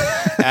to start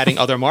adding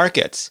other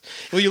markets.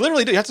 Well, you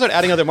literally do. You have to start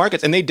adding other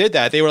markets. And they did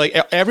that. They were like,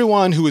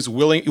 everyone who was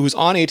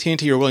on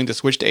AT&T or willing to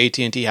switch to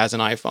AT&T has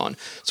an iPhone.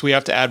 So we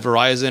have to add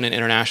Verizon and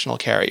international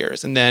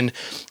carriers. And then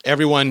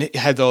everyone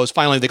had those.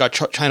 Finally, they got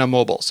China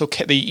Mobile. So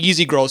the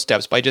easy growth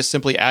steps by just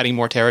simply adding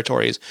more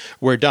territories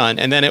were done.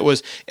 And then it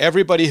was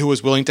everybody who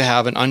was willing to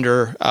have an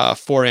under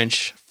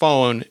 4-inch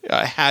phone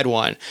had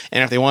one.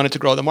 And if they wanted to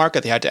grow the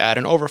market, they had to add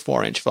an over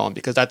 4-inch phone,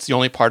 because that's the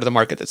only part of the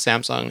market that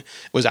Samsung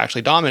was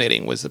actually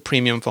dominating, was the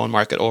premium phone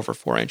market over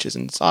 4 inches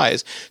in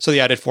size. So they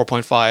added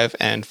 4.7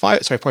 and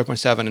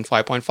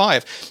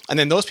 5.5. And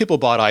then those people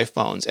bought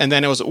iPhones. And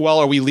then it was, well,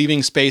 are we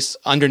leaving space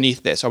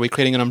underneath this? Are we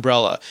creating an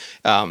umbrella?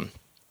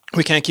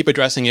 We can't keep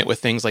addressing it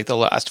with things like the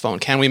last phone.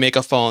 Can we make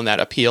a phone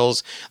that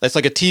appeals? That's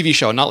like a TV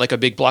show, not like a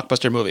big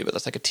blockbuster movie, but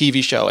that's like a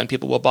TV show, and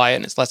people will buy it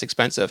and it's less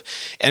expensive.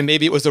 And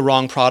maybe it was the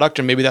wrong product,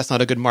 or maybe that's not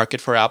a good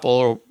market for Apple,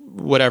 or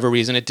whatever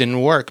reason it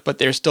didn't work. But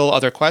there's still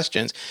other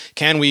questions.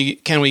 Can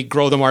we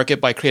grow the market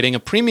by creating a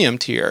premium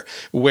tier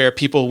where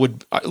people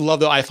would love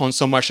the iPhone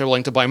so much they're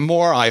willing to buy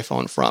more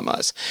iPhone from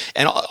us?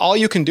 And all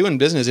you can do in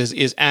business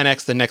is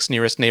annex the next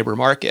nearest neighbor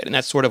market. And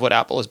that's sort of what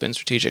Apple has been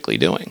strategically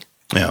doing.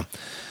 Yeah.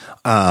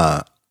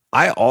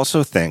 I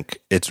also think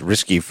it's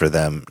risky for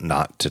them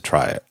not to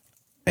try it.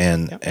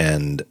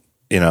 And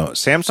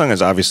Samsung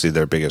is obviously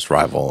their biggest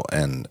rival,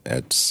 and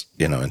it's,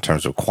 in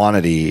terms of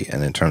quantity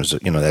and in terms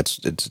of,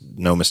 it's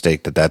no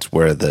mistake that that's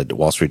where the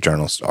Wall Street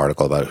Journal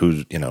article about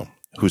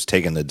who's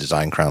taken the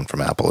design crown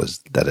from Apple is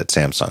that it's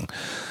Samsung.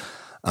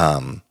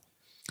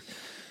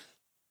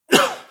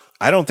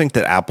 I don't think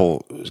that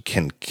Apple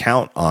can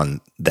count on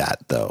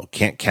that, though.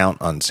 Can't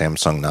count on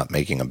Samsung not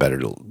making a better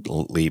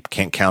leap.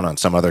 Can't count on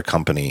some other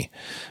company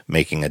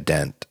making a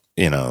dent.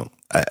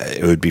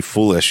 It would be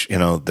foolish.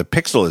 The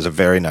Pixel is a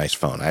very nice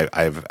phone.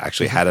 I've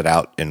actually had it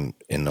out in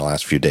the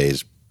last few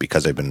days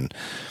because I've been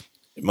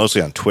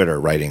mostly on Twitter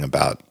writing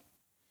about,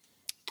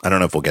 I don't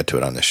know if we'll get to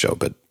it on this show,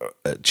 but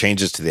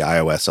changes to the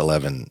iOS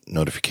 11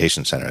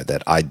 notification center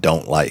that I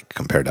don't like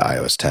compared to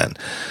iOS 10.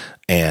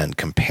 And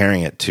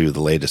comparing it to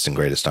the latest and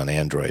greatest on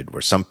Android,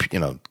 where some,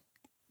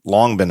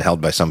 long been held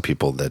by some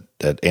people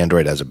that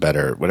Android has a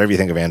better, whatever you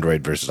think of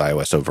Android versus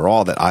iOS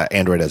overall, that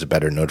Android has a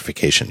better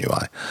notification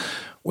UI,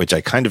 which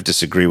I kind of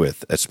disagree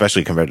with,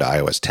 especially compared to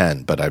iOS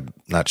 10, but I'm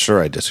not sure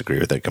I disagree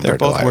with it compared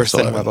to iOS 11. They're both worse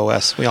than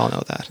WebOS. We all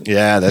know that.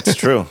 Yeah, that's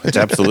true. It's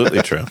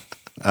absolutely true.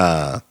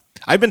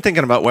 I've been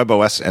thinking about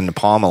WebOS and the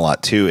Palm a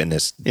lot too in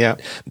this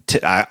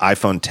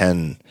iPhone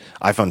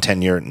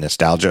 10 year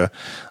nostalgia.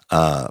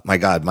 My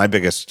God, my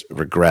biggest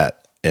regret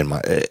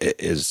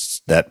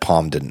is that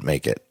Palm didn't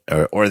make it,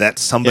 or that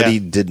somebody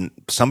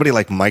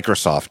like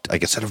Microsoft,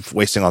 like, instead of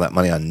wasting all that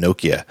money on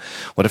Nokia,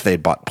 what if they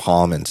had bought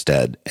Palm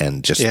instead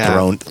and just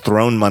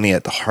thrown money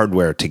at the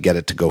hardware to get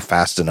it to go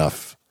fast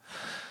enough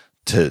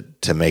to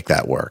make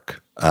that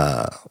work?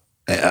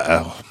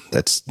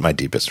 That's my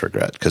deepest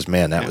regret, because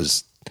man,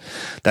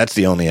 that's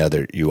the only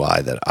other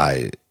UI that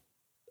I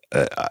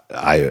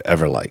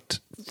ever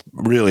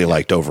really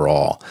liked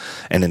overall.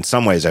 And in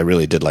some ways I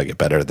really did like it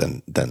better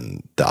than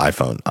the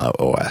iPhone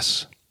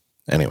OS.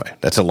 Anyway,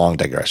 that's a long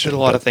digression. Did a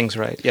lot of things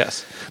right.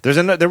 Yes.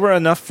 There were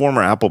enough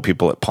former Apple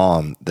people at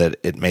Palm that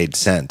it made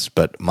sense,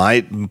 but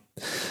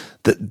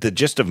the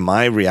gist of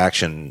my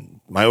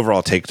reaction, my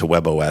overall take to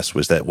WebOS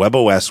was that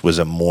WebOS was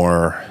a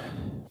more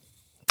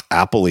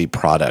Apple-y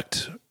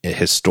product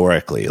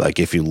historically. Like,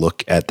 if you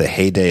look at the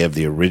heyday of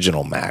the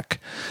original Mac,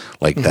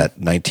 like that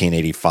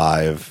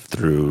 1985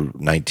 through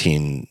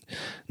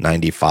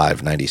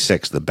 1995,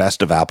 96, the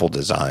best of Apple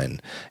design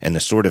and the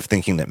sort of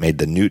thinking that made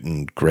the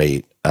Newton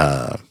great,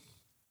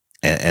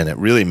 and it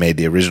really made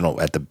the original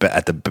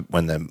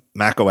when the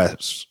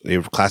macOS,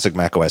 the classic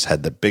macOS,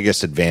 had the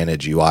biggest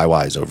advantage UI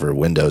wise over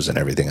Windows and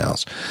everything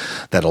else.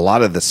 That a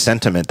lot of the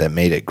sentiment that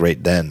made it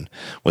great then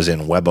was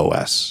in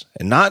WebOS,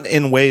 and not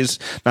in ways,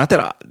 not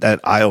that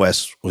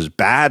iOS was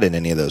bad in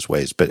any of those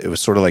ways, but it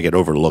was sort of like it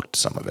overlooked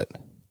some of it.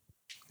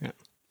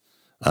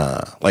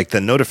 Like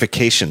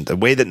the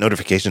way that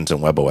notifications in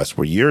WebOS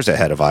were years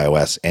ahead of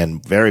iOS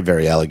and very,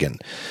 very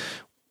elegant.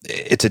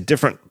 It's a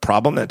different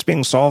problem that's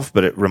being solved,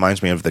 but it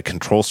reminds me of the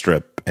control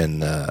strip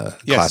in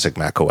classic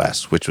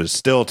macOS, which was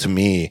still, to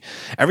me,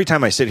 every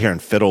time I sit here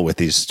and fiddle with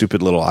these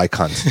stupid little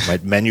icons, my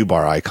menu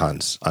bar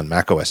icons on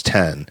macOS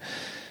 10,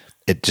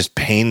 it just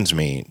pains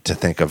me to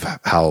think of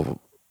how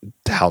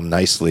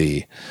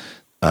nicely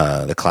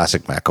the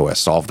classic macOS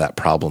solved that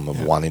problem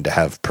of wanting to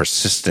have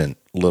persistent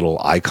little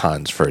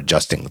icons for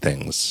adjusting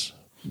things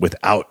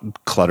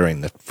without cluttering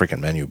the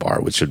freaking menu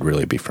bar, which should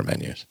really be for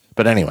menus.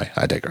 But anyway,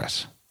 I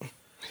digress.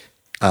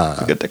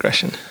 It's a good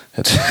digression.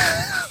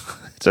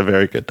 It's a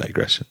very good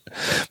digression.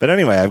 But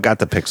anyway, I've got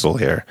the Pixel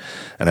here,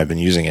 and I've been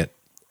using it.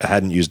 I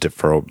hadn't used it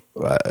for,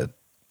 I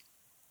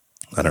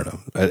don't know.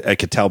 I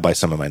could tell by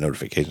some of my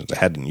notifications. I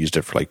hadn't used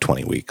it for like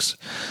 20 weeks.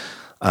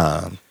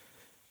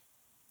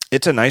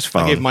 It's a nice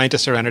phone. I gave mine to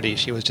Serenity.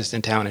 She was just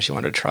in town and she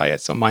wanted to try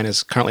it. So mine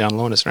is currently on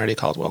loan to Serenity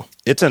Caldwell.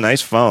 It's a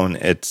nice phone.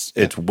 It's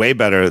way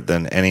better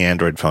than any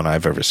Android phone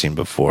I've ever seen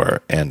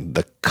before. And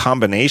the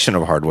combination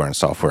of hardware and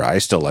software, I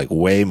still like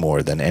way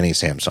more than any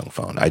Samsung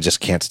phone. I just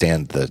can't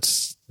stand the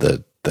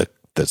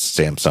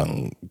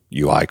Samsung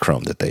UI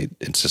Chrome that they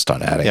insist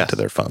on adding to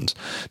their phones.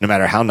 No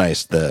matter how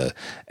nice the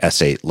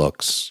S8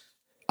 looks,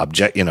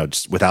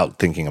 just without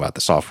thinking about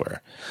the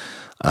software.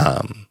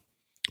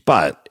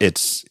 But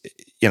it's,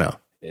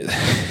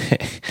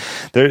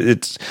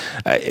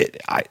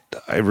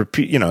 I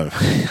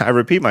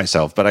repeat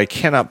myself, but I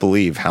cannot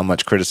believe how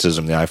much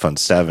criticism the iPhone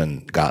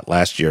 7 got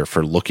last year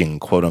for looking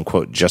quote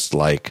unquote just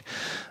like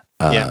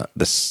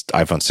this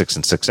iPhone 6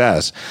 and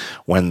 6S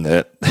when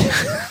the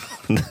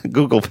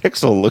Google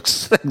Pixel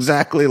looks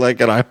exactly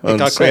like an iPhone 6. It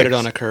got graded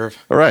on a curve.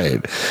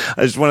 Right.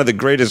 It's one of the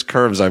greatest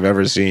curves I've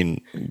ever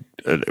seen,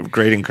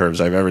 grading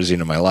curves I've ever seen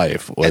in my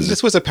life. And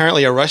this was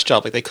apparently a rush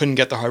job. Like they couldn't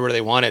get the hardware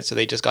they wanted, so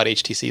they just got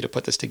HTC to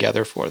put this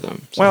together for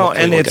them. So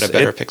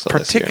it's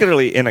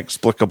particularly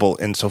inexplicable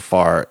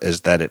insofar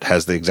as that it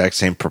has the exact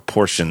same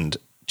proportioned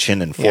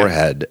chin and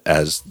forehead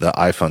as the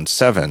iPhone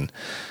 7.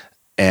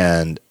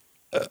 And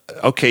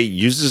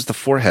uses the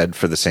forehead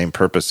for the same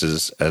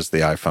purposes as the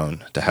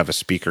iPhone to have a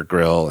speaker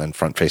grill and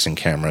front-facing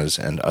cameras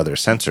and other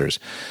sensors,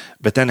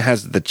 but then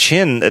has the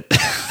chin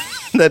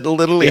that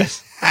literally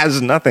has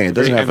nothing. It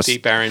doesn't have empty,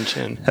 barren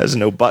chin. Has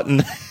no button,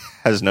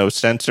 has no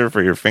sensor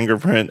for your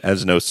fingerprint,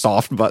 has no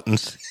soft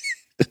buttons.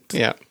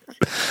 Yeah.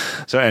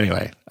 So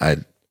anyway,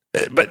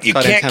 but you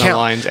got can't antenna count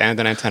lines and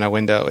an antenna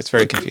window. It's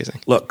very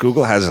confusing. Look,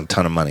 Google has a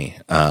ton of money,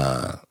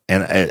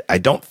 and I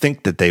don't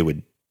think that they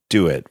would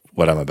do it,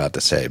 what I'm about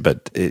to say,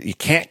 but you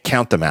can't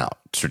count them out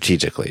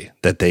strategically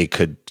that they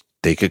could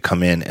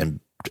come in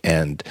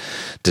and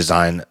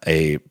design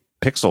a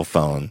Pixel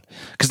phone,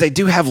 because they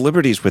do have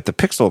liberties with the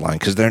Pixel line,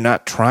 because they're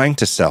not trying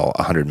to sell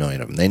 100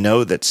 million of them. They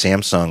know that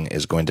Samsung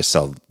is going to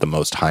sell the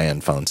most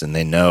high-end phones, and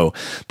they know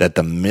that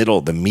the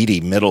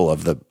meaty middle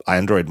of the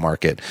Android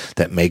market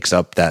that makes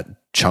up that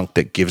chunk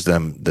that gives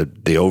them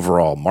the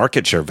overall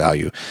market share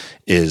value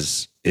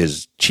is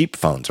cheap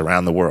phones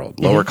around the world,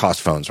 lower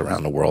cost phones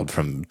around the world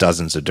from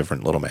dozens of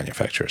different little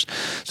manufacturers.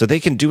 So they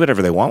can do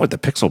whatever they want with the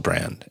Pixel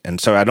brand. And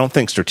so I don't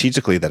think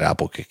strategically that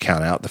Apple could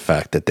count out the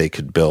fact that they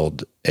could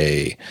build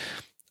a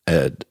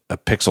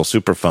Pixel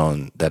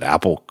superphone that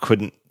Apple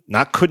couldn't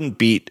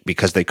beat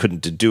because they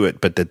couldn't do it,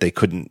 but that they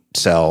couldn't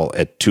sell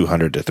at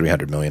 200 to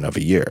 300 million of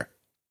a year.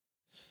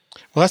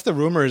 Well, that's the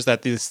rumor, is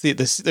that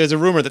there's a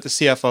rumor that the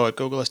CFO at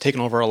Google has taken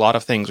over a lot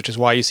of things, which is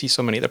why you see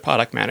so many of the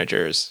product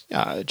managers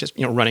just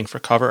running for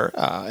cover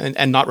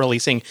and not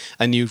releasing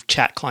a new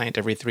chat client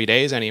every 3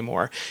 days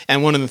anymore.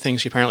 And one of the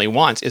things she apparently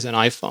wants is an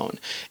iPhone.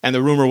 And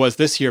the rumor was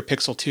this year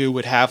Pixel 2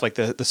 would have like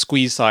the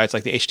squeeze sides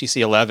like the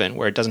HTC 11,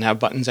 where it doesn't have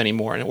buttons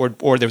anymore,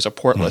 or there was a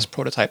portless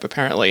prototype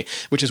apparently,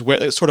 which is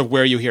sort of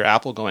where you hear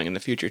Apple going in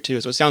the future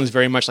too. So it sounds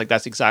very much like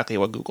that's exactly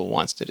what Google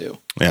wants to do.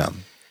 Yeah.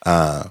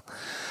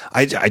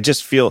 I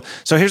just feel,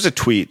 so here's a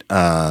tweet,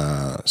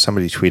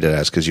 somebody tweeted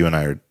us, because you and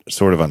I are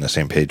sort of on the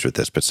same page with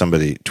this, but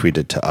somebody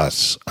tweeted to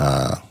us,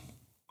 I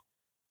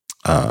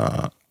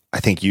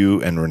think you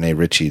and Renee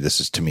Ritchie,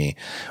 this is to me,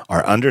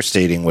 are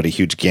understating what a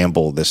huge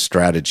gamble this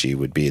strategy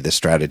would be. This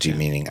strategy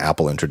meaning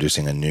Apple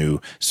introducing a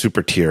new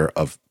super tier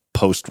of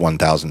post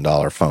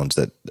 $1,000 phones,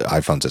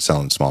 iPhones that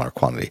sell in smaller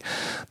quantity.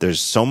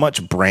 There's so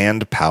much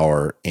brand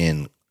power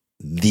in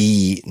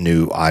the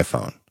new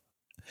iPhone.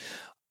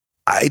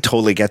 I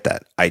totally get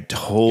that. I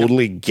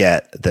totally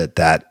get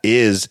that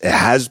it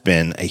has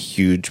been a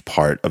huge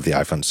part of the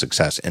iPhone's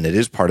success, and it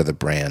is part of the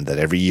brand that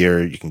every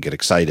year you can get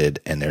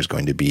excited and there's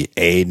going to be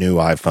a new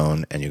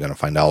iPhone and you're going to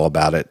find all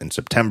about it in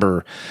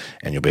September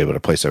and you'll be able to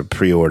place a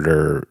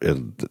pre-order.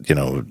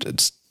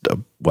 It's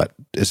what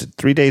is it?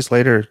 3 days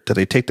later? Do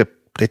they take the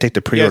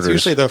pre-orders? Yeah,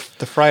 it's usually the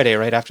Friday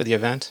right after the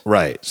event.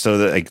 Right. So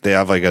they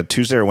have like a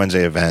Tuesday or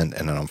Wednesday event,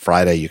 and then on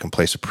Friday you can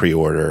place a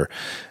pre-order.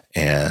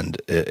 and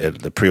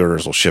the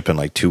pre-orders will ship in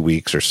like 2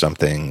 weeks or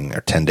something,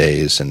 or 10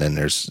 days. And then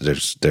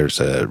there's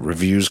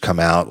reviews come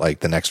out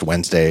like the next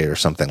Wednesday or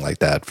something like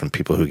that from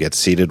people who get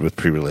seated with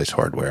pre-release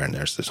hardware. And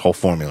there's this whole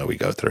formula we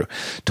go through.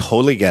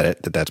 Totally get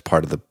it that that's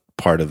part of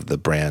the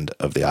brand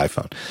of the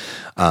iPhone.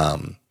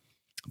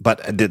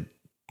 But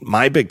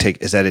my big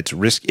take is that it's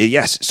risky.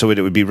 Yes. So it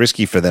would be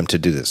risky for them to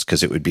do this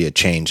because it would be a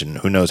change and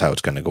who knows how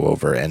it's going to go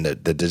over. And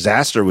the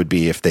disaster would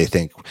be if they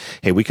think,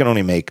 hey, we can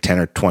only make 10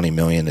 or 20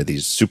 million of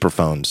these super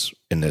phones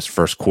in this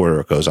first quarter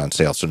it goes on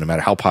sale. So no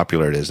matter how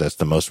popular it is, that's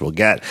the most we'll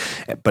get.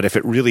 But if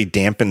it really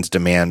dampens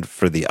demand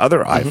for the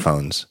other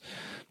iPhones,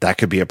 that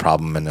could be a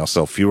problem, and they'll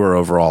sell fewer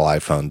overall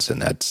iPhones,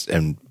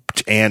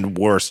 and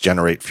worse,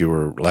 generate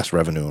less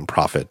revenue and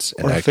profits.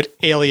 Or if it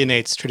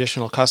alienates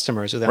traditional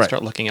customers who then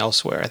start looking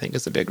elsewhere, I think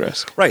is the big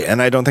risk. Right.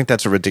 And I don't think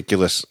that's a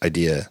ridiculous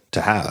idea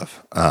to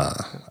have.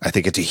 I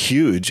think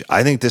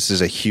this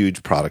is a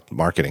huge product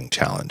marketing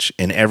challenge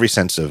in every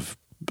sense of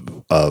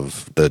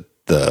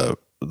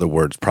the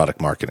words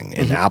product marketing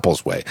in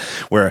Apple's way,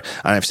 where,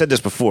 and I've said this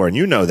before, and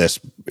you know this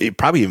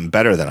probably even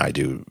better than I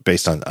do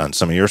based on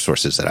some of your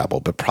sources at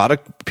Apple, but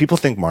people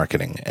think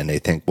marketing and they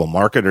think, well,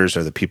 marketers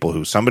are the people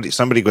who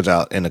somebody goes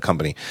out in a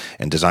company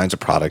and designs a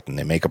product and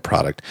they make a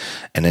product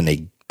and then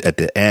they, at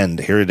the end,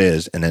 here it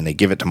is, and then they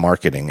give it to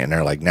marketing and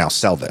they're like, now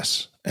sell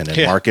this. And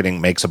then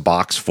marketing makes a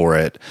box for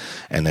it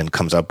and then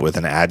comes up with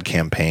an ad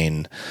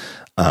campaign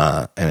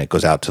and it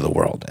goes out to the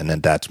world. And then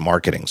that's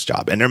marketing's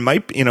job. And there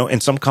might be, in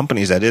some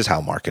companies, that is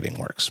how marketing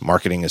works.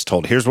 Marketing is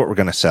told, here's what we're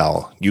going to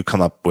sell. You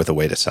come up with a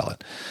way to sell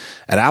it.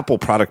 At Apple,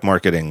 product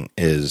marketing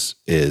is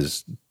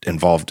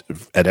involved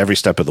at every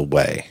step of the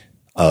way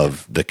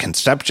of the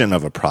conception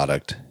of a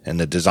product and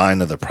the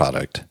design of the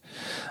product.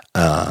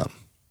 And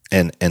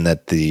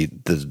that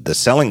the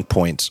selling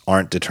points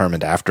aren't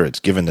determined after it's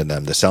given to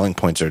them. The selling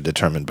points are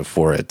determined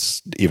before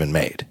it's even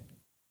made.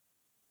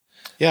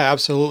 Yeah,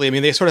 absolutely. I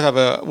mean, they sort of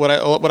have what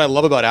I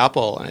love about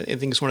Apple, and I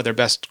think it's one of their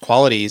best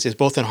qualities, is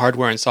both in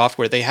hardware and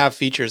software. They have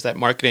features that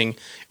marketing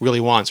really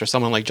wants, or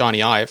someone like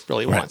Johnny Ive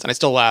really wants. And I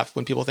still laugh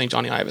when people think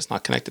Johnny Ive is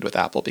not connected with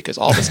Apple because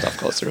all the stuff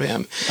goes through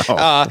him.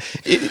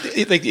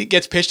 It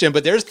gets pitched to him.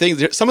 But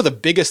some of the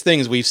biggest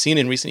things we've seen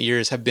in recent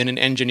years have been an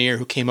engineer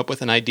who came up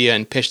with an idea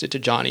and pitched it to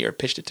Johnny or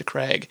pitched it to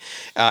Craig,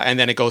 and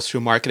then it goes through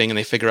marketing and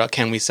they figure out,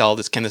 can we sell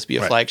this? Can this be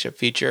a flagship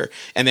feature?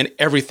 And then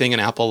everything in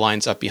Apple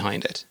lines up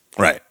behind it.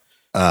 Right.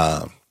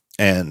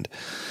 And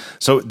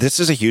so this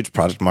is a huge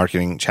product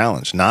marketing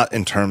challenge, not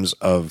in terms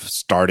of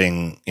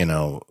starting,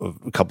 a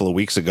couple of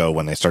weeks ago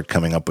when they start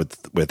coming up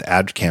with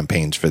ad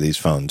campaigns for these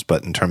phones,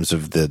 but in terms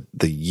of the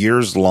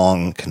years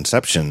long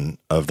conception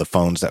of the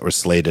phones that were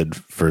slated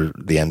for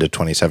the end of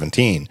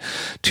 2017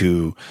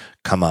 to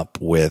come up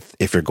with,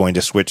 if you're going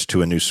to switch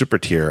to a new super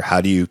tier,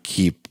 how do you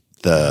keep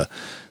the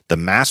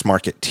mass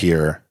market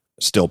tier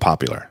still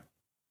popular?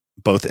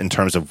 Both in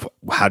terms of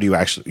how do you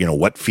actually,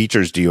 what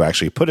features do you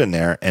actually put in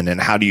there? And then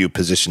how do you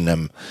position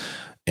them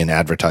in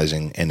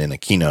advertising and in a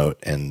keynote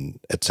and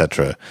et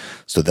cetera,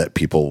 so that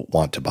people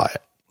want to buy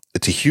it?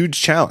 It's a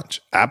huge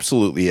challenge.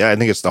 Absolutely. I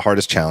think it's the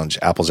hardest challenge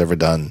Apple's ever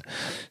done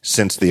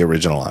since the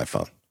original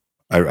iPhone.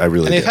 I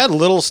really And they've had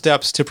little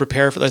steps to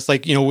prepare for this.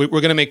 Like, we're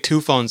going to make 2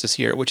 phones this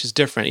year, which is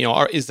different.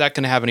 Is that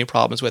going to have any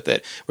problems with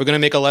it? We're going to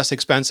make a less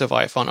expensive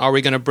iPhone. Are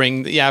we going to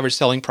bring the average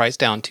selling price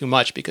down too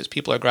much because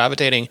people are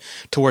gravitating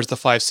towards the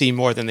 5C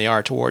more than they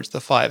are towards the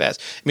 5S?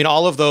 I mean,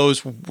 all of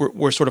those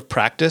were sort of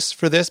practice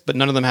for this, but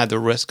none of them had the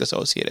risk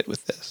associated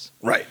with this.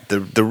 Right.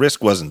 The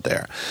risk wasn't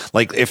there.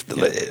 Like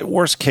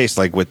worst case,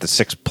 like with the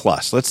 6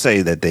 Plus, let's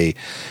say that they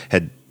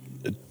had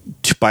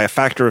by a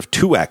factor of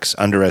 2x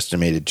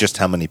underestimated just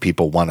how many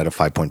people wanted a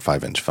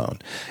 5.5 inch phone.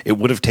 It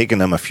would have taken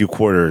them a few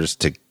quarters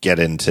to get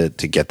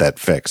that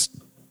fixed,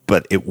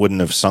 but it wouldn't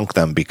have sunk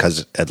them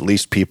because at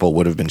least people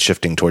would have been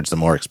shifting towards the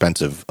more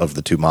expensive of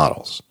the 2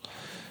 models.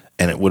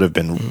 And it would have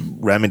been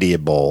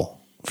remediable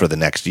for the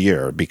next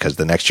year because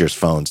the next year's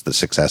phones, the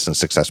 6S and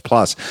 6S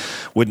Plus,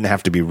 wouldn't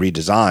have to be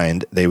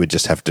redesigned. They would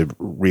just have to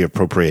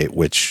reappropriate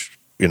which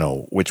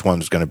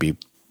one's going to be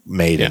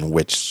made in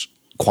which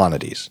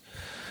quantities.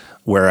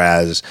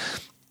 Whereas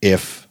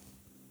if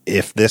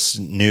this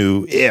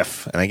new,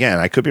 and again,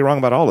 I could be wrong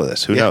about all of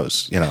this, who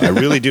knows? I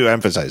really do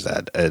emphasize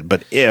that.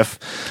 But if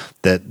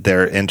that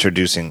they're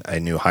introducing a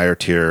new higher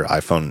tier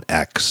iPhone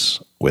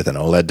X with an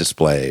OLED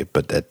display,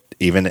 but that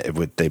even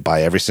if they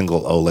buy every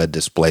single OLED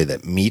display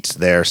that meets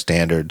their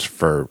standards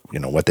for,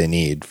 what they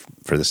need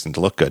for this thing to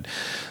look good,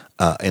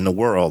 in the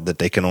world, that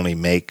they can only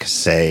make,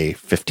 say,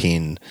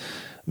 15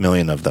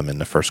 million of them in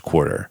the first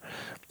quarter.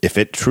 If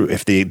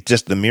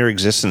the mere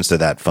existence of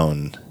that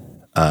phone,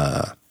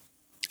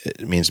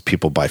 it means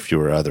people buy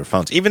fewer other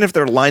phones, even if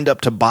they're lined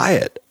up to buy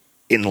it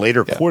in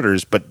later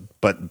quarters,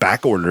 but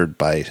back ordered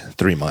by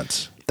 3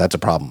 months. That's a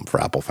problem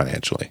for Apple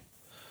financially.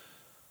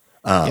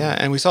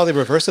 And we saw the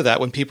reverse of that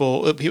when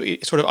people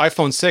sort of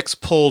iPhone 6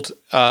 pulled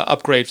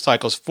upgrade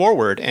cycles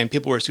forward, and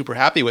people were super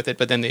happy with it,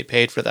 but then they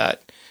paid for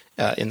that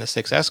in the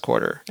 6S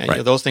quarter. And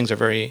Right. those things are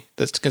the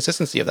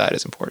consistency of that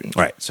is important.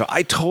 Right. So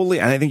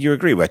and I think you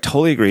agree, but I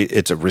totally agree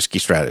it's a risky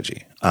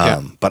strategy.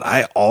 But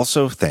I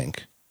also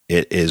think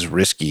it is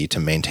risky to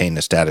maintain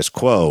the status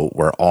quo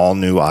where all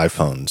new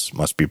iPhones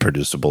must be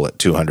producible at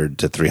 200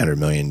 to 300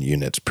 million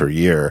units per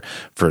year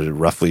for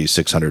roughly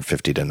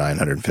 $650 to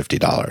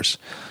 $950.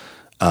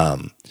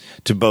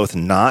 To both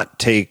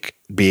not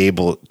be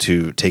able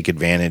to take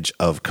advantage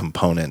of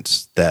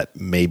components that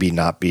may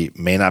not be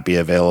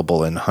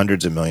available in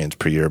hundreds of millions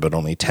per year, but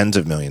only tens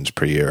of millions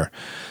per year,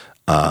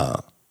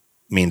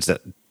 means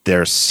that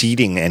they're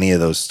ceding any of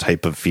those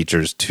type of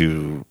features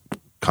to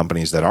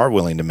companies that are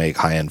willing to make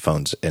high-end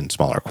phones in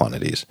smaller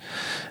quantities.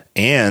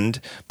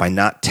 And by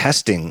not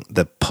testing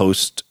the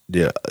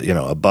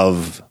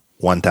above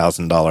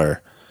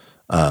 $1,000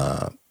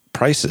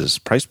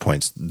 price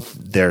points,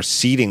 they're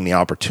ceding the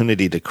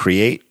opportunity to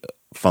create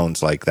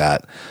phones like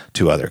that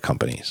to other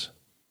companies.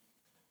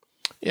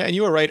 Yeah, and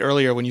you were right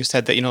earlier when you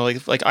said that,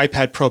 like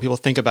iPad Pro, people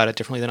think about it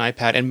differently than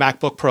iPad, and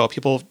MacBook Pro,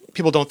 people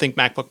don't think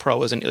MacBook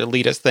Pro is an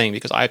elitist thing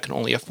because I can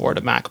only afford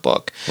a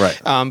MacBook. Right.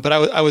 But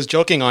I was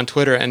joking on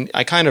Twitter, and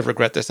I kind of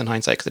regret this in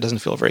hindsight because it doesn't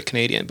feel very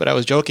Canadian, but I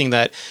was joking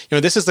that,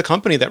 this is the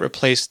company that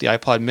replaced the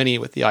iPod Mini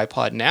with the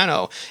iPod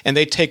Nano, and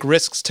they take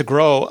risks to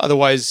grow.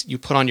 Otherwise, you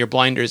put on your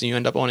blinders and you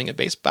end up owning a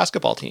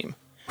basketball team.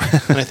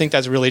 And I think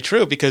that's really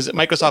true because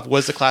Microsoft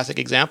was the classic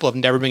example of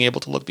never being able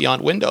to look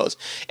beyond Windows.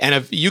 And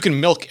if you can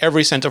milk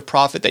every cent of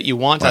profit that you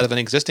want out of an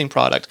existing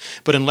product,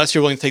 but unless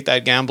you're willing to take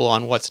that gamble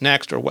on what's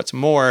next or what's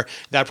more,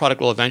 that product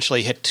will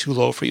eventually hit too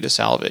low for you to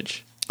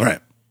salvage.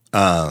 Right.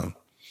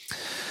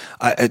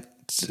 It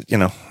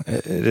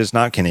is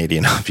not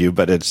Canadian of you,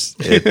 but it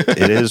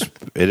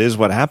is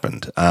what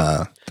happened.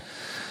 One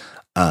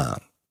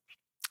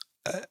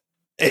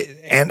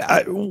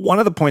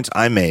of the points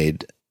I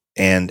made.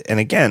 And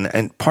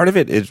part of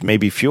it is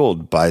maybe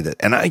fueled by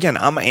and again,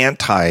 I'm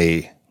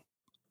anti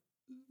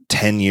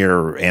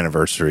 10-year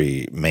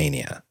anniversary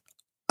mania.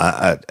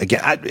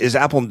 Is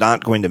Apple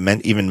not going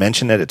to even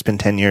mention that it's been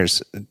 10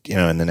 years,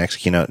 in the next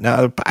keynote?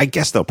 No, I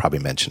guess they'll probably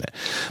mention it,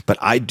 but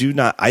I do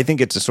not. I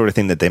think it's the sort of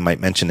thing that they might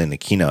mention in the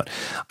keynote.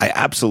 I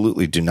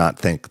absolutely do not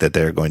think that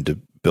they're going to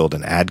build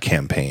an ad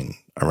campaign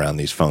around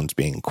these phones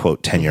being,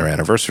 quote, 10-year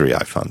anniversary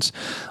iPhones.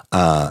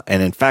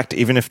 And in fact,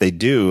 even if they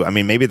do,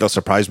 maybe they'll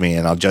surprise me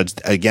and I'll judge,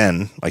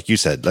 again, like you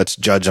said, let's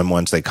judge them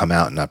once they come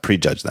out and not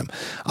prejudge them.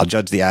 I'll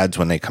judge the ads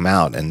when they come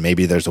out, and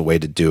maybe there's a way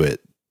to do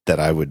it that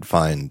I would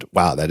find,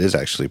 wow, that is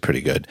actually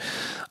pretty good.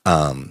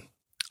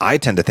 I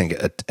tend to think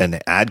an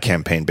ad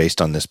campaign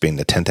based on this being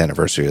the 10th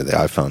anniversary of the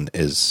iPhone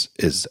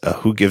is a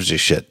who gives a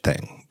shit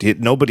thing.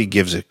 Nobody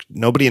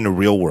in the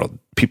real world,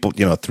 people,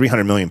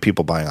 300 million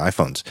people buying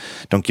iPhones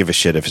don't give a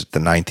shit if it's the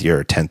 9th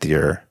year or 10th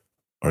year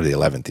or the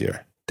 11th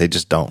year. They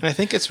just don't. And I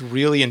think it's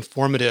really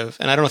informative.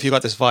 And I don't know if you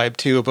got this vibe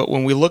too, but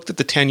when we looked at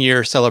the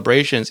 10-year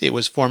celebrations, it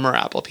was former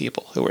Apple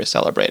people who were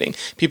celebrating.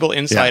 People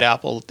inside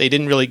Apple, they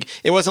didn't really,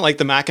 it wasn't like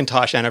the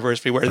Macintosh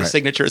anniversary where the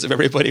signatures of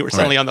everybody were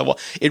suddenly on the wall.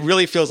 It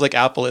really feels like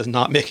Apple is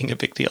not making a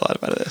big deal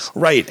out of this.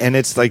 Right. And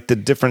it's like the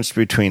difference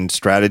between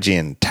strategy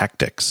and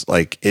tactics.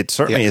 Like it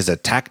certainly is a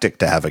tactic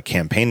to have a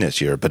campaign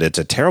this year, but it's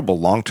a terrible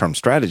long-term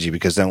strategy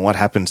because then what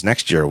happens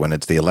next year when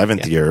it's the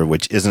 11th year,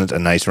 which isn't a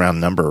nice round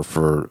number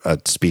for a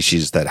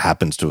species that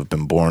happens to have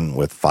been born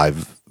with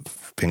five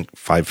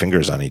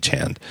fingers on each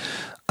hand.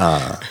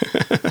 Do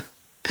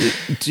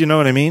you know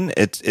what I mean?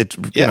 It's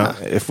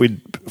if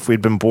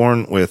we'd been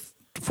born with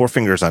 4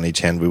 fingers on each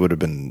hand, we would have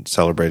been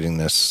celebrating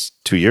this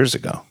 2 years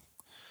ago.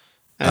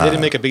 And they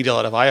didn't make a big deal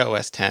out of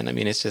iOS 10.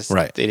 It's just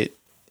they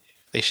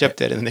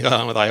shipped it and then they got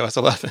on with iOS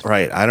 11.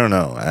 Right. I don't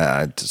know.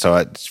 I don't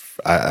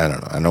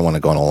know. I don't want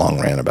to go on a long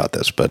rant about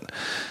this, but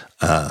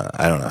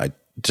I don't know. I'm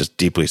just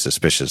deeply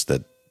suspicious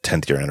that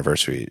 10th year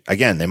anniversary.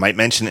 Again, they might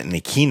mention it in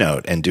the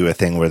keynote and do a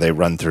thing where they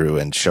run through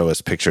and show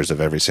us pictures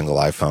of every single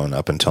iPhone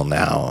up until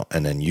now,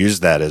 and then use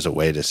that as a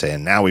way to say,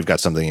 and now we've got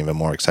something even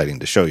more exciting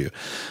to show you.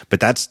 But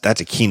that's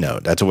a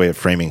keynote. That's a way of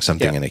framing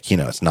something in a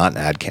keynote. It's not an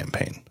ad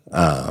campaign.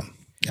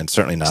 And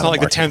certainly not. It's not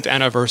like the 10th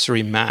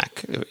anniversary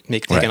Mac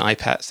take an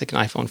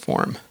iPhone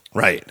form.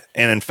 Right.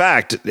 And in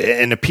fact,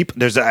 and the people,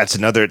 that's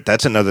another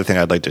thing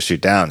I'd like to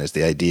shoot down is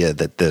the idea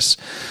that this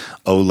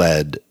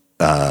OLED,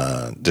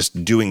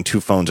 just doing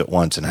 2 phones at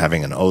once and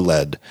having an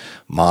OLED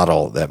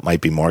model that might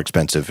be more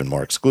expensive and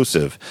more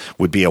exclusive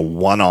would be a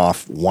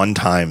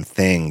one-time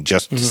thing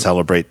just to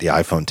celebrate the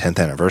iPhone 10th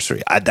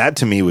anniversary. That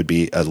to me would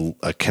be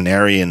a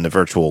canary in the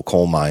virtual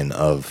coal mine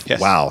of,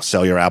 wow,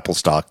 sell your Apple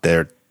stock.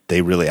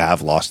 They really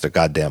have lost their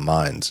goddamn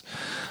minds,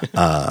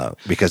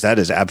 because that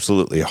is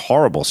absolutely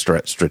horrible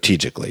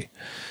strategically.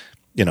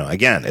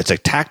 Again, it's a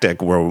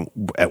tactic where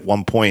at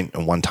one point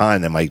and one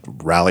time they might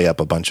rally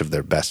up a bunch of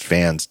their best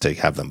fans to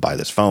have them buy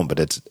this phone, but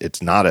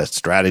it's not a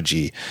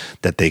strategy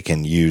that they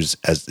can use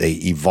as they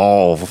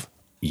evolve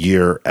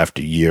year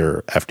after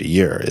year after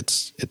year.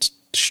 It's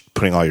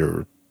putting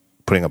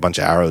a bunch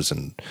of arrows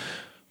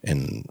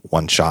in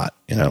one shot,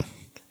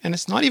 And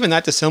it's not even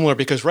that dissimilar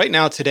because right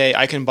now today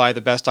I can buy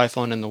the best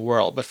iPhone in the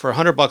world, but for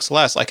 $100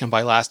 less I can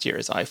buy last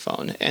year's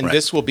iPhone. And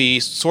this will be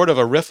sort of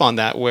a riff on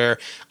that, where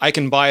I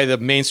can buy the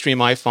mainstream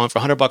iPhone for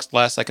 $100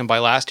 less. I can buy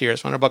last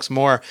year's. For $100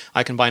 more,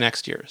 I can buy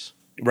next year's.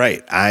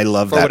 Right. I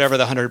love that. For whatever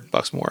the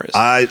 $100 more is.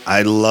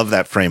 I love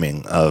that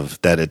framing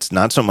of that. It's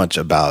not so much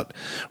about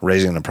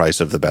raising the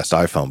price of the best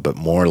iPhone, but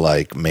more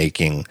like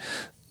making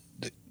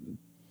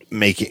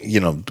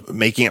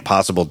it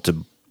possible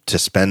to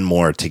spend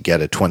more to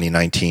get a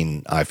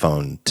 2019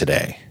 iPhone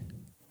today.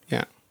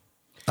 Yeah.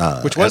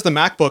 Which was the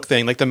MacBook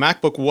thing. Like the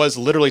MacBook was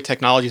literally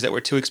technologies that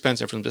were too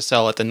expensive for them to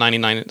sell at the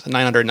 $999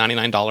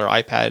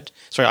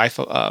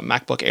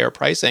 MacBook Air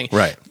pricing.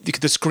 Right.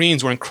 The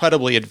screens were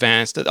incredibly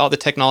advanced. All the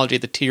technology,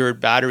 the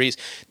tiered batteries,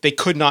 they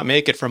could not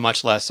make it for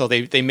much less. So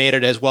they made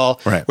it as well.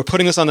 Right. We're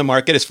putting this on the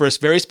market. It's for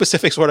very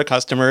specific sort of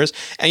customers.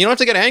 And you don't have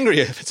to get angry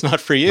if it's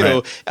not for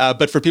you. Right.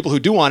 But for people who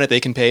do want it,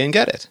 they can pay and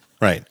get it.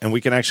 Right. And we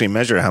can actually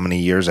measure how many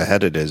years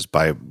ahead it is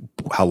by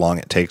how long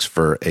it takes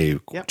for a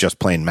just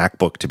plain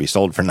MacBook to be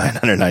sold for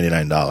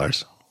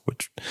 $999.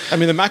 Which, I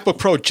mean, the MacBook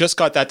Pro just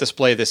got that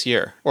display this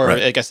year, or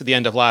I guess at the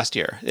end of last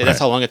year. That's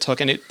how long it took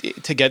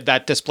to get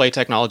that display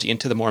technology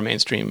into the more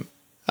mainstream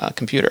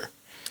computer.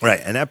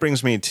 Right. And that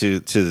brings me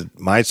to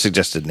my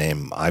suggested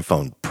name,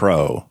 iPhone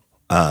Pro,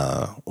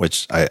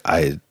 which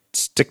I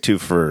stick to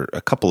for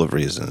a couple of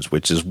reasons,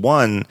 which is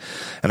one,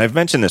 and I've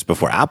mentioned this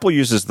before, Apple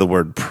uses the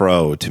word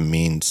pro to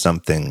mean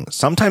something.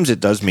 Sometimes it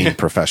does mean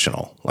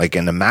professional. Like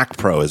in the Mac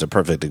Pro is a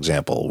perfect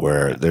example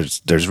where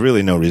there's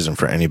really no reason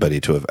for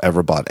anybody to have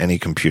ever bought any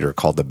computer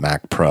called the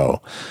Mac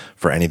Pro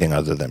for anything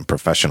other than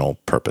professional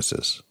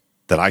purposes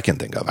that I can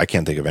think of. I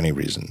can't think of any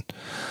reason.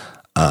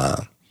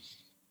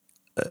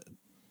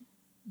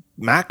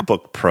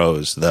 MacBook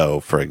Pros,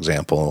 though, for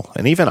example,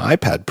 and even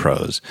iPad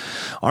Pros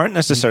aren't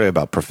necessarily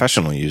about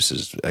professional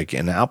uses. Like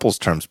in Apple's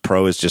terms,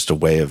 Pro is just a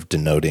way of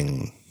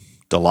denoting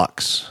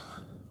deluxe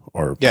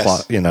or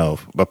plus,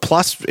 but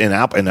plus in the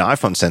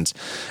iPhone sense,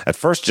 at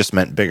first just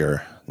meant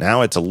bigger.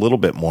 Now it's a little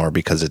bit more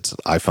because it's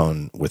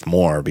iPhone with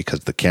more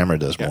because the camera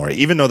does more.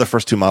 Even though the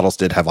first two models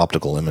did have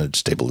optical image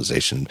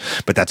stabilization,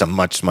 but that's a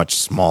much, much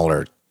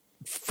smaller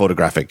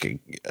photographic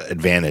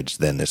advantage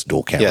than this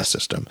dual camera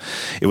system.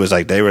 It was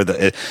like they were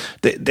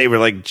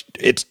like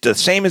it's the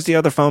same as the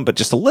other phone, but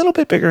just a little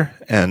bit bigger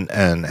and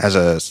has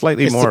a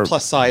slightly more the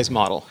plus size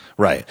model,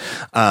 right?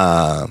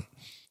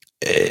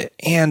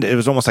 And it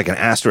was almost like an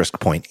asterisk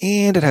point,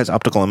 and it has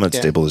optical image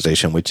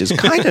stabilization, which is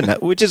kind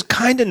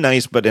of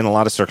nice, but in a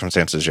lot of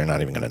circumstances you're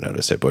not even going to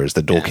notice it. Whereas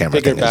the dual camera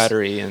bigger thing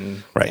battery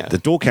and the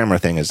dual camera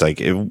thing is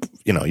like you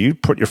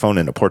put your phone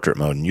into portrait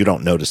mode and you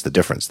don't notice the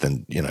difference,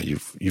 then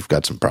you've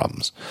got some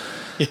problems.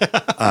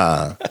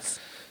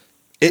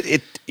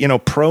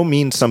 Pro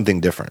means something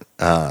different,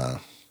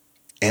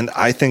 and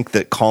I think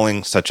that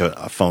calling such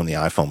a phone the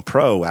iPhone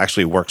Pro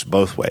actually works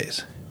both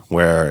ways.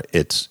 Where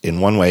it's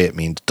in one way it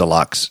means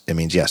deluxe. It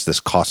means yes,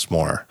 this costs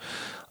more,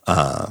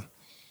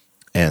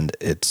 and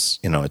it's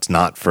it's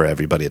not for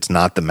everybody. It's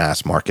not the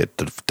mass market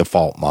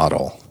default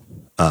model.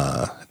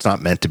 It's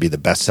not meant to be the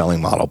best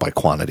selling model by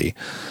quantity.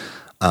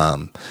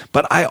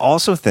 But I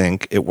also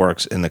think it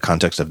works in the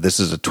context of this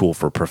is a tool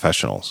for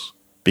professionals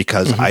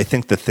because I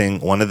think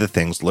one of the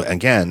things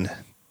again.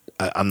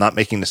 I'm not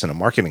making this in a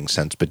marketing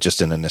sense, but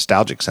just in a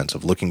nostalgic sense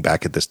of looking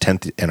back at this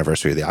 10th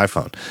anniversary of the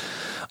iPhone,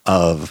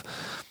 of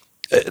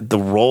the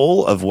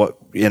role of what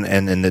even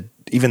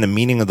the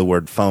meaning of the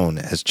word phone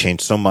has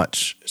changed so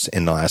much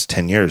in the last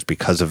 10 years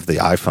because of the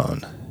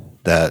iPhone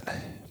that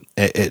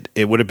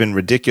it would have been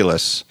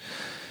ridiculous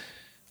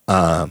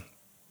 10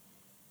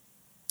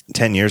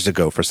 years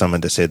ago for someone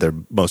to say their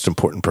most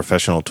important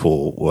professional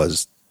tool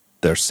was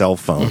their cell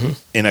phone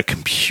in a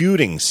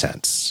computing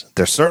sense.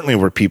 There certainly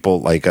were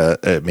people like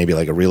maybe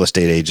like a real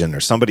estate agent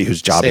or somebody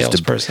whose job is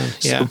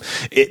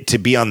to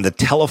be on the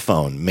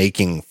telephone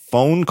making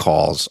phone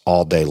calls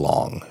all day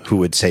long who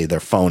would say their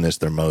phone is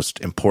their most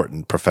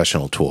important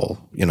professional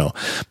tool,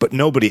 but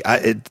nobody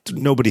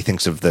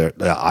thinks of the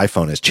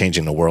iPhone as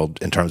changing the world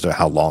in terms of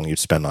how long you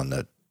spend on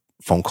the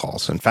phone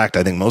calls. In fact,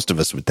 I think most of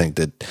us would think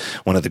that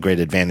one of the great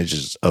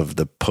advantages of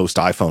the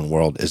post-iPhone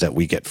world is that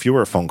we get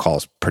fewer phone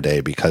calls per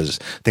day because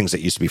things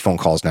that used to be phone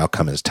calls now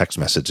come as text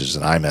messages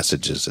and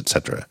iMessages, et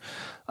cetera.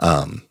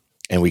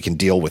 And we can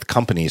deal with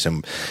companies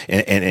and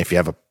if you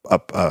have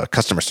a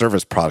customer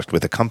service product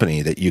with a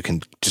company that you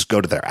can just go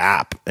to their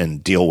app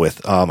and deal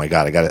with, oh my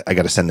God, I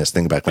got to send this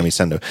thing back. Let me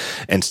send it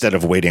instead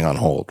of waiting on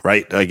hold,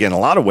 right? Again, a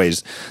lot of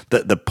ways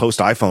the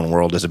post-iPhone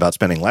world is about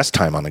spending less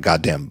time on a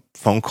goddamn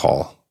phone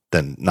call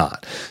than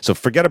not. So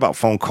forget about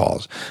phone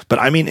calls. But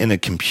I mean, in a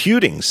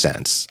computing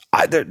sense,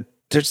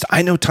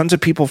 I know tons of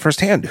people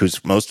firsthand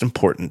whose most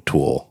important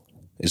tool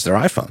is their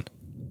iPhone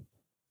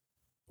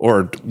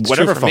or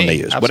whatever phone they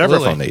use, whatever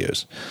phone they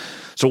use.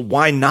 So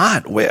why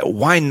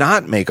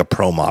not make a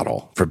Pro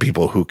model for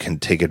people who can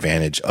take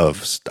advantage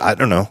of, I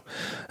don't know,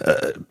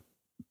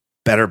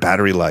 better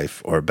battery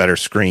life or a better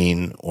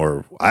screen,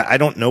 or I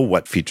don't know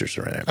what features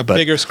are in it. A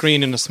bigger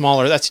screen and a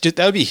smaller. That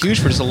would be huge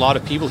for just a lot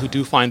of people who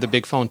do find the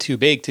big phone too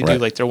big to do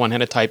like their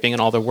one-handed typing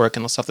and all their work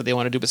and the stuff that they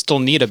want to do, but still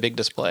need a big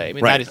display. I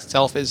mean, that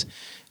itself is,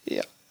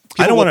 yeah.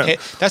 I don't want to.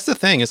 That's the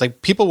thing. Is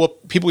like people will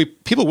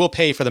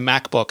pay for the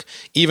MacBook,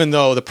 even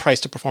though the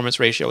price to performance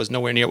ratio is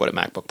nowhere near what a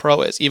MacBook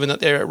Pro is. Even though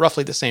they're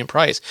roughly the same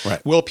price,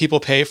 will people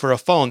pay for a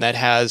phone that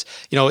has,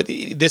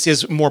 this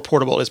is more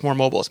portable, it's more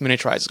mobile, it's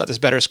miniaturized, it's got this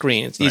better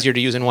screen, it's easier to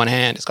use in one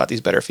hand, it's got these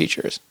better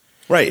features.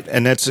 Right,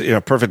 and that's a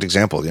perfect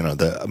example.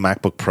 The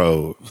MacBook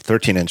Pro,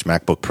 13-inch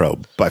MacBook Pro,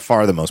 by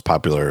far the most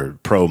popular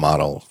Pro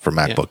model for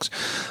MacBooks.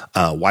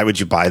 Yeah. Why would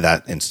you buy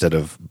that instead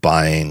of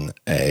buying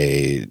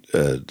a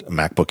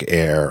MacBook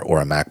Air or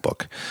a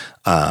MacBook?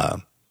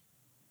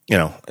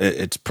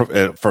 It's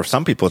for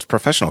some people it's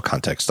professional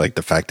context, like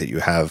the fact that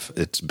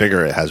it's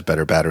bigger, it has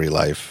better battery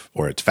life,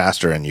 or it's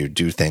faster, and you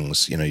do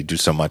things. You do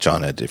so much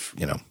on it. If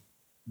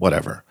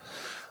whatever.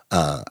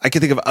 I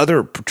can think of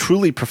other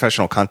truly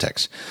professional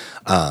contexts.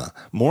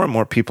 More and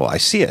more people, I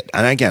see it.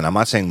 And again, I'm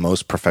not saying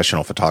most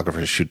professional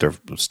photographers shoot their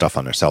stuff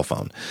on their cell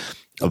phone,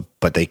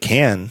 but they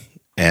can,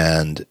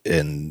 and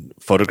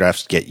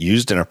photographs get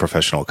used in a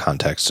professional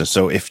context. And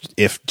so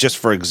if just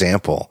for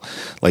example,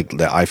 like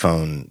the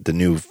iPhone, the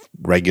new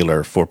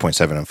regular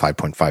 4.7 and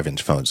 5.5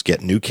 inch phones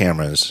get new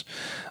cameras.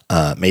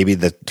 Maybe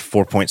the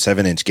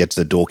 4.7 inch gets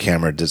the dual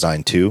camera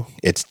design too.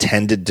 It's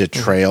tended to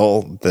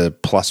trail the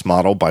Plus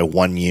model by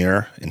 1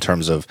 year in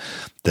terms of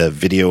the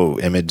video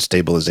image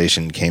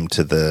stabilization came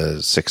to the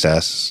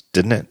 6S,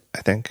 didn't it?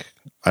 I think.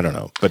 I don't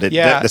know. But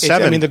the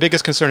 7. The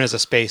biggest concern is the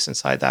space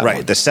inside that one.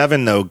 Right. The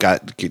 7 though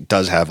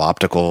does have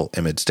optical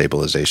image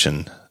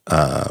stabilization,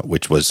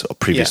 which was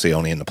previously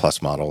only in the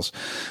Plus models.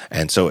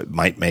 And so it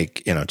might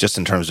make, just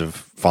in terms of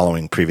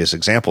following previous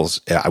examples,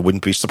 I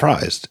wouldn't be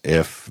surprised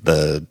if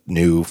the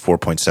new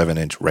 4.7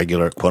 inch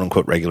regular, quote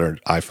unquote, regular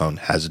iPhone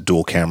has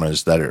dual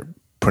cameras that are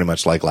pretty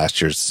much like last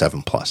year's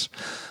 7 Plus.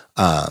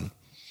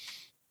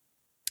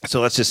 So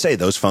let's just say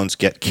those phones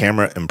get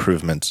camera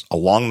improvements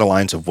along the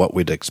lines of what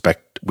we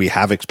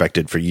have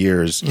expected for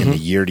years in the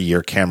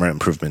year-to-year camera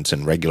improvements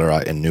in new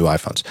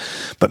iPhones.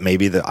 But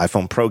maybe the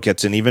iPhone Pro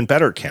gets an even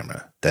better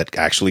camera that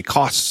actually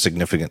costs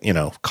significant,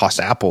 costs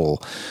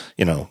Apple,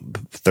 $30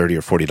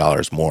 or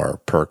 $40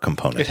 more per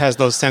component. It has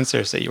those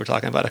sensors that you were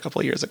talking about a couple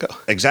of years ago.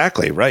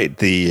 Exactly, right.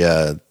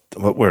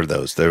 What were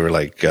those? They were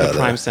like the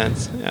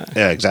PrimeSense.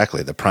 Yeah,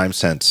 exactly. The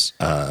PrimeSense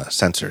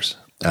sensors.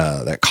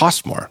 That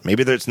cost more.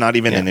 Maybe it's not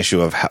even an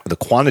issue of the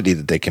quantity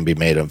that they can be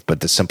made of,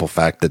 but the simple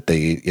fact that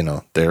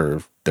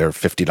they're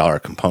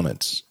 $50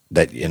 components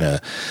that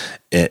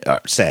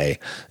say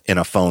in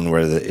a phone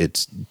where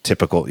it's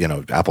typical,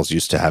 Apple's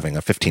used to having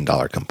a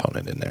 $15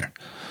 component in there.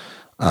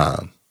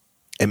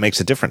 It makes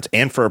a difference.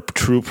 And for a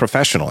true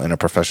professional in a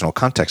professional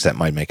context, that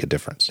might make a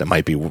difference. It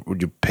might be, would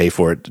you pay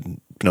for it?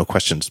 No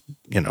questions,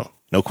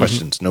 no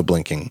questions, no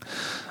blinking.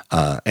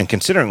 And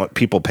considering what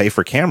people pay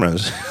for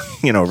cameras,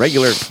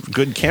 regular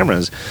good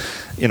cameras,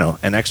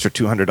 an extra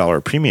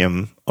 $200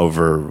 premium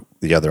over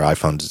the other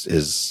iPhones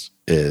is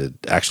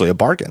actually a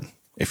bargain.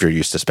 If you're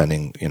used to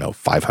spending,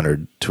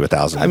 $500 to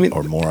 $1,000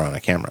 or more on a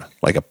camera,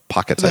 like a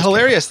pocket size. The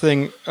hilarious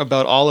thing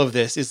about all of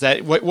this is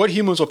that what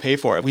humans will pay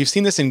for it. We've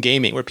seen this in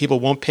gaming where people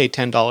won't pay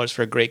 $10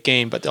 for a great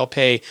game, but they'll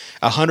pay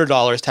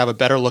 $100 to have a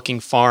better looking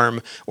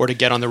farm or to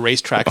get on the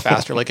racetrack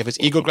faster. Like if it's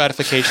ego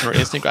gratification or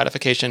instant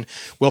gratification,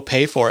 we'll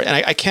pay for it. And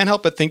I can't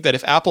help but think that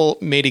if Apple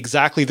made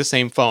exactly the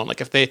same phone, like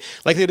they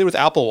did with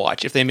Apple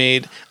Watch, if they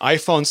made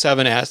iPhone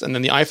 7S and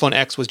then the iPhone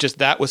X was just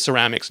that with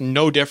ceramics,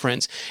 no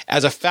difference.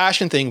 As a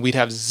fashion thing, we'd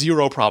have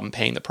zero problem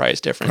paying the price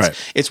difference.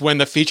 Right. It's when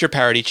the feature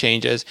parity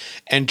changes.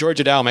 And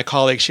Georgia Dow, my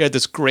colleague, she had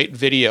this great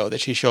video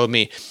that she showed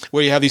me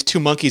where you have these two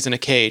monkeys in a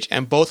cage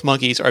and both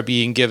monkeys are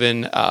being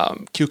given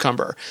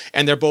cucumber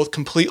and they're both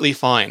completely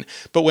fine.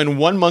 But when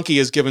one monkey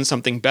is given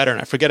something better, and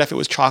I forget if it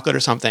was chocolate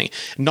or something,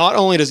 not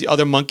only does the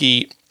other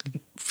monkey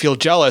feel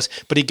jealous,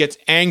 but he gets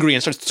angry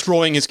and starts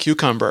throwing his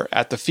cucumber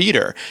at the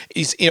feeder.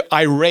 He's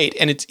irate,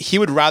 and he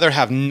would rather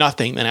have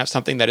nothing than have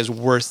something that is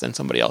worse than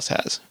somebody else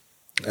has.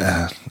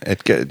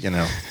 It could,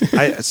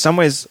 some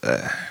ways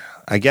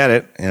I get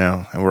it,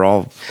 and we're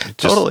all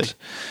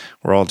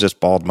we're all just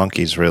bald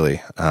monkeys,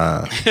 really.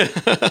 I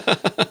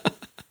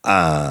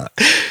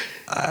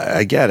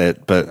get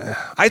it, but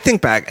I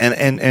think back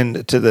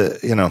and to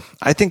the,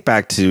 I think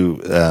back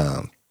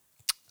to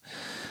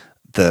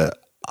the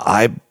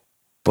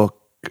iBook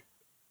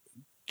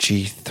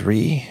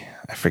G3.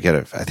 I forget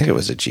it. I think it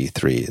was a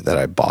G3 that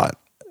I bought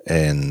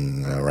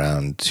in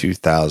around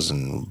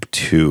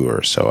 2002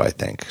 or so, I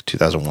think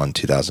 2001,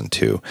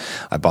 2002.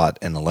 I bought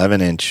an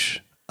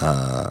 11-inch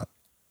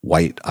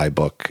white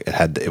iBook.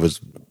 It was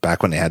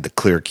back when they had the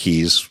clear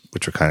keys,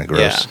 which were kind of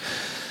gross.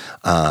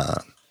 Yeah.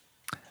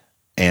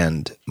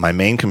 And my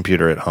main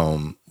computer at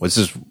home was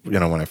this,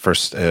 when I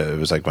first, it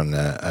was like when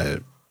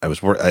after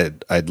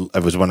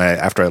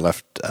I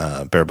left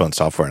Barebones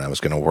Software and I was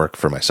going to work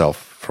for myself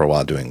for a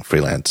while doing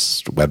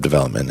freelance web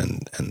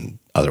development and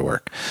other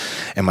work.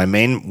 And my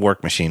main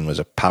work machine was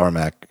a Power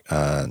Mac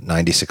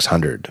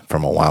 9600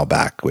 from a while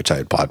back, which I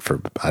had bought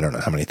for I don't know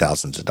how many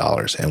thousands of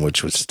dollars, and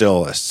which was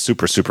still a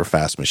super, super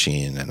fast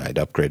machine. And I'd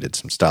upgraded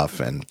some stuff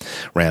and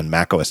ran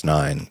Mac OS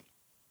 9.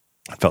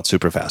 It felt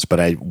super fast, but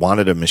I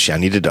wanted a machine. I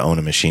needed to own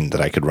a machine that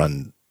I could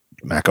run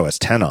Mac OS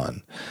 10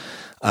 on,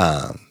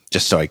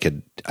 just so I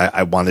could.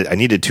 I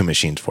needed two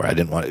machines for it. I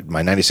didn't want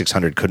my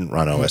 9600 couldn't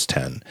run OS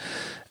 10,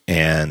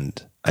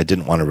 and I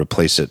didn't want to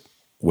replace it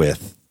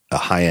with a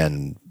high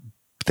end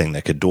thing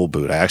that could dual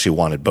boot. I actually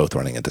wanted both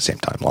running at the same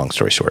time. Long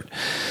story short,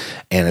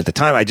 and at the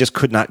time, I just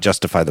could not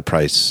justify the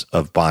price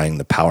of buying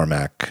the Power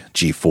Mac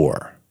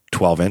G4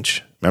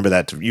 12-inch. Remember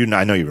that?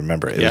 I know you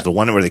remember it. It was the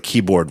one where the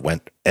keyboard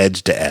went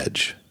edge to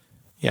edge.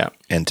 Yeah.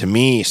 And to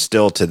me,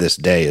 still to this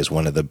day, is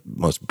one of the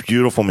most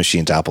beautiful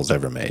machines Apple's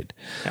ever made.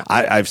 Yeah.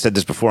 I've said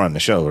this before on the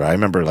show, but I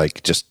remember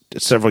like just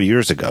several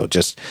years ago,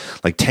 just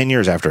like 10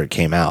 years after it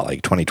came out,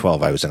 like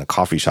 2012, I was in a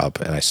coffee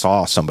shop and I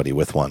saw somebody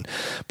with one,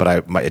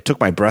 but it took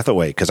my breath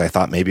away because I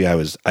thought maybe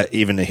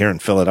even here in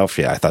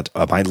Philadelphia, I thought,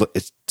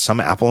 is some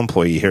Apple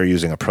employee here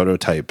using a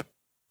prototype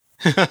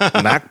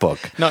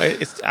MacBook? No,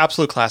 it's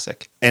absolute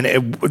classic. And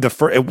it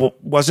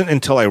wasn't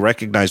until I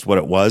recognized what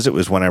it was. It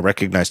was when I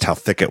recognized how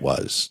thick it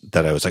was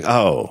that I was like,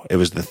 oh, it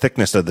was the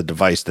thickness of the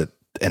device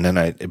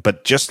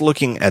but just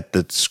looking at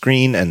the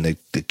screen and the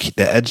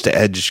edge to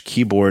edge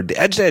keyboard, the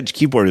edge to edge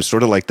keyboard is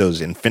sort of like those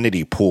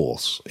infinity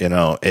pools,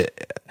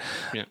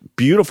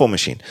 beautiful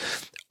machine,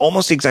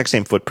 almost the exact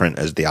same footprint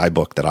as the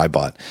iBook that I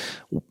bought,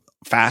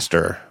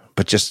 faster,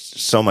 but just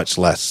so much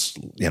less,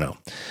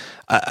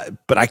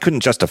 but I couldn't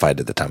justify it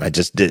at the time. I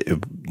just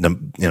did,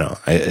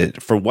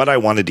 for what I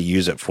wanted to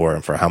use it for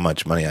and for how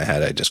much money I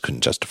had, I just couldn't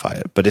justify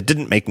it. But it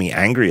didn't make me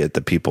angry at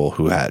the people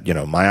who had,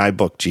 my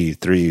iBook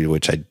G3,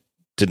 which I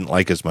didn't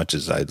like as much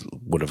as I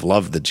would have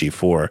loved the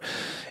G4.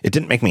 It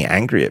didn't make me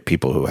angry at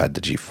people who had the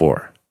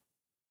G4.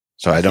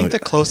 So I think the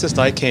closest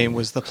I came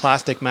was the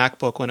plastic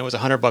MacBook when it was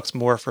 $100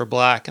 more for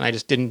black, and I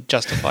just couldn't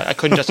justify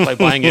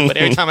buying it. But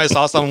every time I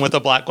saw someone with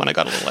a black one, I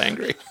got a little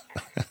angry.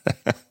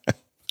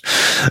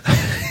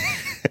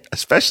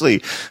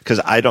 Especially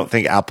because I don't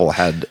think Apple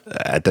had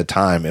at the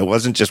time. It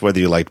wasn't just whether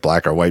you liked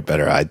black or white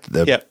better.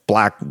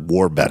 Black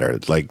wore better.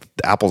 Like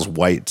Apple's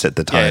whites at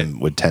the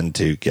time would tend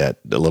to get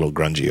a little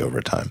grungy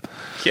over time.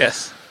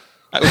 Yes,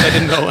 I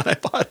didn't know when I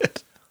bought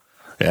it.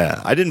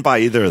 Yeah, I didn't buy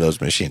either of those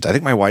machines. I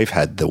think my wife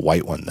had the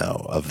white one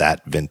though, of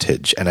that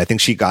vintage, and I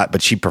think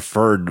but she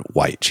preferred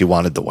white. She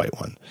wanted the white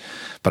one.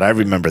 But I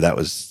remember that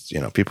was,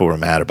 people were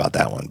mad about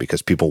that one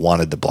because people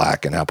wanted the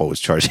black and Apple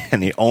was charging.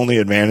 And the only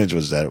advantage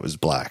was that it was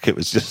black. It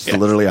was just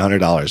literally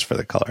 $100 for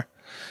the color.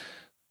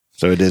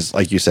 So it is,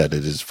 like you said,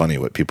 it is funny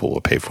what people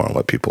will pay for and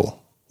what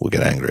people will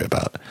get angry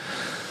about.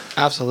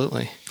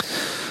 Absolutely.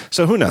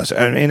 So who knows?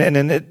 I mean,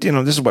 and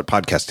this is what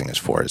podcasting is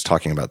for, is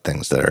talking about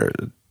things that are,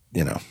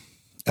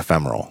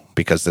 ephemeral,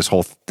 because this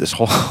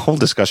whole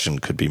discussion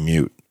could be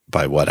mute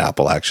by what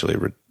Apple actually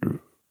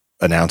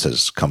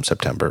announces come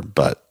September.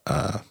 But,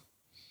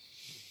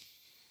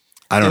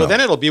 I don't know.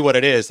 Then it'll be what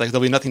it is. Like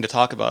there'll be nothing to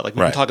talk about. Like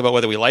we can talk about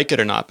whether we like it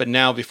or not. But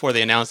now, before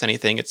they announce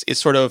anything, it's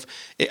sort of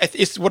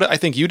it's what I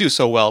think you do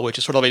so well, which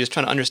is sort of like just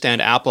trying to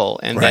understand Apple,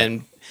 and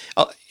then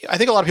I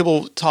think a lot of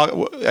people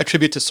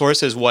attribute to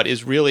sources what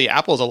is really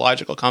Apple's a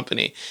logical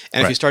company,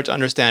 and if you start to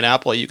understand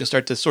Apple, you can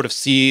start to sort of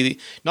see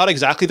not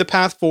exactly the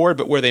path forward,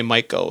 but where they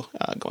might go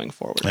going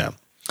forward. Yeah.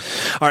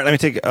 All right, let me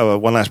take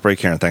one last break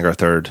here and thank our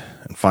third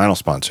and final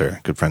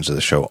sponsor, good friends of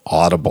the show,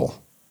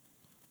 Audible.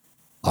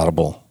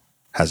 Audible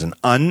has an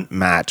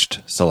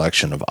unmatched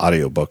selection of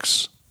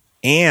audiobooks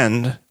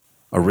and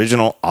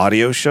original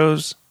audio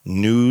shows,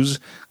 news,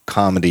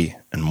 comedy,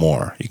 and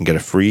more. You can get a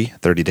free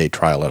 30-day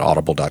trial at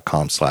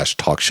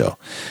audible.com/talkshow.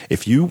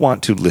 If you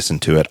want to listen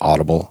to it,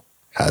 Audible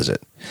has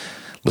it.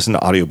 Listen to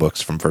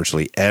audiobooks from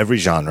virtually every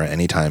genre,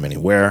 anytime,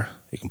 anywhere.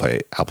 You can play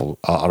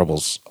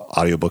Audible's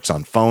audiobooks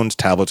on phones,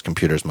 tablets,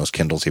 computers, most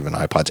Kindles, even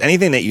iPods.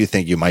 Anything that you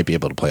think you might be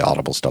able to play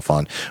Audible stuff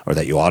on, or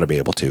that you ought to be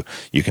able to,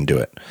 you can do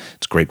it.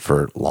 It's great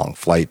for long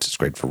flights. It's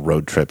great for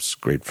road trips.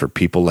 Great for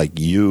people like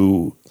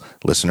you,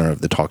 listener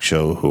of the talk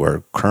show, who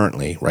are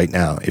currently, right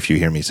now, if you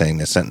hear me saying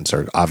this sentence,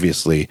 are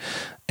obviously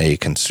a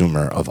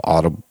consumer of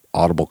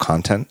Audible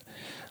content.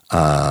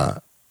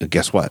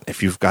 Guess what?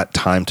 If you've got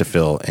time to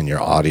fill in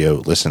your audio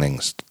listening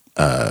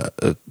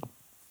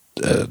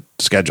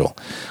schedule,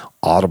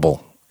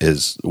 Audible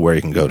is where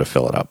you can go to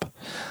fill it up.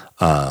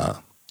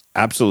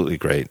 Absolutely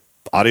great.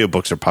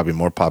 Audiobooks are probably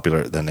more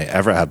popular than they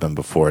ever have been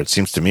before. It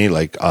seems to me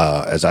like,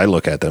 as I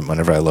look at them,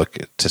 whenever I look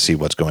to see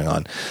what's going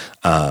on,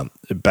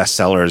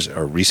 bestsellers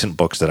or recent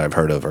books that I've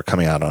heard of are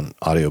coming out on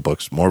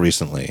audiobooks more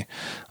recently,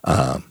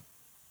 or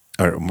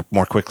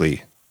more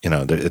quickly.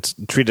 It's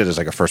treated as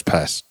like a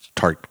first-class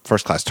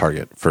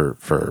target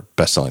for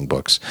best-selling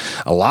books.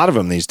 A lot of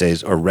them these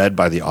days are read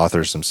by the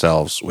authors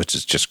themselves, which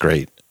is just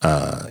great.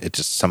 It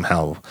just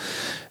somehow,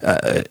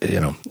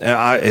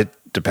 it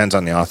depends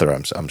on the author,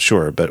 I'm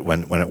sure, but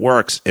when it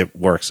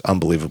works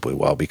unbelievably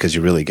well, because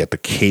you really get the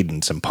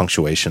cadence and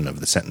punctuation of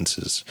the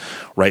sentences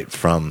right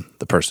from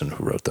the person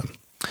who wrote them.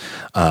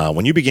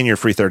 When you begin your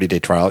free 30-day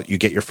trial, you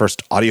get your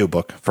first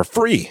audiobook for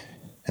free.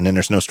 And then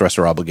there's no stress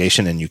or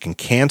obligation, and you can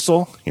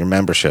cancel your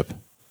membership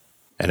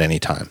at any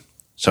time.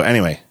 So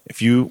anyway, if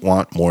you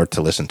want more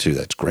to listen to,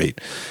 that's great.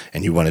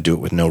 And you want to do it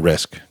with no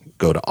risk,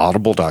 go to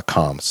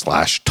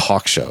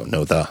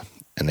audible.com/talkshow,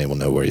 and they will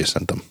know where you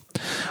sent them.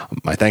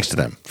 My thanks to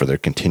them for their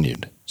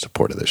continued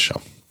support of this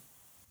show.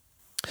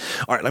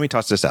 All right, let me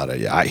toss this out at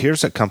you.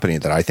 Here's a company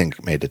that I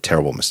think made a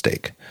terrible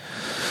mistake.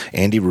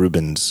 Andy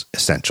Rubin's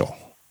Essential.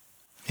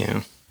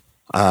 Yeah.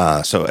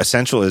 So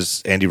Essential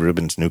is Andy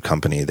Rubin's new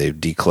company. They've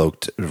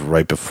decloaked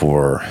right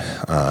before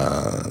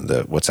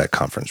what's that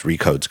conference?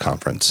 Recode's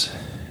conference.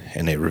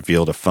 And they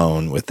revealed a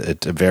phone with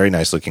a very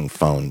nice looking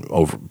phone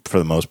over for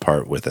the most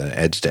part with an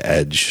edge to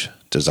edge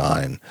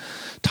design,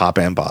 top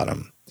and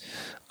bottom.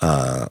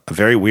 A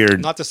very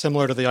weird. Not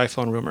dissimilar to the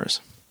iPhone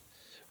rumors.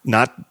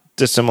 Not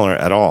dissimilar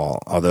at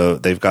all. Although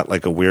they've got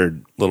like a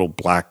weird little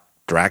black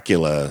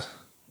Dracula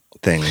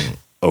thing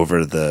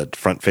over the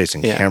front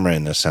facing camera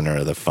in the center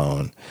of the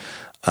phone.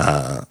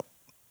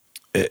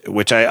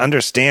 Which I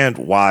understand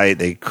why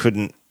they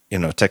couldn't,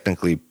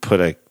 technically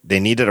they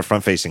needed a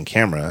front facing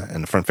camera,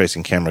 and the front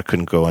facing camera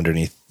couldn't go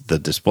underneath the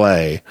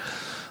display.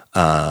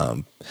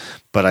 But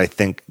I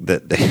think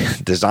that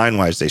design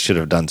wise, they should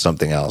have done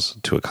something else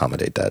to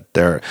accommodate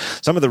that.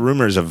 Some of the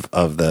rumors of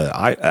the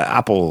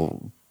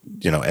Apple,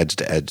 edge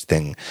to edge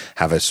thing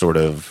have a sort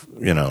of,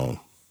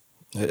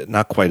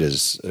 not quite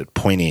as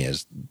pointy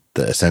as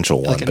the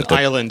Essential one, like an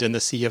island in the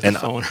sea of the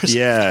phone. Or something.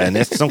 Yeah, and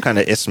it's some kind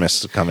of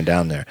isthmus coming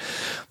down there.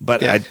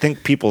 But I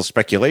think people's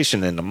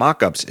speculation in the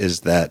mock-ups is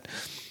that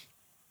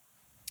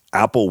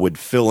Apple would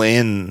fill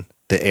in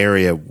the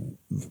area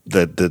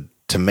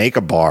to make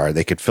a bar.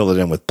 They could fill it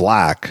in with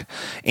black,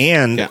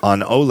 and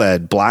on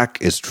OLED,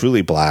 black is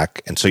truly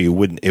black, and so you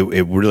wouldn't.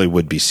 It really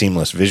would be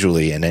seamless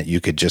visually, and that you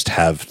could just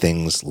have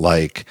things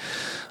like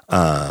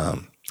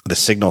the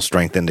signal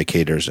strength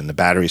indicators and the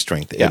battery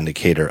strength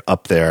indicator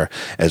up there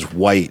as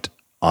white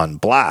on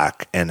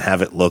black, and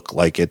have it look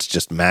like it's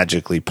just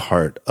magically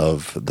part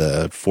of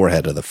the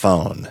forehead of the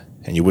phone.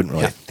 And you wouldn't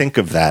really think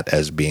of that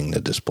as being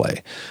the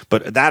display.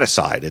 But that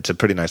aside, it's a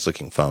pretty nice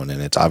looking phone,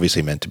 and it's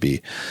obviously meant to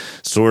be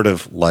sort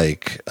of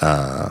like,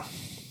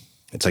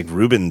 it's like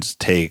Rubin's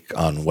take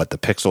on what the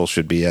Pixel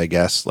should be, I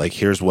guess. Like,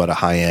 here's what a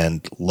high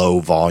end,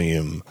 low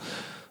volume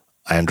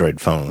Android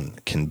phone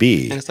can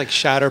be, and it's like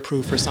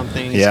shatterproof or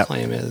something. His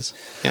claim is.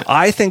 Yeah.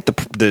 I think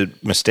the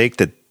mistake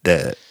that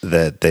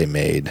they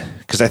made,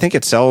 because I think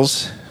it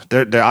sells.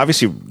 They're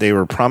obviously they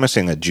were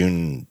promising a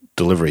June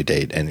delivery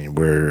date, and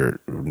we're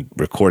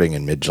recording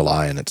in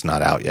mid-July, and it's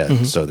not out yet.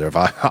 Mm-hmm. So they've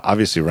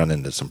obviously run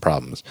into some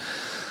problems.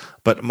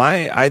 But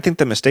I think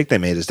the mistake they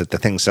made is that the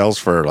thing sells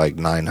for like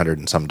 $900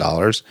 and some.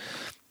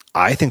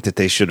 I think that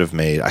they should have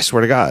made. I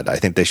swear to God, I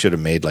think they should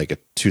have made like a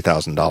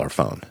 $2,000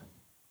 phone.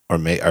 Or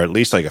at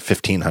least like a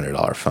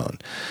 $1,500 phone,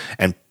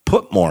 and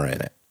put more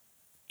in it.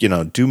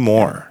 Do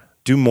more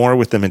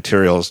with the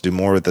materials, do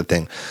more with the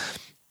thing,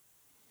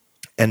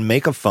 and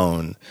make a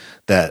phone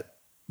that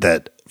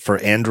for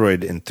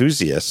Android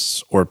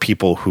enthusiasts or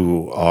people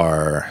who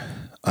are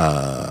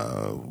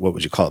what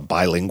would you call it,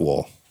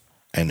 bilingual,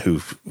 and who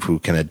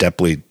can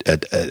adeptly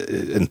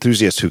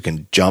enthusiasts who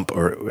can jump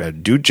or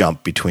do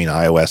jump between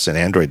iOS and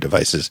Android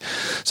devices,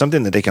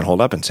 something that they can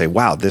hold up and say,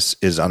 wow, this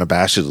is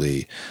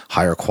unabashedly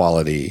higher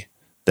quality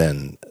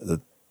than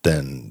the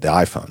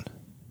iPhone.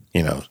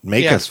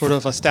 Make sort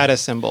of a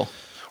status symbol.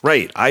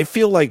 Right. I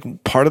feel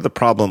like part of the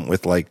problem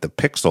with like the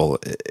Pixel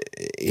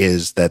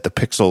is that the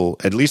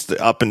Pixel, at least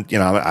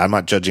I'm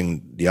not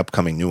judging the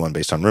upcoming new one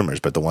based on rumors,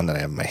 but the one that I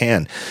have in my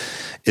hand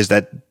is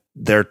that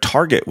their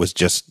target was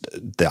just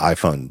the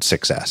iPhone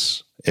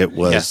 6S. It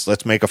was,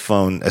 let's make a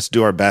phone, let's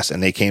do our best.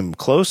 And they came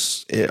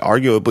close,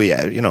 arguably,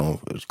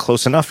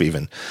 close enough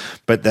even.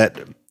 But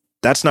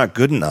that's not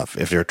good enough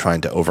if you're trying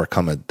to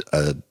overcome a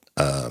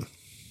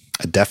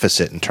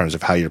deficit in terms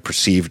of how you're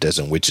perceived as,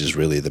 and which is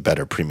really the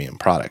better premium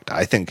product.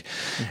 I think,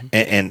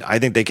 and I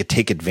think they could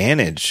take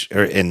advantage,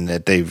 in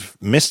that they've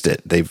missed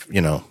it. They've,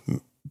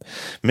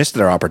 missed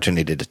their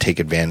opportunity to take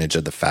advantage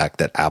of the fact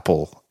that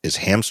Apple is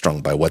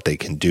hamstrung by what they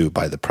can do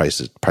by the price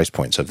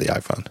points of the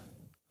iPhone.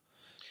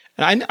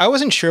 And I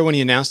wasn't sure when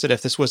he announced it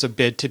if this was a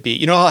bid to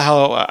be,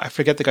 how I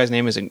forget the guy's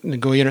name, is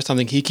Nguyen or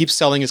something. He keeps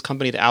selling his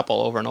company to Apple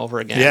over and over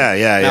again.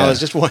 Yeah. I was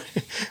just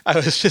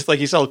like,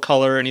 he sold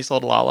Color and he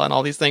sold Lala and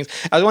all these things.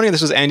 I was wondering if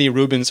this was Andy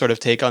Rubin's sort of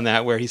take on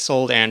that, where he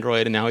sold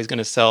Android and now he's going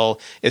to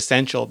sell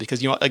Essential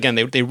because, again,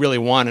 they really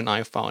want an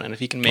iPhone, and if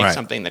he can make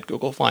something that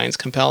Google finds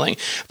compelling.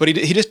 But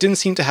he just didn't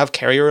seem to have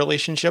carrier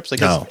relationships.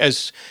 Like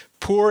as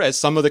poor as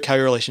some of the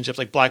carrier relationships,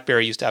 like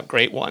BlackBerry used to have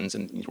great ones,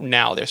 and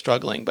now they're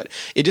struggling. But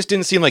it just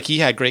didn't seem like he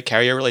had great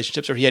carrier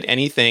relationships, or he had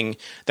anything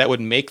that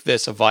would make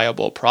this a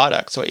viable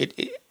product. So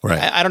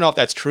I don't know if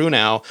that's true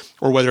now,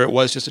 or whether it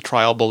was just a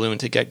trial balloon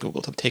to get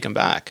Google to take him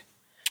back.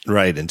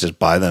 Right, and just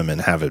buy them and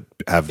have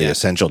the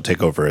Essential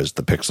take over as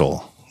the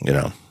Pixel,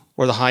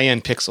 or the high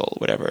end Pixel,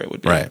 whatever it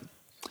would be. Right.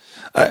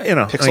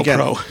 Pixel again,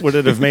 Pro. would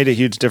it have made a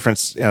huge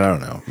difference? I don't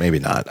know. Maybe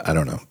not. I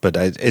don't know. But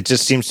it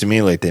just seems to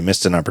me like they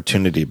missed an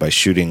opportunity by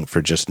shooting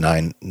for just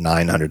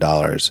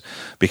 $900,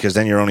 because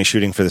then you're only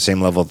shooting for the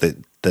same level that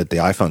the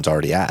iPhone's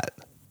already at.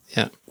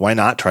 Yeah. Why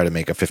not try to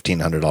make a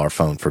 $1,500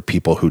 phone for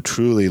people who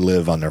truly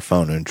live on their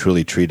phone and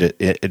truly treat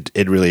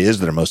it really is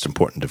their most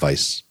important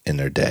device in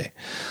their day.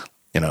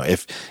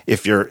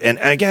 If you're, and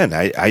again,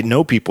 I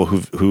know people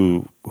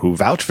who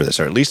vouch for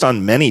this, or at least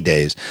on many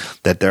days,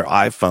 that their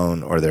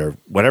iPhone or their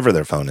whatever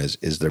their phone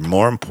is their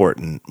more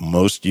important,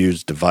 most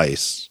used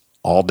device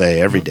all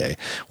day, every day.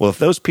 Well, if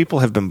those people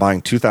have been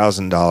buying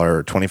 $2,000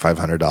 or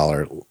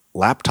 $2,500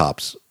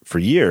 laptops for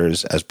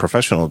years as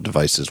professional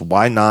devices,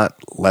 why not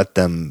let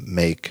them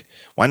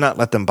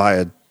buy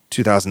a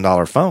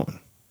 $2,000 phone?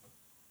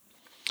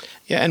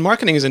 Yeah, and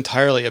marketing is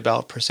entirely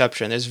about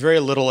perception. There's very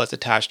little that's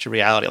attached to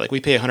reality. Like,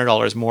 we pay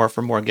 $100 more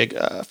for more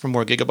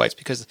gigabytes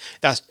because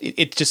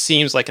it just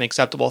seems like an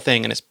acceptable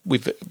thing, and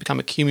we've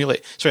become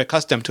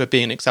accustomed to it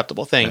being an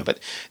acceptable thing. Yeah. But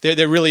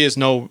there really is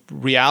no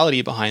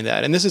reality behind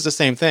that. And this is the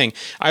same thing.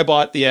 I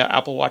bought the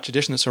Apple Watch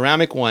Edition, the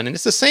ceramic one, and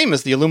it's the same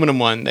as the aluminum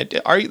one. It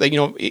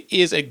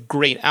is a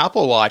great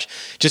Apple Watch.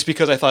 Just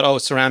because I thought,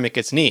 ceramic,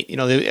 it's neat.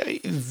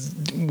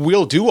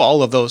 We'll do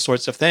all of those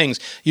sorts of things.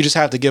 You just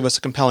have to give us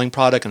a compelling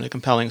product and a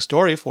compelling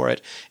story for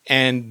it,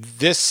 and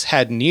this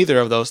had neither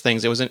of those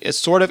things. It was a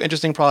sort of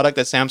interesting product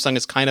that Samsung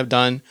has kind of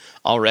done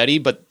already,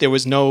 but there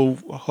was no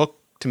hook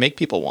to make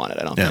people want it,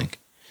 I don't think.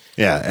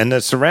 Yeah, and the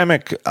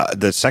ceramic,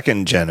 the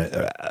second gen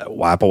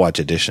Apple Watch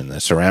Edition,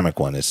 the ceramic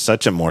one, is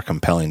such a more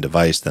compelling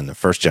device than the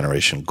first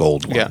generation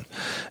gold one. Yeah.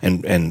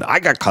 And I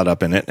got caught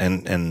up in it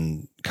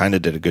and kind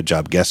of did a good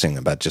job guessing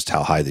about just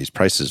how high those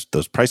prices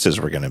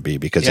were going to be,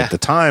 because at the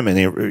time,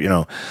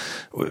 and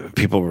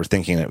people were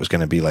thinking it was going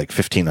to be like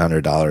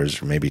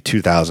 $1,500 or maybe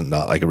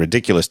 $2,000, like a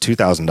ridiculous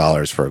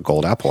 $2,000 for a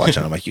gold Apple Watch.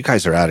 And I'm like, you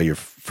guys are out of your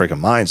freaking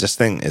minds. This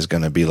thing is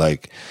going to be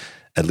like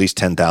at least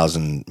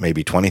 $10,000,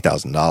 maybe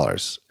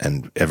 $20,000.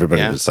 And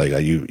everybody was like,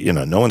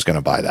 no one's going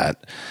to buy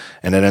that.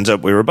 And it ends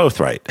up, we were both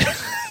right.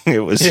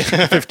 It was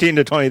 $15,000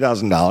 to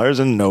 $20,000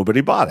 and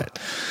nobody bought it.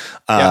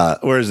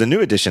 Whereas the new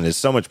edition is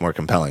so much more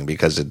compelling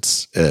because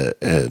it's more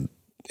than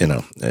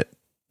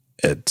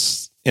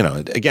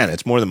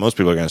most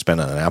people are going to spend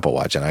on an Apple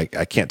Watch. And I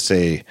can't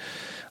say,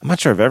 I'm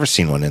not sure I've ever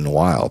seen one in the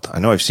wild. I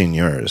know I've seen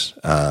yours.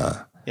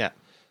 But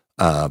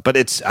I've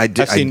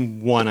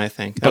seen one, I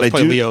think. That was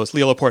probably Leo's.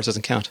 Leo Laporte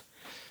doesn't count.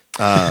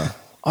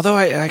 Although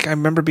I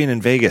remember being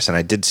in Vegas and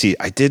I've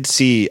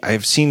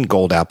seen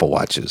gold Apple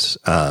Watches.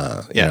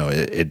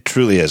 It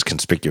truly is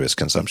conspicuous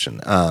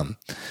consumption.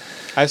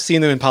 I've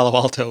seen them in Palo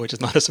Alto, which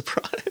is not a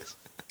surprise.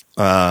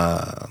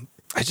 I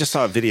just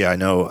saw a video. I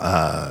know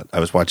I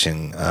was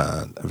watching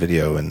a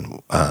video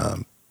and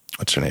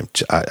what's her name?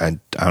 I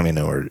don't even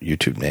know her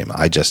YouTube name.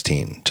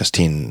 Justine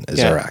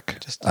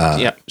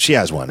Zarak. She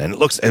has one, and I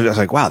was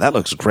like, wow, that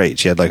looks great.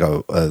 She had like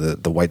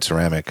the white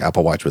ceramic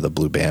Apple Watch with a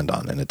blue band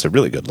on, and it's a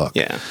really good look.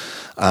 Yeah,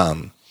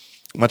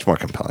 much more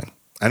compelling.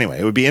 Anyway,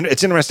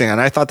 it's interesting,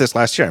 and I thought this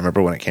last year. I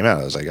remember when it came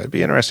out, I was like, it'd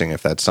be interesting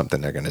if that's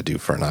something they're going to do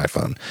for an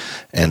iPhone,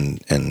 and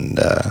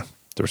the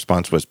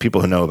response was, people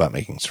who know about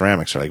making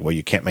ceramics are like, well,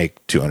 you can't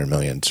make 200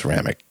 million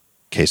ceramic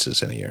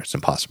cases in a year. It's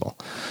impossible.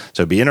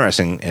 So it'd be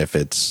interesting if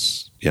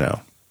it's,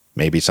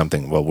 maybe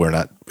something, well, we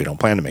don't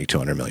plan to make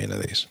 200 million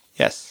of these.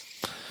 Yes.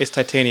 It's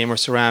titanium or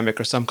ceramic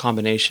or some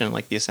combination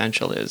like the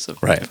Essential is of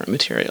different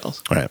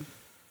materials. Right.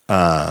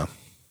 Let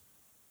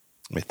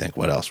me think.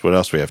 What else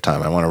do we have time?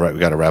 We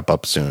got to wrap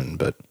up soon,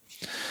 but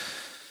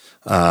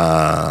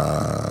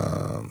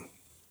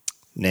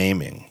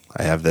naming.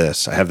 I have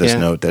this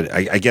note that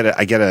I get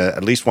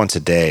at least once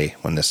a day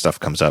when this stuff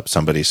comes up.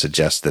 Somebody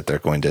suggests that they're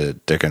going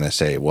to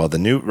say, well, the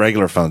new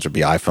regular phones will be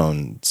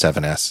iPhone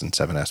 7s and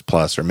 7s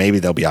Plus, or maybe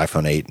they'll be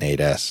iPhone 8 and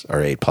 8s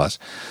or 8 Plus,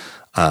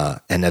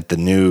 and that the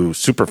new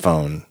super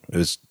phone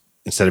is,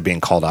 instead of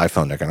being called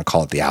iPhone, they're going to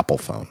call it the Apple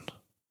phone.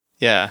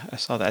 Yeah, I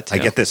saw that too. I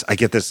get this. I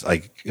get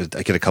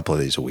a couple of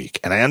these a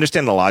week, and I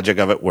understand the logic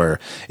of it. Where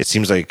it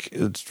seems like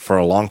for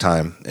a long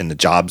time in the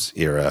Jobs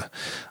era,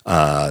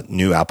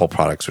 new Apple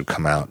products would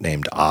come out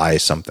named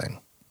something,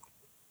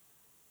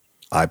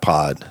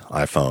 iPod,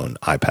 iPhone,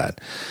 iPad,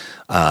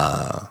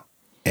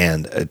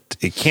 and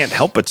it can't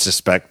help but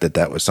suspect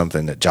that was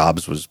something that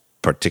Jobs was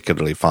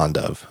particularly fond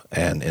of.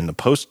 And in the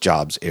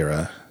post-Jobs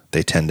era,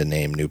 they tend to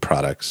name new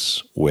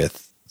products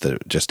with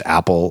just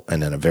Apple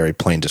and then a very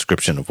plain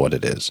description of what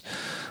it is.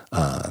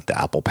 The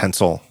Apple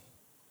Pencil,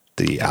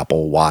 the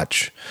Apple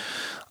Watch.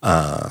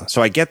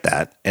 So I get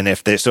that. And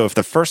if the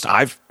first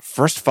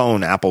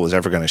phone Apple was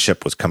ever going to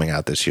ship was coming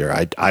out this year,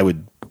 I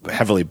would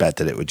heavily bet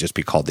that it would just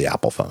be called the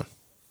Apple phone.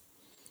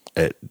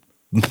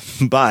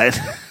 But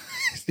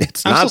I'm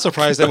still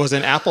surprised that it was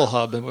an Apple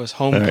Hub. It was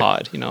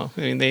HomePod.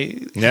 Right. They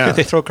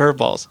throw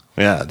curveballs.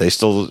 Yeah, they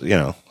still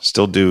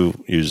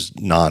do use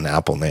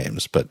non-Apple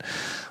names, but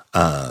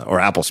or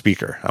Apple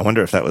Speaker. I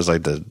wonder if that was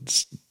like the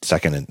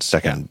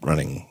second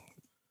running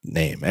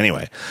name.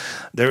 Anyway,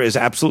 there is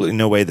absolutely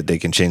no way that they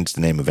can change the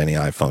name of any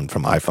iPhone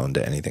from iPhone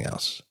to anything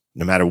else.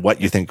 no matter what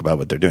you think about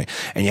what they're doing.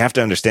 And you have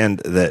to understand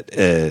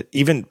that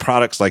even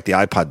products like the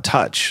iPod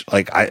Touch,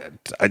 like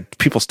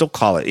people still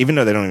call it, even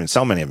though they don't even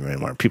sell many of them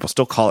anymore, people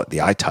still call it the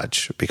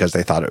iTouch because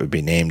they thought it would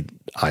be named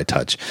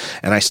iTouch.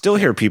 And I still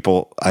hear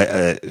people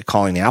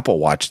calling the Apple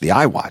Watch the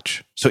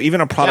iWatch. So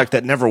even a product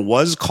that never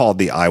was called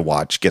the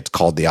iWatch gets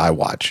called the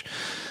iWatch.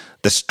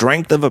 The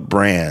strength of a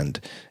brand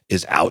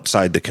is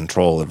outside the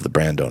control of the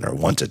brand owner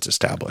once it's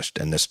established.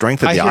 And the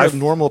strength of I hear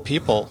normal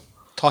people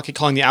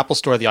calling the Apple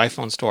Store the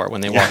iPhone store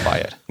when they walk by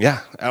it. Yeah.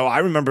 Oh, I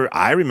remember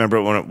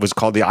it when it was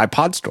called the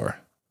iPod Store.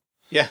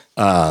 Yeah.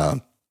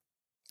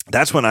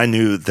 That's when I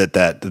knew that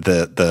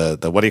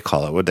the what do you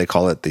call it? What did they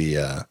call it?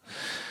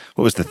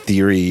 What was the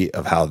theory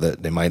of how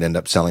they might end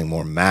up selling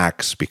more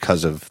Macs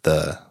because of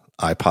the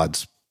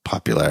iPod's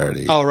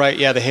popularity? Oh, right.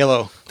 Yeah. The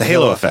Halo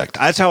effect.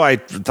 That's how I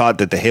thought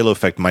that the Halo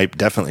effect might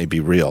definitely be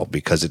real,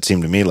 because it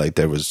seemed to me like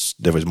there was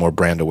more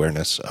brand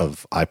awareness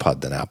of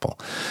iPod than Apple.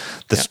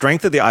 The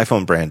strength of the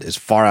iPhone brand is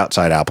far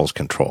outside Apple's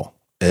control.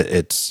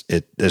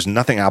 There's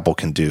nothing Apple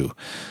can do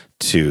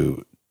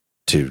to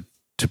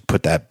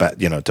put that back,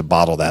 to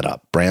bottle that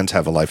up. Brands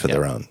have a life of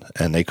their own,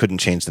 and they couldn't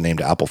change the name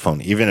to Apple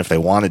Phone even if they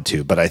wanted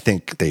to, but I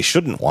think they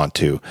shouldn't want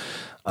to.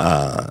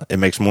 It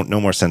makes no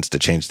more sense to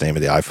change the name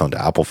of the iPhone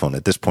to Apple Phone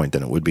at this point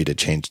than it would be to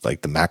change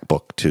like the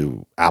MacBook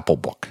to Apple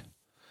Book.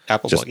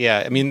 Book,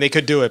 yeah. I mean, they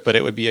could do it, but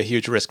it would be a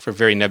huge risk for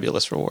very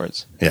nebulous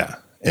rewards. Yeah,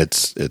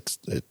 it's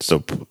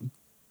so.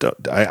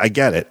 I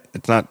get it.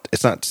 It's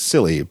not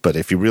silly, but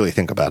if you really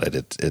think about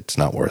it, it's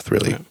not worth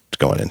really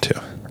going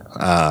into.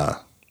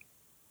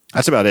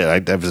 That's about it.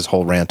 I have this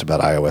whole rant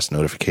about iOS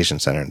Notification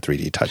Center and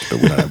 3D Touch,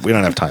 but we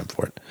don't have time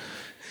for it.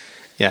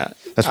 Yeah,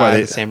 that's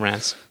why the same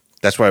rants.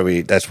 That's why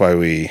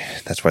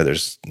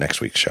there's next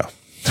week's show.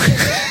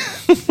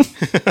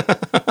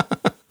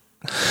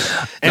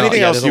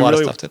 Anything else you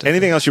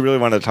really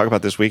wanted to talk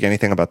about this week?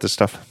 Anything about this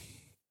stuff?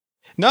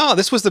 No,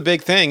 this was the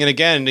big thing. And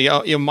again,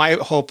 my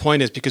whole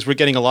point is, because we're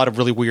getting a lot of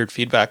really weird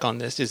feedback on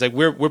this, is like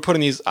we're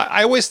putting these.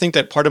 I always think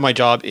that part of my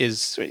job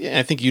is, and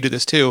I think you do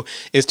this too,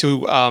 is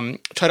to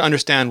try to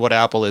understand what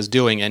Apple is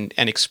doing and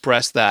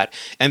express that.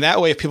 And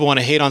that way, if people want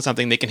to hate on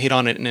something, they can hate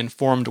on it in an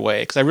informed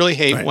way. Because I really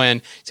hate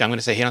when, I'm going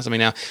to say hate on something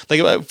now.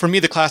 Like for me,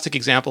 the classic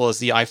example is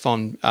the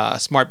iPhone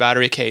smart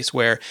battery case,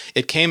 where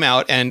it came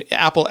out and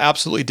Apple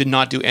absolutely did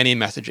not do any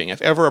messaging.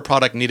 If ever a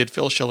product needed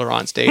Phil Schiller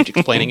on stage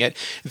explaining it,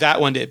 that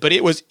one did. But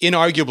it was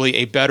arguably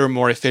a better,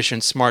 more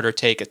efficient, smarter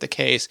take at the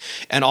case,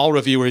 and all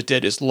reviewers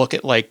did is look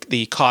at like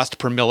the cost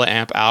per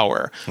milliamp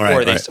hour,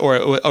 or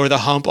the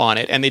hump on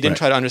it, and they didn't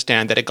try to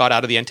understand that it got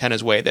out of the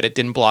antenna's way, that it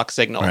didn't block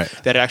signal,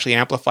 that it actually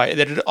amplified,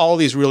 that it did all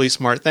these really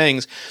smart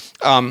things.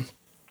 And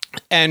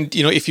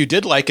if you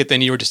did like it,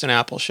 then you were just an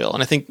Apple shill.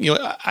 And I think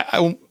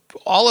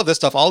all of this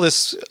stuff,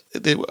 us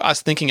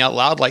thinking out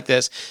loud like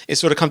this, is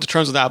sort of come to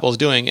terms with Apple's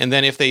doing. And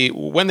then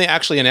when they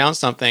actually announce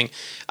something,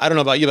 I don't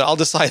know about you, but I'll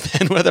decide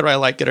then whether I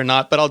like it or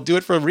not. But I'll do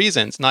it for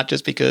reasons, not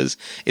just because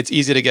it's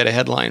easy to get a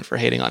headline for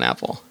hating on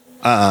Apple.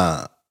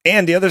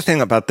 And the other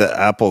thing about the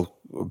Apple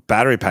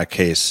battery pack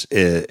case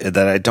that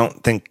I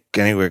don't think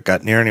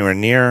got anywhere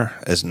near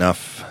as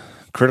enough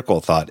critical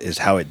thought is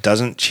how it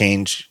doesn't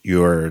change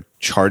your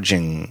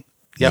charging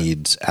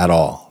needs at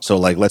all. So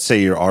like, let's say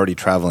you're already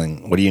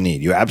traveling. What do you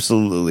need? You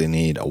absolutely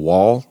need a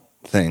wall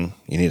thing.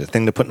 You need a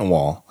thing to put in a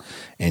wall,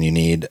 and you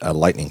need a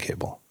lightning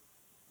cable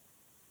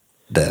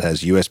that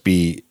has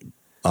USB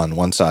on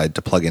one side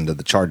to plug into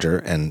the charger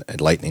and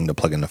lightning to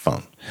plug in the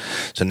phone.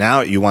 So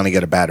now you want to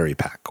get a battery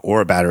pack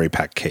or a battery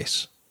pack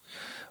case.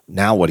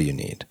 Now what do you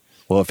need?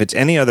 Well, if it's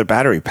any other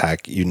battery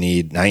pack, you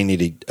need a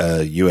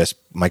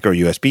micro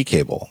USB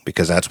cable,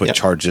 because that's what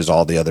charges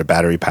all the other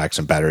battery packs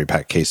and battery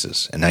pack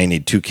cases. And now you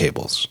need two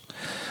cables.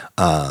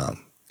 And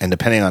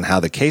depending on how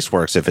the case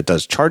works, if it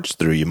does charge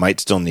through, you might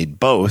still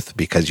need both,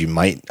 because you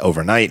might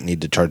overnight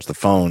need to charge the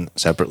phone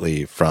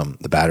separately from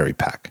the battery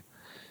pack.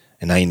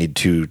 And now you need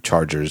two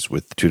chargers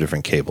with two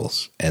different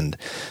cables. And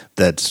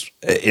that's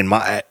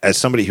as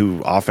somebody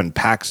who often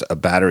packs a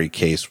battery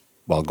case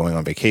while going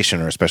on vacation,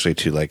 or especially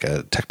to like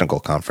a technical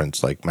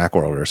conference like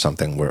Macworld or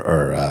something,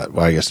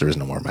 I guess there is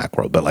no more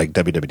Macworld, but like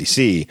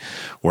WWDC,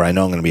 where I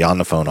know I'm going to be on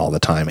the phone all the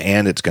time,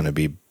 and it's going to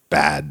be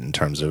bad in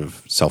terms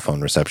of cell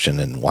phone reception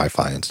and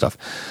Wi-Fi and stuff.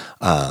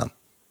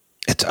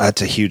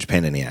 It's a huge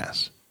pain in the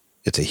ass.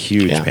 It's a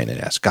huge pain in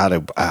the ass.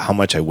 God, how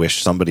much I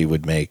wish somebody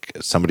would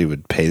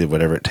pay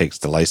whatever it takes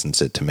to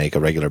license it to make a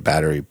regular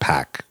battery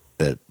pack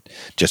that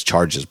just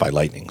charges by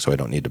lightning, so I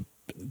don't need to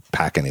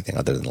pack anything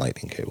other than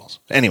lightning cables.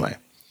 Anyway.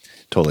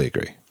 Totally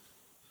agree.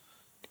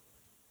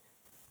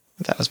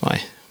 That was my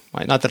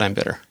not that I'm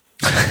bitter.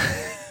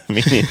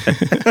 Me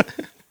neither.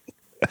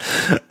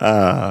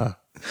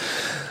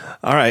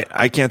 All right.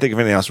 I can't think of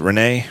anything else.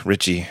 Renee,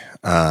 Richie,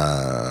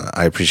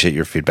 I appreciate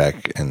your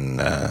feedback, and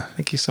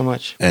thank you so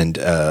much. And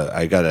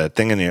I got a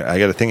thing in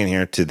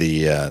here to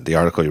the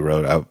article you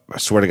wrote. I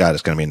swear to God,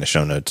 it's going to be in the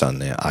show notes on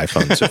the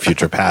iPhones of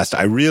future past.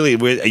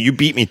 You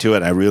beat me to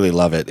it. I really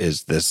love it.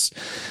 Is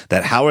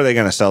that how are they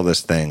going to sell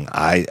this thing?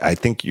 I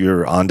think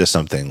you're onto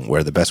something,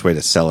 where the best way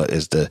to sell it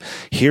is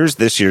here's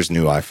this year's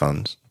new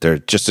iPhones. They're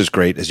just as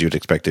great as you'd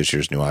expect this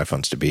year's new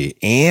iPhones to be.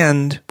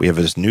 And we have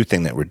this new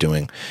thing that we're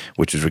doing,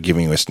 which is we're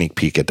giving you a sneak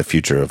peek at the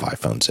future of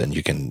iPhones, and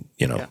you can,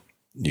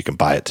 you can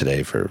buy it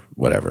today for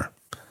whatever.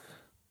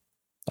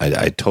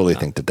 I totally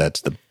think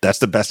that's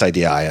the best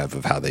idea I have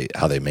of how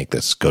they make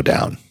this go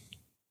down.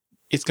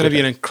 It's going to be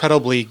an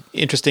incredibly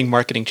interesting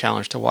marketing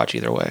challenge to watch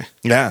either way.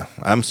 Yeah,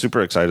 I'm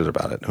super excited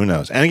about it. Who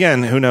knows? And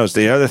again, who knows?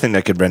 The other thing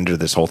that could render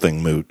this whole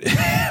thing moot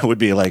would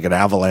be like an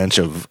avalanche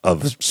of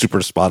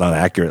super spot on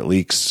accurate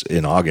leaks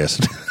in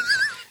August.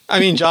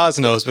 I mean, Jaws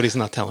knows, but he's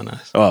not telling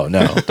us. Oh,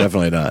 no,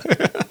 definitely not.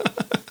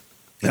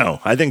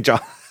 No, I think Jaws.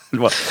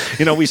 Well,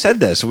 we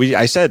said this.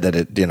 I said that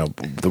it,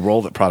 the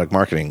role that product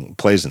marketing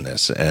plays in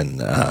this,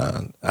 and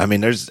I mean,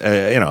 there's,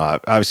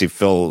 obviously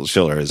Phil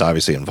Schiller is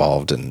obviously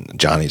involved, and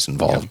Johnny's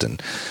involved, and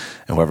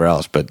whoever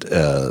else. But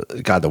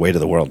God, the weight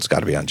of the world's got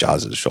to be on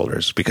Jaws's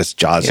shoulders, because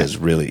Jaws is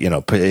really,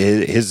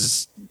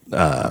 his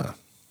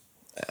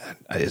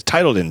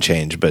title didn't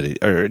change, but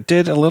it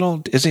did a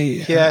little. Is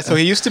he? Yeah. So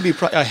he used to be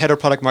head of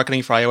product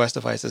marketing for iOS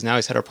devices. Now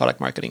he's head of product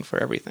marketing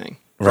for everything,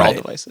 for all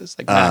devices,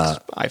 like Macs,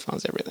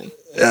 iPhones, everything.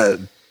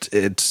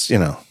 It's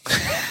I'm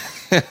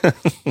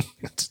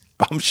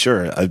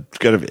sure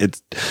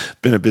it's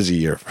been a busy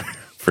year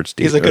for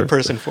Steve. He's a good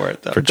person for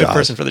it, though. Good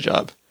person for the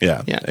job.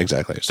 Yeah,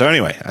 exactly. So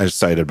anyway, I'm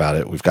excited about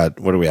it. We've got,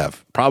 what do we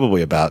have?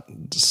 Probably about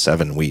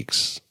 7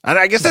 weeks. And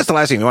I guess that's the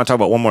last thing. We want to talk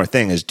about one more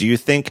thing is, do you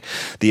think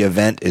the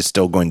event is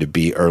still going to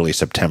be early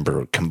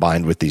September,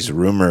 combined with these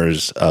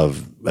rumors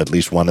of at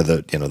least one of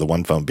the, the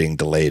one phone being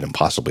delayed and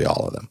possibly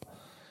all of them?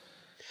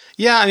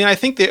 Yeah, I mean, I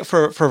think that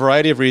for a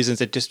variety of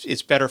reasons,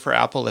 it's better for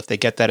Apple if they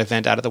get that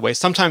event out of the way.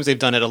 Sometimes they've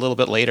done it a little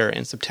bit later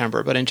in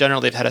September, but in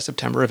general, they've had a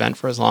September event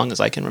for as long as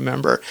I can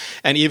remember.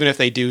 And even if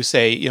they do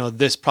say,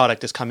 this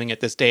product is coming at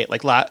this date,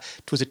 like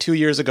was it 2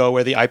 years ago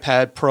where the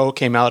iPad Pro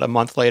came out a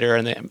month later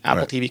and the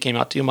Apple TV came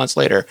out 2 months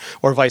later,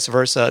 or vice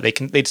versa,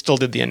 they still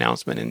did the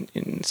announcement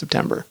in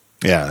September.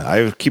 Yeah,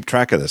 I keep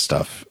track of this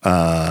stuff.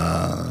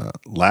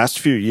 Last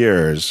few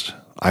years,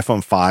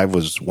 iPhone 5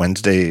 was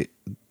Wednesday,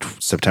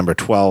 September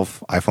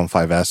 12th. iPhone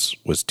 5S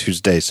was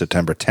Tuesday,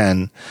 September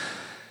 10.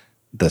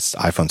 This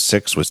iPhone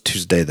 6 was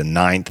Tuesday the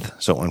 9th.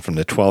 So it went from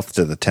the 12th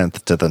to the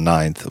 10th to the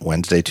 9th.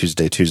 Wednesday,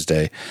 Tuesday,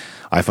 Tuesday.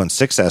 iPhone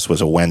 6S was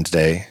a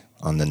Wednesday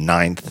on the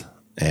 9th.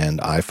 And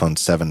iPhone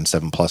 7 and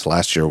 7 Plus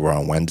last year were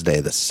on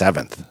Wednesday the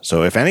 7th.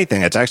 So if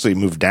anything, it's actually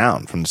moved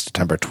down from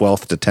September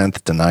 12th to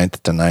 10th to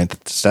 9th to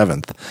 9th to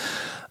 7th.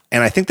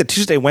 And I think the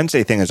Tuesday,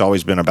 Wednesday thing has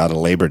always been about a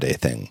Labor Day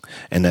thing.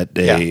 And that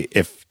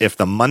if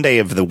the Monday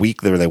of the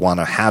week where they want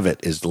to have it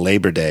is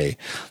Labor Day,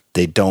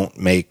 they don't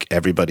make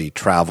everybody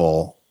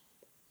travel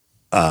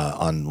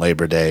on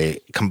Labor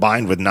Day,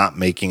 combined with not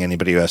making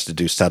anybody who has to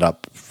do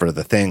setup for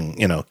the thing,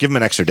 give them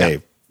an extra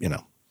day,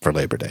 for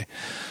Labor Day.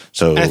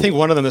 So, and I think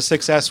one of them, the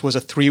 6S, was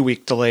a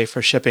 3-week delay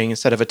for shipping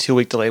instead of a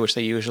 2-week delay, which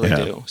they usually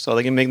do. So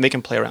they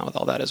can play around with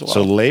all that as well.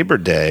 So Labor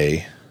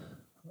Day...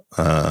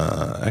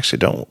 actually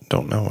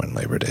don't know when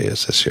Labor Day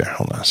is this year.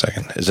 Hold on a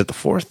second. Is it the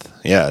 4th?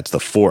 Yeah, it's the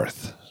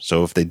 4th.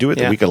 So if they do it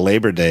the week of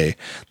Labor Day,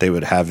 they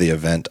would have the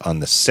event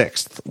on the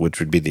 6th, which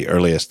would be the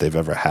earliest they've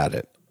ever had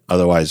it.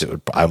 Otherwise,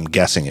 I'm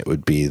guessing it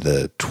would be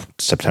the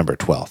September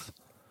 12th.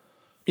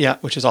 Yeah,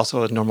 which is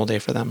also a normal day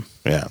for them.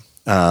 Yeah.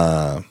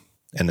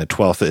 And the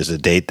 12th is a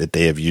date that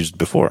they have used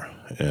before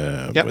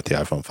with the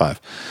iPhone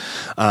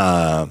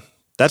 5.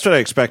 That's what I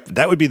expect.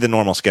 That would be the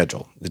normal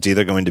schedule. It's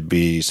either going to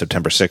be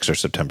September 6th or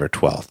September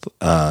 12th.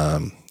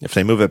 If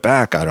they move it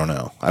back, I don't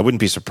know. I wouldn't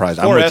be surprised.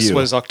 4S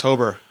was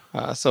October.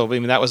 So, I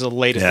mean, that was the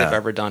latest they've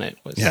ever done it.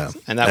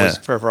 And that was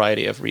for a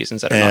variety of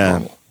reasons that are not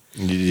normal.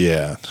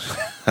 Yeah.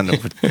 I know,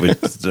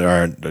 this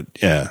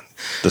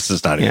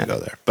is not even go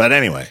there. But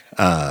anyway,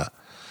 I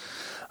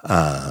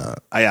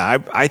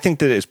think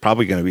that it's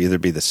probably going to either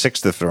be the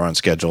 6th if they're on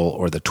schedule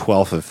or the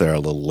 12th if they're a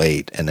little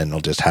late, and then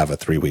they'll just have a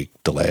 3-week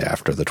delay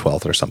after the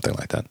 12th or something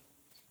like that.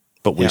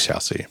 But we shall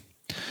see.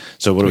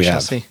 So what do we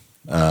have? See.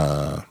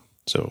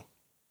 So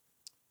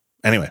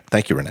anyway,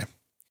 thank you, Renee.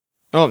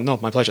 Oh, no,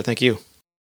 my pleasure. Thank you.